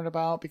concerned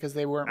about because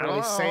they weren't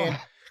really saying,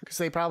 because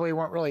they probably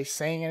weren't really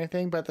saying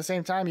anything. But at the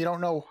same time, you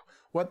don't know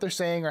what they're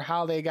saying or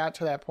how they got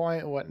to that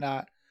point and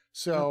whatnot.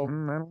 So I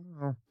don't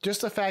know.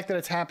 Just the fact that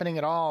it's happening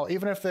at all,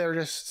 even if they're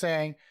just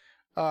saying,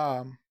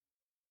 hi,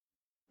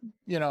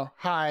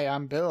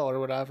 I'm Bill or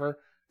whatever,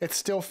 it's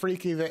still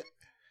freaky that,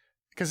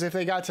 because if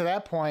they got to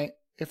that point,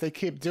 if they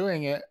keep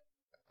doing it,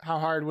 how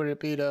hard would it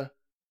be to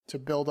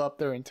build up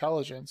their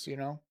intelligence,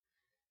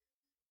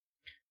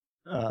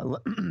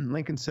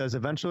 Lincoln says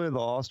eventually they'll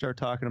all start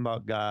talking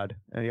about God,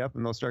 and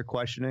and they'll start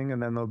questioning,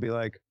 and then they'll be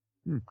like,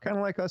 kind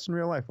of like us in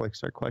real life, like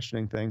start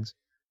questioning things,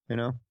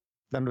 then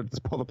they'll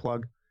just pull the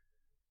plug,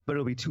 but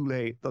it'll be too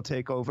late. They'll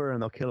take over and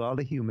they'll kill all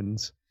the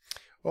humans.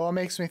 Well, it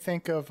makes me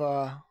think of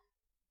that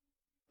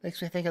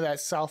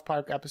South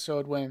Park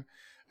episode when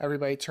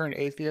everybody turned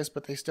atheist,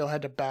 but they still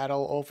had to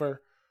battle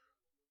over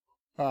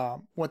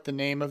what the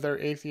name of their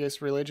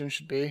atheist religion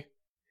should be.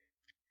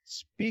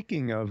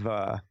 Speaking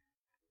of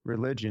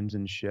religions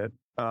and shit,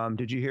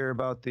 did you hear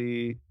about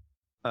the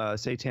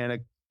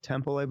Satanic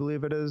Temple, I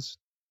believe it is,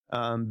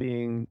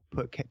 being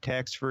put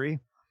tax-free?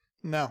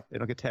 No. They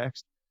don't get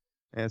taxed?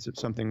 And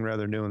it's something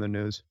rather new in the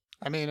news.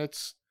 I mean,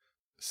 it's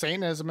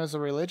Satanism is a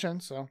religion,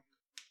 so.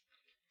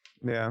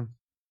 Yeah,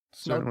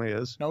 certainly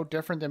is. No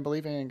different than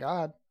believing in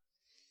God.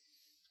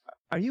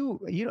 Are you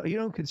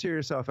don't consider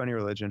yourself any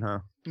religion, huh?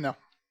 No.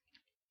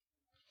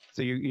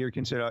 So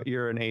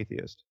you're an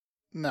atheist?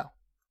 No.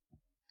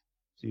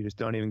 So you just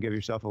don't even give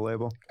yourself a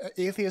label?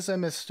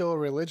 Atheism is still a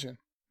religion.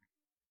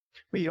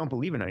 But you don't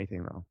believe in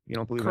anything, though. You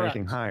don't believe in Correct.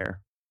 anything higher.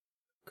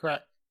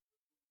 Correct.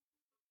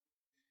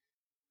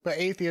 But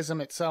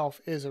atheism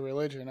itself is a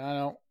religion.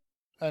 I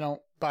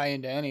don't buy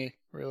into any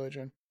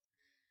religion.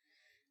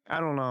 I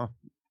don't know.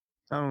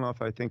 I don't know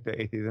if I think that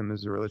atheism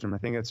is a religion. I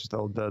think it's just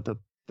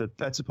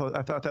that's supposed.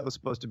 I thought that was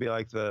supposed to be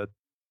like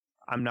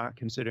I'm not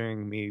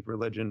considering me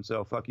religion,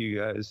 so fuck you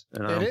guys,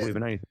 and I don't believe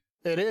in anything.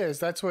 It is.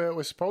 That's what it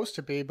was supposed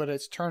to be, but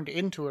it's turned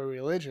into a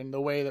religion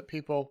the way that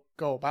people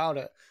go about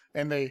it.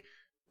 And they,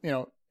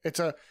 it's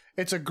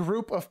a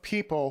group of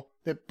people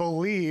that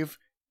believe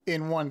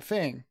in one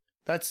thing.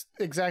 That's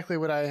exactly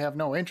what I have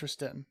no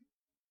interest in.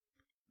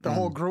 The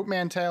whole group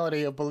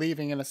mentality of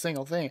believing in a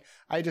single thing.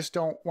 I just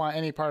don't want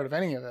any part of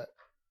any of it.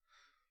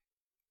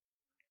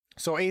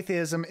 So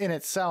atheism in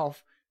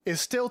itself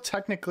is still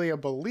technically a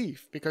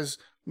belief because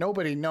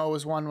nobody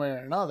knows one way or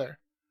another.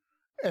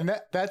 And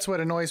that's what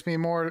annoys me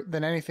more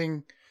than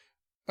anything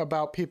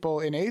about people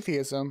in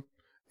atheism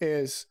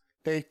is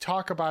they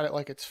talk about it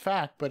like it's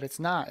fact, but it's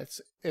not.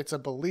 It's a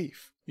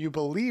belief. You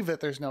believe that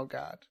there's no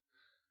God.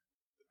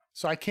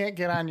 So I can't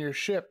get on your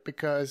ship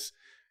because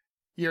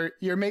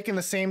you're making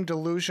the same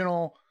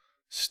delusional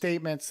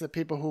statements that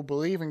people who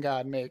believe in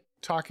God make,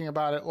 talking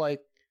about it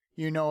like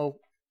you know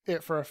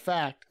it for a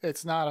fact.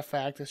 It's not a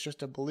fact. It's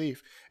just a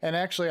belief. And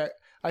actually,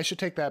 I should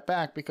take that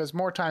back because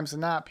more times than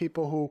not,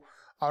 people who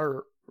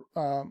are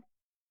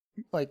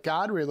like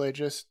God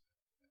religious,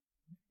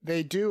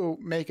 they do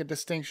make a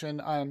distinction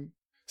on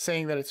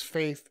saying that it's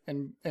faith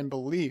and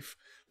belief.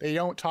 They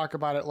don't talk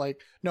about it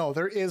like, no,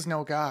 there is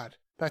no God.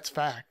 That's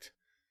fact.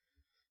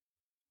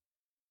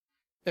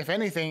 If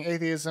anything,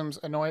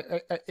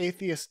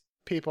 atheist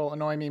people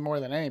annoy me more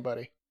than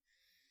anybody.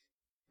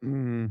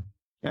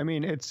 I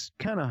mean, it's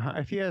kind of,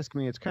 if you ask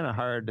me, it's kind of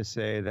hard to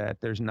say that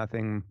there's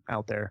nothing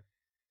out there.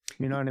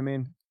 You know what I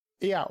mean?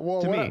 Yeah.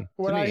 Well, I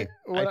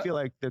feel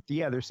like that.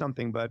 Yeah, there's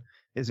something, but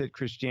is it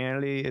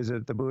Christianity? Is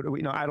it the Buddha?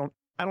 I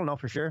don't know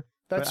for sure.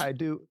 But I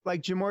do,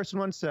 like Jim Morrison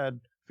once said,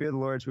 "Fear the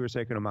Lord who are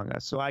sacred among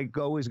us." So I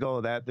always go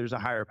with that. There's a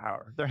higher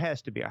power. There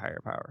has to be a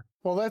higher power.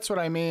 Well, that's what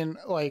I mean.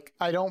 Like,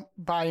 I don't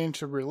buy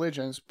into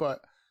religions,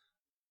 but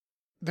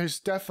I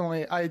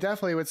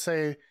definitely would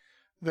say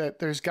that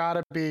there's got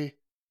to be,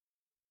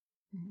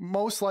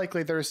 most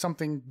likely there's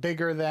something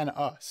bigger than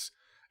us.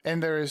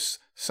 And there's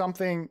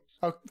something,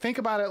 think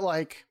about it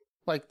like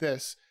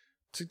this,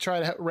 to try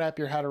to wrap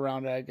your head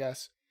around it, I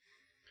guess.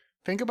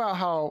 Think about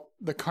how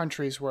the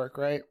countries work,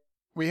 right?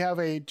 We have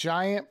a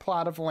giant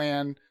plot of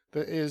land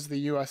that is the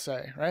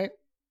USA, right?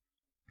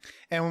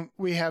 And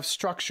we have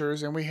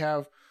structures and we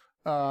have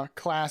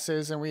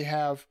classes and we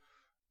have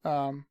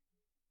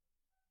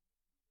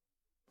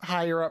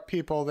higher up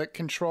people that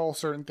control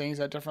certain things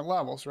at different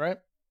levels, right?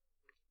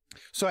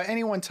 So at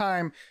any one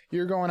time,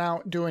 you're going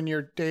out doing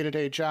your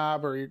day-to-day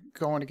job or you're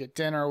going to get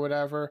dinner or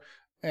whatever,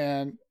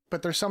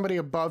 but there's somebody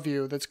above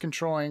you that's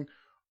controlling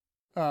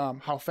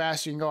how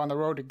fast you can go on the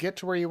road to get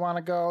to where you want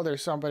to go.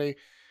 There's somebody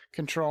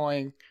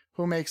controlling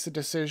who makes the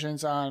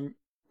decisions on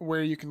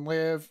where you can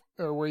live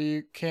or where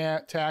you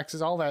can't,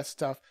 taxes, all that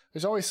stuff.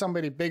 There's always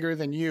somebody bigger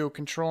than you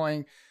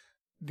controlling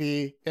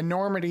the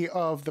enormity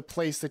of the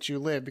place that you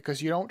live,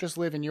 because you don't just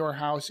live in your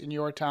house, in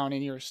your town,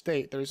 in your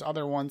state. There's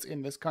other ones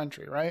in this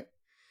country, right?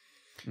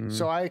 Mm-hmm.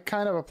 So I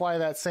kind of apply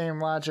that same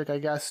logic, I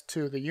guess,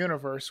 to the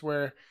universe,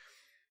 where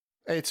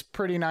it's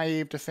pretty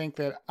naive to think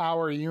that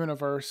our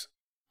universe,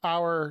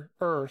 our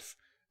Earth,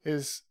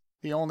 is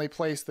the only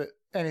place that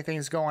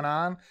anything's going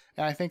on.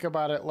 And I think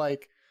about it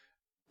like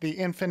the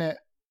infinite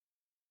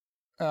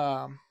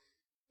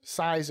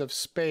size of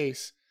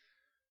space.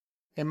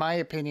 In my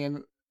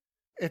opinion,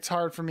 it's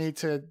hard for me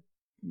to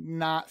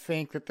not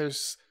think that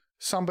there's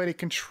somebody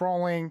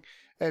controlling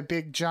a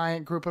big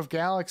giant group of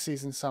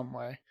galaxies in some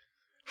way.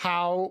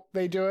 How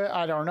they do it,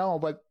 I don't know,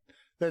 but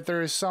that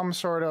there is some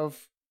sort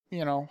of,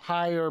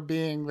 higher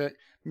being that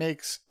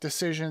makes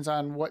decisions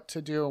on what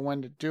to do and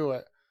when to do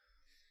it.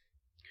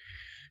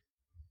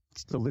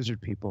 It's the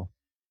lizard people.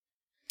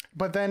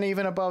 But then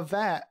even above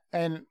that,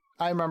 and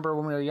I remember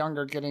when we were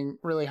younger getting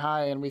really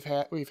high and we've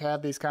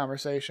had these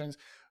conversations.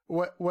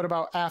 What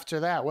about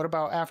after that? What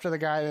about after the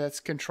guy that's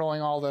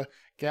controlling all the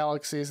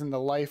galaxies and the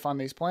life on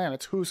these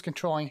planets? Who's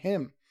controlling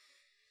him?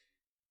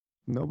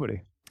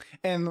 Nobody.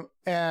 And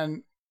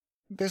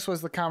this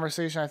was the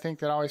conversation I think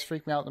that always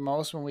freaked me out the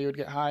most when we would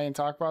get high and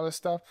talk about this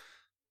stuff.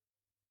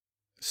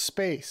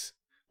 Space.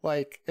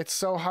 Like, it's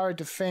so hard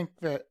to think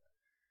that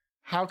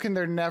how can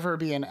there never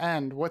be an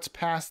end? What's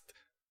past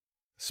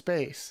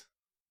space?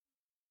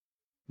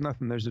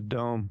 Nothing. There's a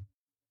dome.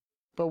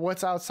 But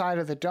what's outside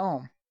of the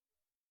dome?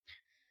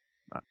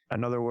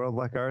 Another world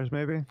like ours,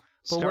 maybe.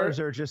 But stars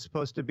are just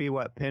supposed to be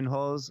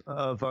pinholes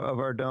of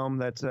our dome.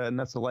 That's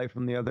the light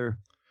from the other.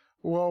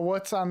 Well,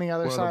 what's on the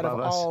other side of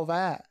all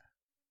that?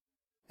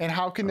 And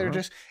how can there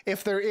just,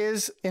 if there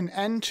is an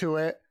end to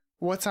it,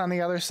 what's on the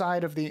other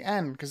side of the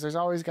end? Because there's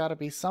always got to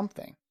be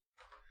something.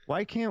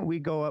 Why can't we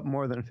go up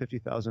more than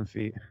 50,000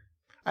 feet?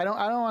 I don't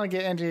want to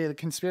get into the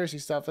conspiracy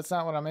stuff. That's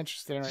not what I'm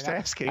interested in right now.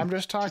 Asking. I'm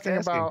just talking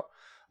about,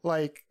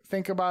 like,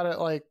 think about it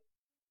like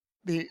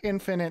the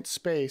infinite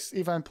space,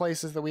 even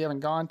places that we haven't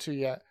gone to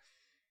yet,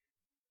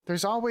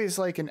 there's always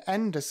like an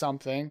end to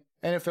something.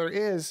 And if there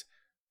is,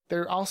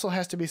 there also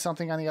has to be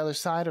something on the other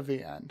side of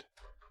the end.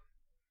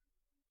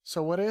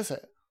 So what is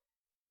it?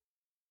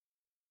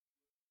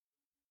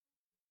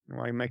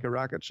 Why make a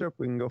rocket ship?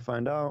 We can go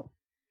find out.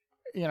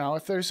 You know,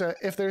 if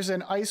there's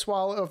an ice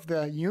wall of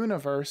the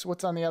universe,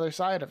 what's on the other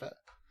side of it?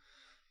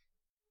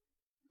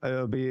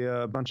 It'll be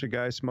a bunch of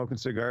guys smoking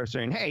cigars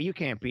saying, "Hey, you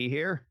can't be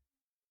here."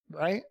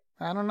 Right?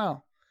 I don't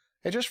know.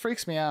 It just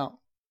freaks me out.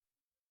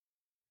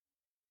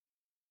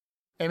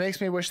 It makes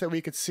me wish that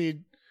we could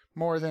see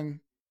more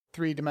than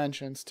 3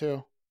 dimensions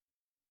too.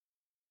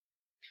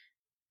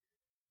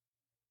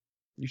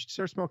 You should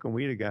start smoking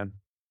weed again.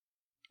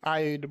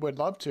 I would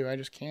love to. I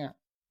just can't.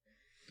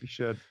 You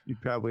should. You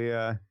probably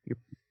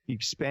you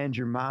expand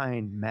your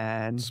mind,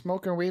 man.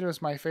 Smoking weed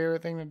was my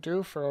favorite thing to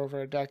do for over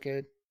a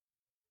decade.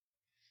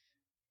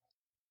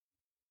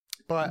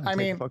 But I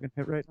mean, fucking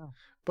hit right now.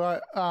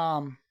 But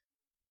I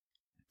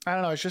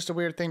don't know. It's just a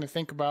weird thing to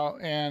think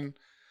about, and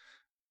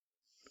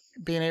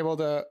being able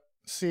to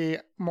see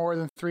more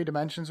than 3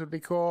 dimensions would be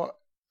cool.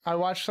 I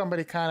watched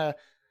somebody kind of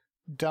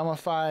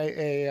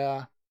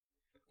dumbify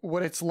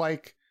what it's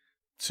like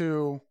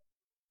to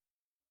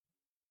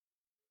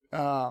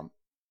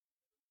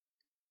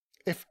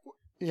if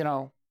you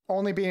know,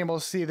 only being able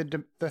to see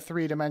the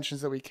 3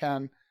 dimensions that we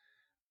can,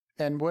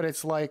 and what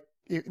it's like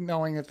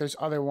knowing that there's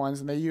other ones.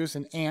 And they use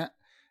an ant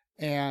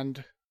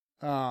and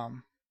what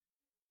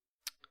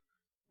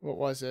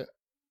was it?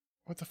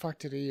 What the fuck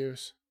did he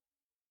use?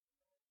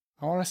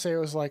 I want to say it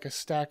was like a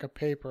stack of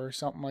paper or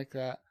something like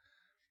that.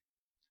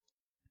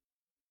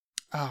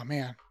 Oh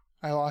man,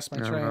 I lost my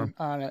train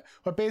on it.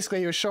 But basically,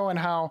 he was showing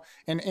how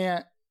an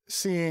ant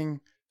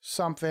seeing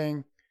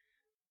something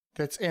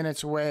that's in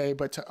its way,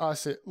 but to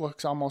us it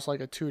looks almost like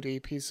a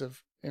 2D piece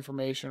of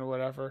information or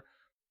whatever.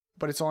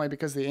 But it's only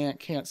because the ant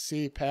can't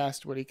see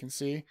past what he can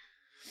see.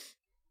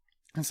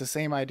 It's the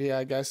same idea,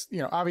 I guess. You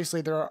know,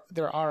 obviously there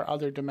are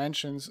other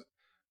dimensions.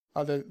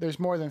 There's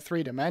more than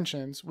 3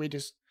 dimensions. We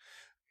just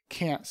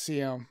can't see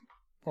them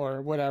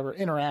or whatever,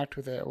 interact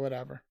with it or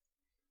whatever.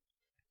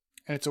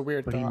 And it's a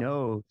weird thought. But he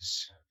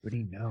knows. But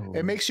he knows.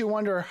 It makes you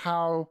wonder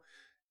how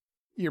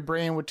your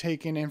brain would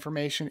take in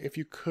information if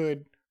you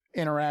could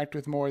interact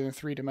with more than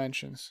 3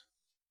 dimensions.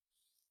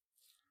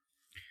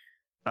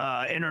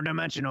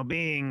 Interdimensional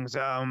beings,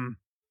 the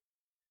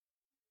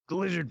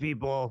lizard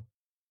people.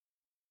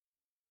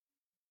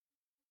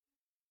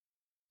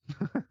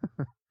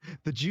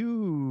 The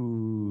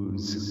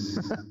Jews.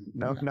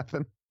 No,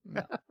 nothing.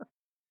 No.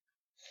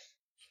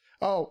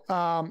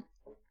 Oh,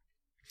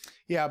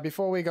 yeah,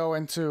 before we go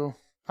into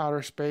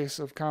outer space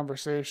of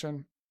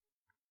conversation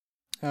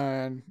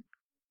and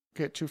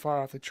get too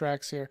far off the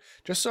tracks here,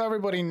 just so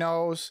everybody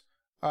knows,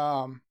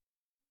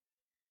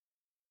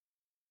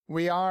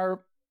 we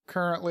are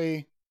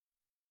currently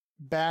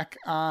back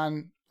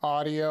on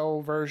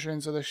audio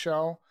versions of the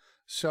show.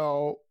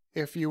 So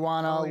if you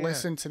want to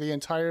listen to the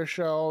entire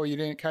show, you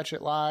didn't catch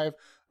it live,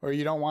 or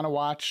you don't want to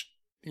watch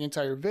the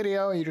entire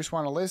video, you just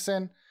want to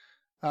listen,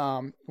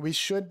 we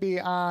should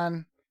be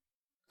on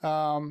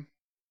the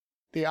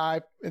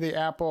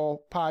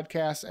Apple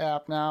Podcast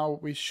app now.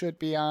 We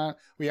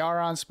are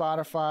on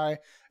Spotify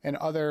and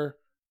other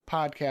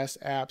podcast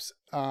apps.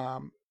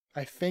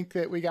 I think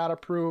that we got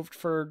approved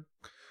for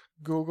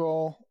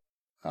Google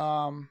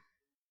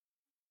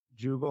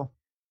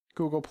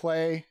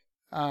Play.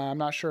 I'm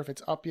not sure if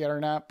it's up yet or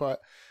not,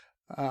 but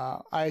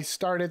I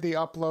started the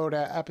upload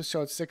at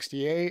episode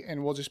 68,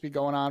 and we'll just be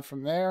going on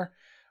from there.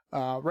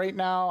 Right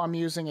now, I'm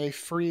using a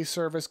free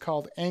service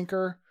called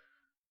Anchor,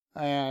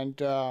 and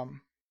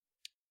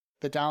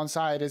the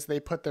downside is they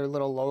put their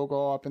little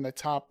logo up in the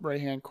top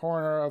right-hand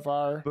corner of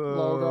our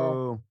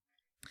logo,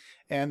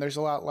 and there's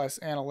a lot less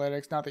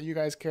analytics. Not that you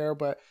guys care,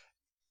 but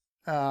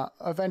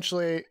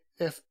eventually,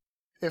 if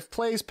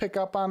plays pick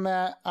up on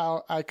that,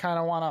 I kind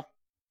of want to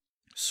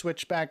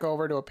switch back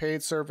over to a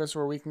paid service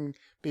where we can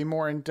be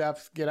more in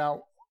depth, get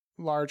out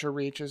larger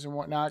reaches and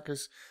whatnot.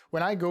 Because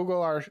when I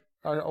Google our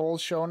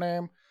old show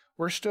name,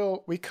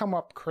 we come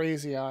up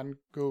crazy on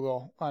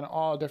Google on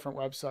all different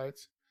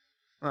websites.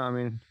 I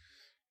mean,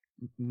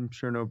 I'm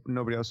sure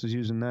nobody else is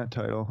using that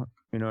title.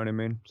 You know what I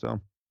mean?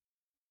 So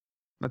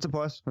that's a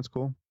plus. That's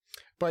cool.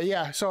 But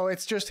yeah, so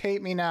it's just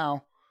Hate Me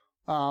Now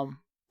on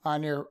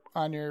your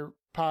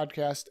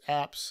podcast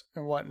apps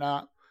and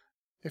whatnot.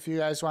 If you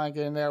guys want to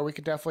get in there, we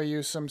could definitely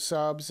use some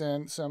subs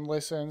and some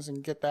listens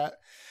and get that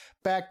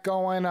back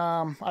going.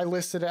 I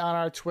listed it on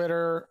our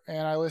Twitter,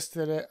 and I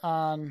listed it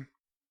on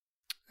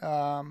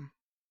our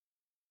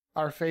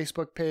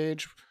Facebook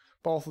page.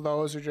 Both of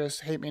those are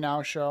just Hate Me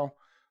Now Show.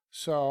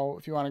 So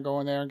if you want to go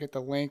in there and get the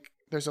link,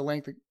 there's a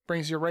link that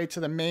brings you right to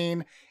the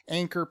main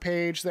Anchor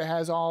page that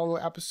has all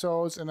the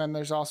episodes. And then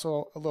there's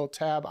also a little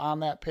tab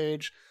on that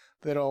page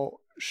that'll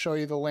show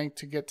you the link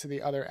to get to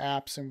the other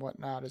apps and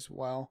whatnot as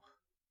well.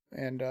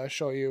 And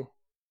show you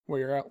where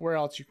you're at, where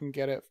else you can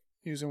get it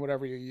using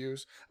whatever you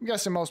use. I'm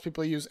guessing most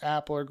people use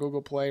Apple or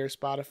Google Play or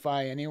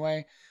Spotify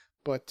anyway.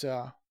 But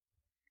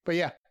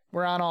yeah,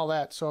 we're on all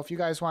that. So if you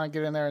guys want to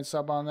get in there and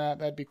sub on that,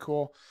 that'd be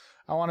cool.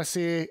 I want to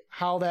see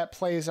how that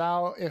plays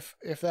out. If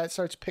that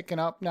starts picking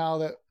up now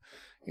that,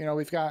 you know,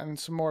 we've gotten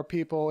some more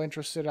people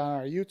interested on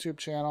our YouTube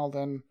channel,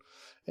 then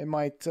it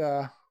might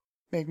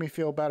make me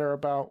feel better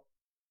about,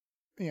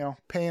 you know,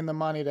 paying the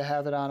money to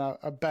have it on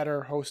a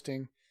better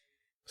hosting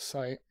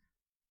site.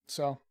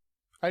 So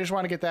I just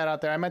want to get that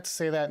out there. I meant to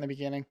say that in the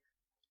beginning.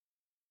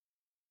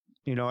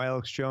 You know,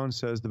 Alex Jones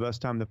says the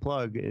best time to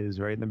plug is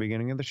right in the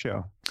beginning of the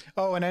show.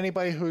 Oh, and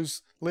anybody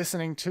who's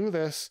listening to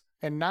this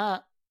and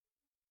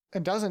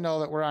doesn't know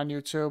that we're on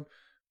YouTube,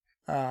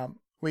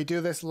 we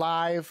do this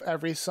live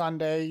every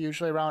Sunday,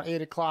 usually around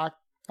 8 o'clock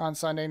on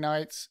Sunday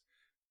nights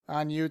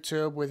on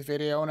YouTube with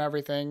video and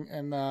everything.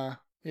 And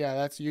yeah,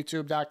 that's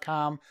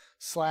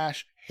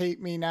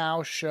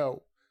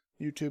youtube.com/HateMeNowShow.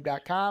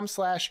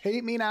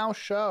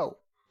 youtube.com/HateMeNowShow.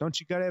 Don't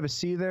you gotta have a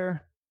C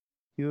there?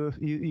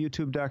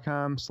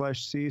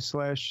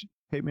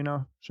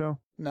 youtube.com/C/HateMeNowShow?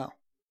 No.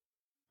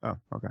 Oh,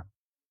 okay.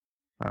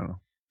 I don't know.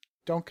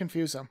 Don't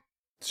confuse them.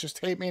 It's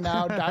just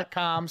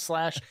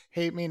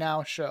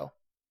HateMeNow.com/HateMeNowShow.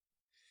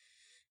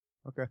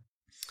 Okay.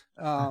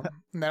 And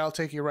that'll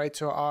take you right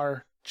to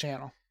our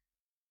channel.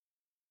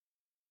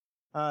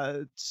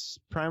 It's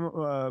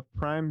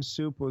Prime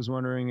Soup was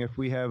wondering if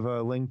we have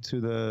a link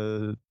to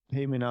the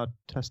Hate Me Now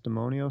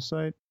testimonial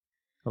site.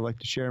 I'd like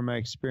to share my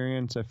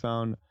experience. I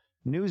found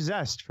new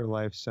zest for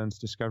life since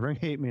discovering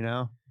Hate Me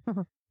Now.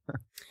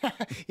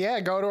 Yeah,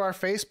 go to our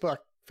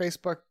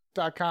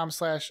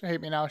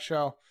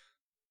Facebook.com/HateMeNowShow.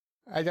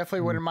 I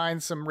definitely wouldn't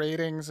mind some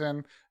ratings,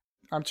 and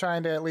I'm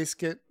trying to at least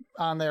get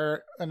on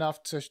there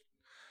enough to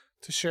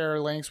share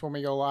links when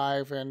we go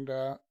live and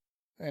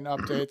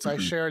updates. I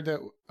shared that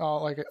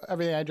like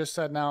everything I just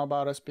said now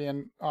about us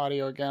being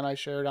audio again. I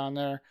shared on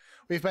there.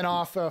 We've been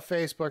off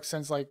Facebook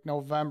since like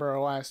November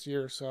of last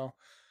year, so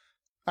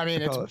I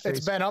mean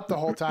it's been up the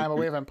whole time, but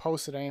we haven't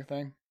posted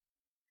anything.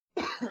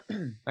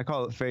 I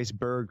call it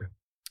Faceberg.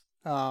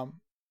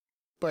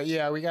 But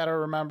yeah, we got to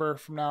remember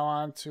from now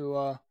on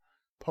to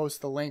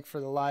post the link for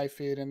the live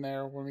feed in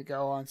there when we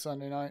go on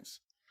Sunday nights.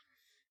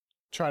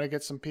 Try to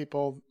get some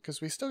people,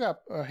 because we still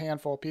got a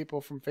handful of people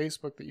from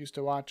Facebook that used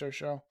to watch our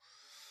show.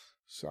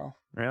 So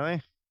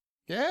Really?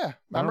 yeah,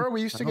 remember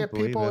we used to get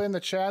people in the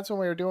chats when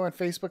we were doing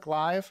Facebook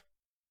Live.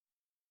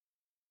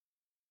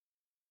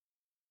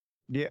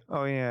 Yeah.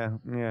 Oh yeah.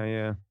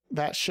 Yeah.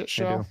 That shit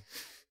show.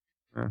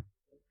 Yeah.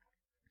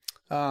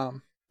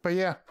 But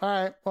yeah, all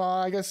right. Well,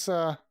 I guess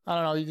I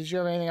don't know. Did you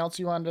have anything else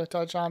you wanted to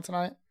touch on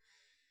tonight?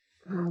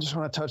 Just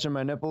want to touch on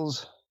my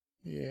nipples.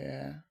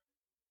 Yeah.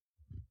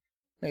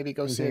 Maybe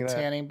go see a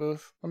tanning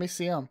booth. Let me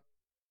see them.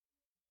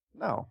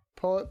 No.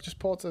 Just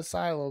pull it to the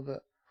side a little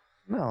bit.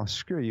 No,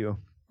 screw you.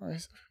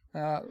 Release.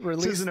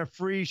 This isn't a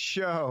free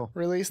show.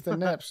 Release the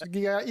nips.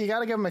 You got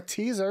to give them a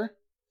teaser.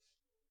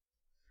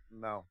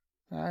 No.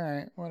 All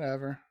right,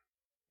 whatever.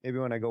 Maybe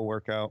when I go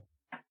work out.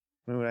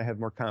 Maybe when I have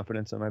more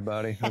confidence in my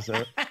body. How's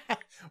that?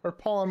 We're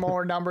pulling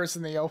more numbers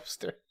in the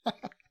Oster.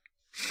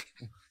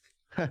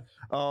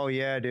 Oh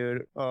yeah,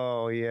 dude.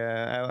 Oh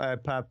yeah. I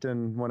popped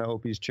in one of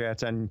Opie's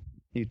chats on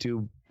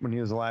YouTube when he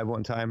was alive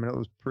one time, and it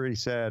was pretty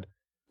sad.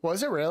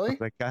 Was it really?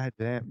 Like, god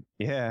damn.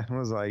 Yeah, it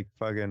was like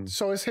fucking.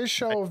 So is his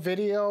show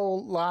video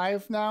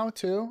live now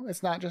too?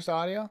 It's not just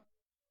audio?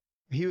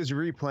 He was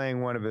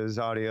replaying one of his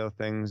audio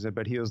things,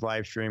 but he was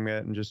live streaming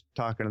it and just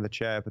talking to the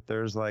chat. But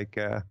there's like,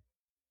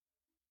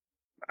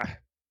 I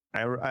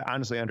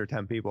honestly under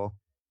 10 people.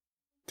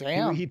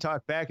 Damn. He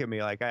talked back at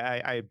me like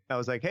I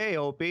was like, hey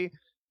Opie,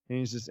 and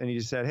he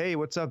just said, hey,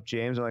 what's up,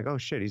 James? I'm like, oh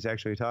shit, he's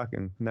actually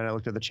talking. And then I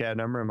looked at the chat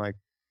number. I'm like,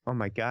 oh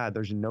my god,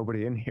 there's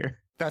nobody in here.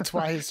 That's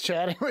why he's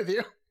chatting with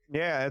you.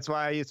 Yeah, that's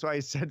why he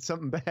said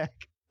something back.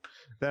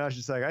 Then I was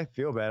just like, I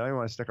feel bad. I don't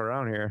want to stick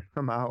around here.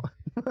 I'm out.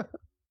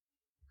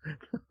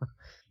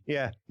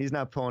 Yeah, he's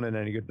not pulling in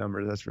any good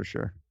numbers, that's for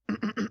sure.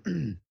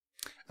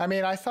 I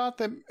mean, I thought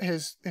that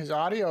his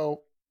audio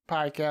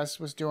podcast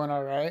was doing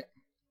all right.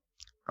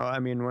 Oh, I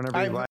mean,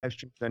 whenever he live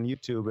streams on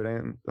YouTube, it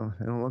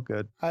don't look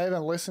good. I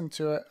haven't listened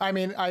to it. I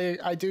mean,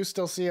 I do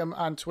still see him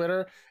on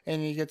Twitter,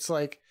 and he gets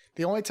like,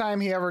 the only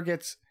time he ever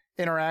gets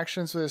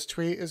interactions with his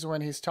tweet is when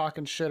he's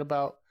talking shit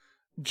about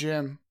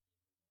Jim.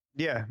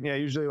 Yeah,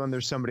 usually when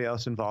there's somebody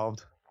else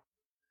involved.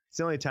 It's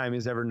the only time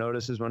he's ever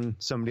noticed is when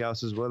somebody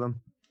else is with him.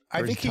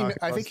 I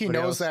think he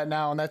knows that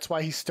now, and that's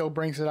why he still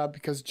brings it up,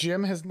 because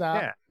Jim has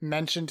not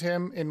mentioned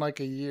him in like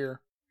a year.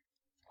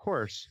 Of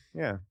course,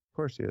 yeah, of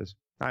course he is.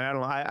 I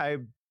don't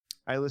know.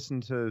 I listen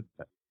to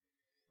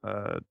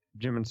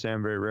Jim and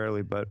Sam very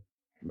rarely, but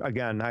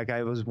again, like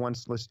I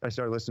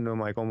started listening to him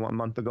like a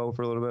month ago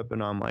for a little bit, but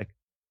now I'm like,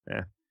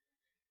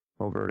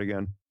 over it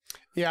again.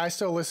 Yeah, I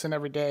still listen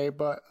every day,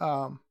 but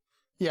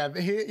yeah,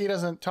 he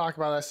doesn't talk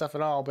about that stuff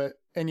at all.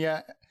 And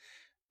yet,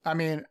 I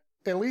mean,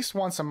 at least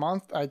once a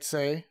month, I'd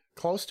say,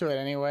 close to it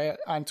anyway,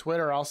 on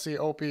Twitter, I'll see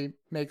Opie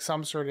make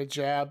some sort of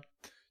jab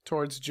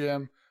towards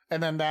Jim,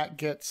 and then that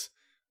gets,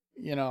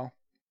 you know,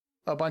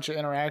 a bunch of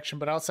interaction.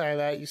 But outside of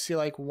that, you see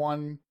like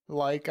one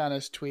like on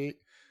his tweet.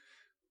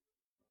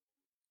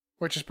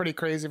 which is pretty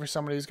crazy for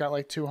somebody who's got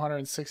like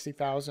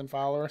 260,000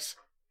 followers.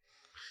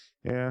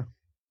 Yeah.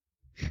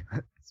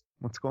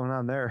 What's going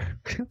on there?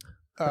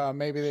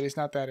 Maybe that he's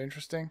not that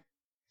interesting.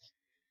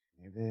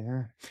 Maybe,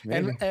 yeah.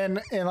 Maybe. And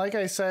like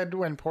I said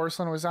when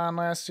Porcelain was on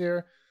last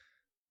year,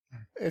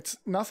 it's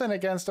nothing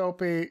against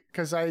Opie,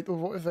 because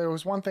if there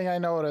was one thing I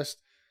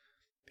noticed,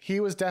 he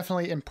was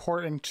definitely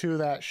important to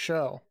that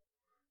show,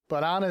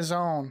 but on his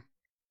own,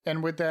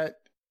 and with that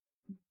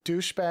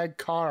douchebag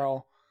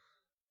Carl,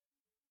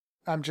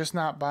 I'm just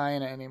not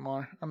buying it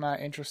anymore. I'm not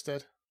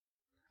interested.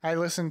 I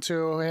listened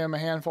to him a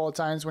handful of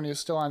times when he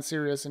was still on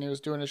Sirius, and he was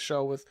doing his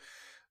show with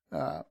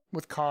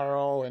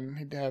Carl, and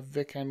he'd have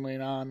Vic Henley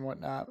on and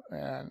whatnot,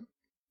 and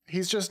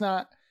he's just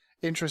not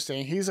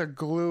interesting. He's a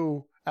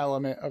glue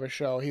element of a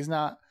show. He's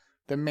not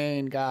the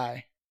main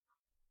guy.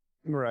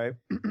 Right.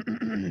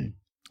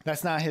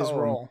 That's not his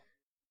role.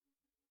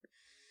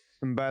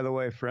 And by the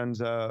way,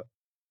 friends,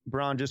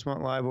 Braun just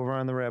went live over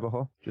on the Rabbit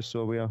Hole, just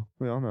so we all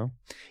know.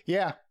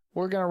 Yeah,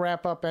 we're going to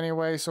wrap up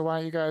anyway, so why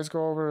don't you guys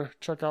go over,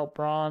 check out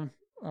Braun.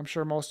 I'm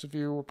sure most of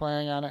you were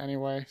planning on it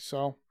anyway,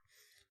 so...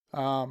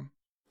 yeah,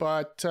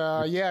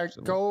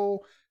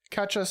 go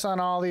catch us on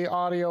all the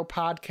audio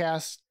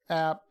podcast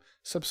app,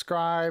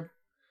 subscribe,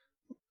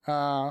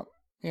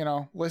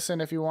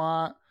 listen if you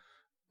want.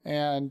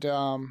 And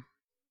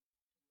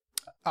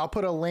I'll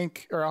put a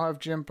link, or I'll have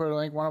Jim put a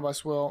link, one of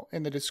us will,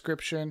 in the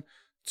description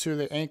to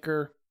the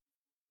Anchor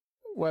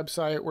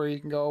website where you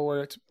can go,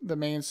 where it's the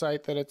main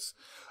site that it's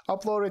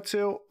uploaded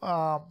to.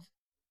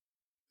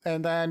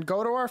 And then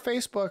go to our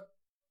Facebook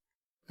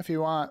if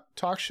you want.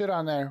 Talk shit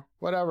on there.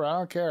 Whatever, I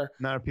don't care.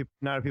 Not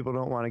if people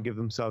don't want to give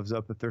themselves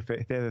up. If they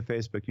have a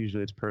Facebook,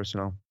 usually it's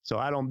personal. So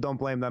I don't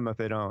blame them if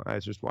they don't.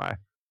 That's just why.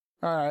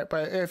 All right,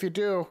 but if you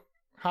do,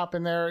 hop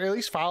in there. At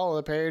least follow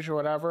the page or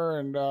whatever,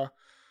 and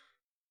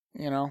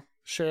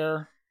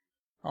share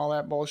all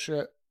that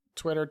bullshit.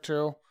 Twitter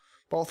too,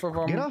 both of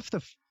them. Get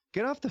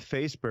off the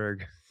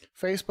Facebook.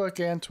 Facebook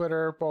and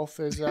Twitter both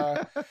is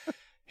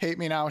Hate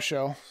Me Now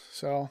Show.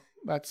 So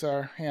that's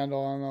our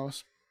handle on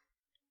those.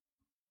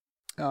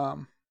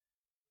 And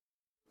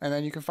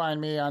then you can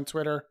find me on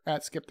Twitter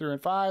at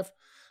Skip315,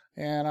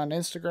 and on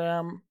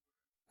Instagram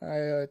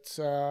it's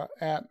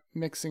at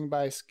Mixing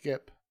by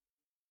Skip.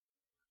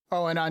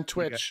 Oh, and on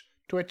Twitch,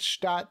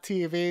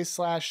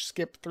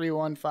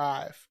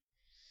 twitch.tv/Skip315.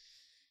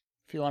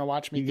 If you want to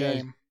watch me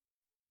game.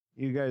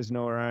 You guys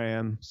know where I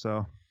am,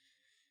 so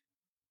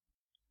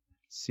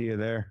see you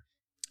there.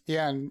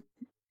 Yeah, and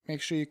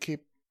make sure you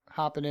keep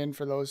hopping in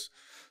for those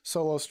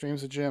solo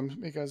streams of Jim,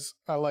 because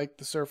I like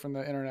the surfing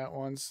the internet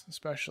ones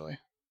especially.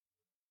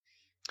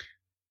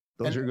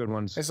 Those are good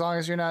ones. As long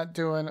as you're not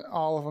doing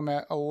all of them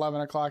at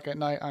 11 o'clock at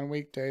night on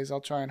weekdays, I'll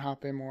try and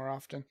hop in more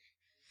often.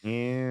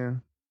 Yeah.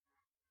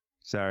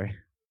 Sorry.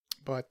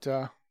 But,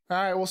 all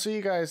right, we'll see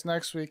you guys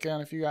next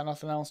weekend if you got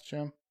nothing else,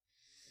 Jim.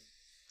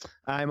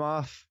 I'm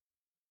off.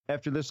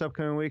 After this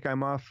upcoming week,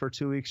 I'm off for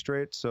 2 weeks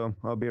straight, so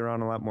I'll be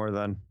around a lot more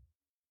then.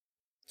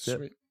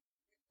 Sweet.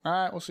 All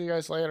right, we'll see you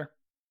guys later.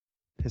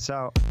 Peace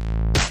out.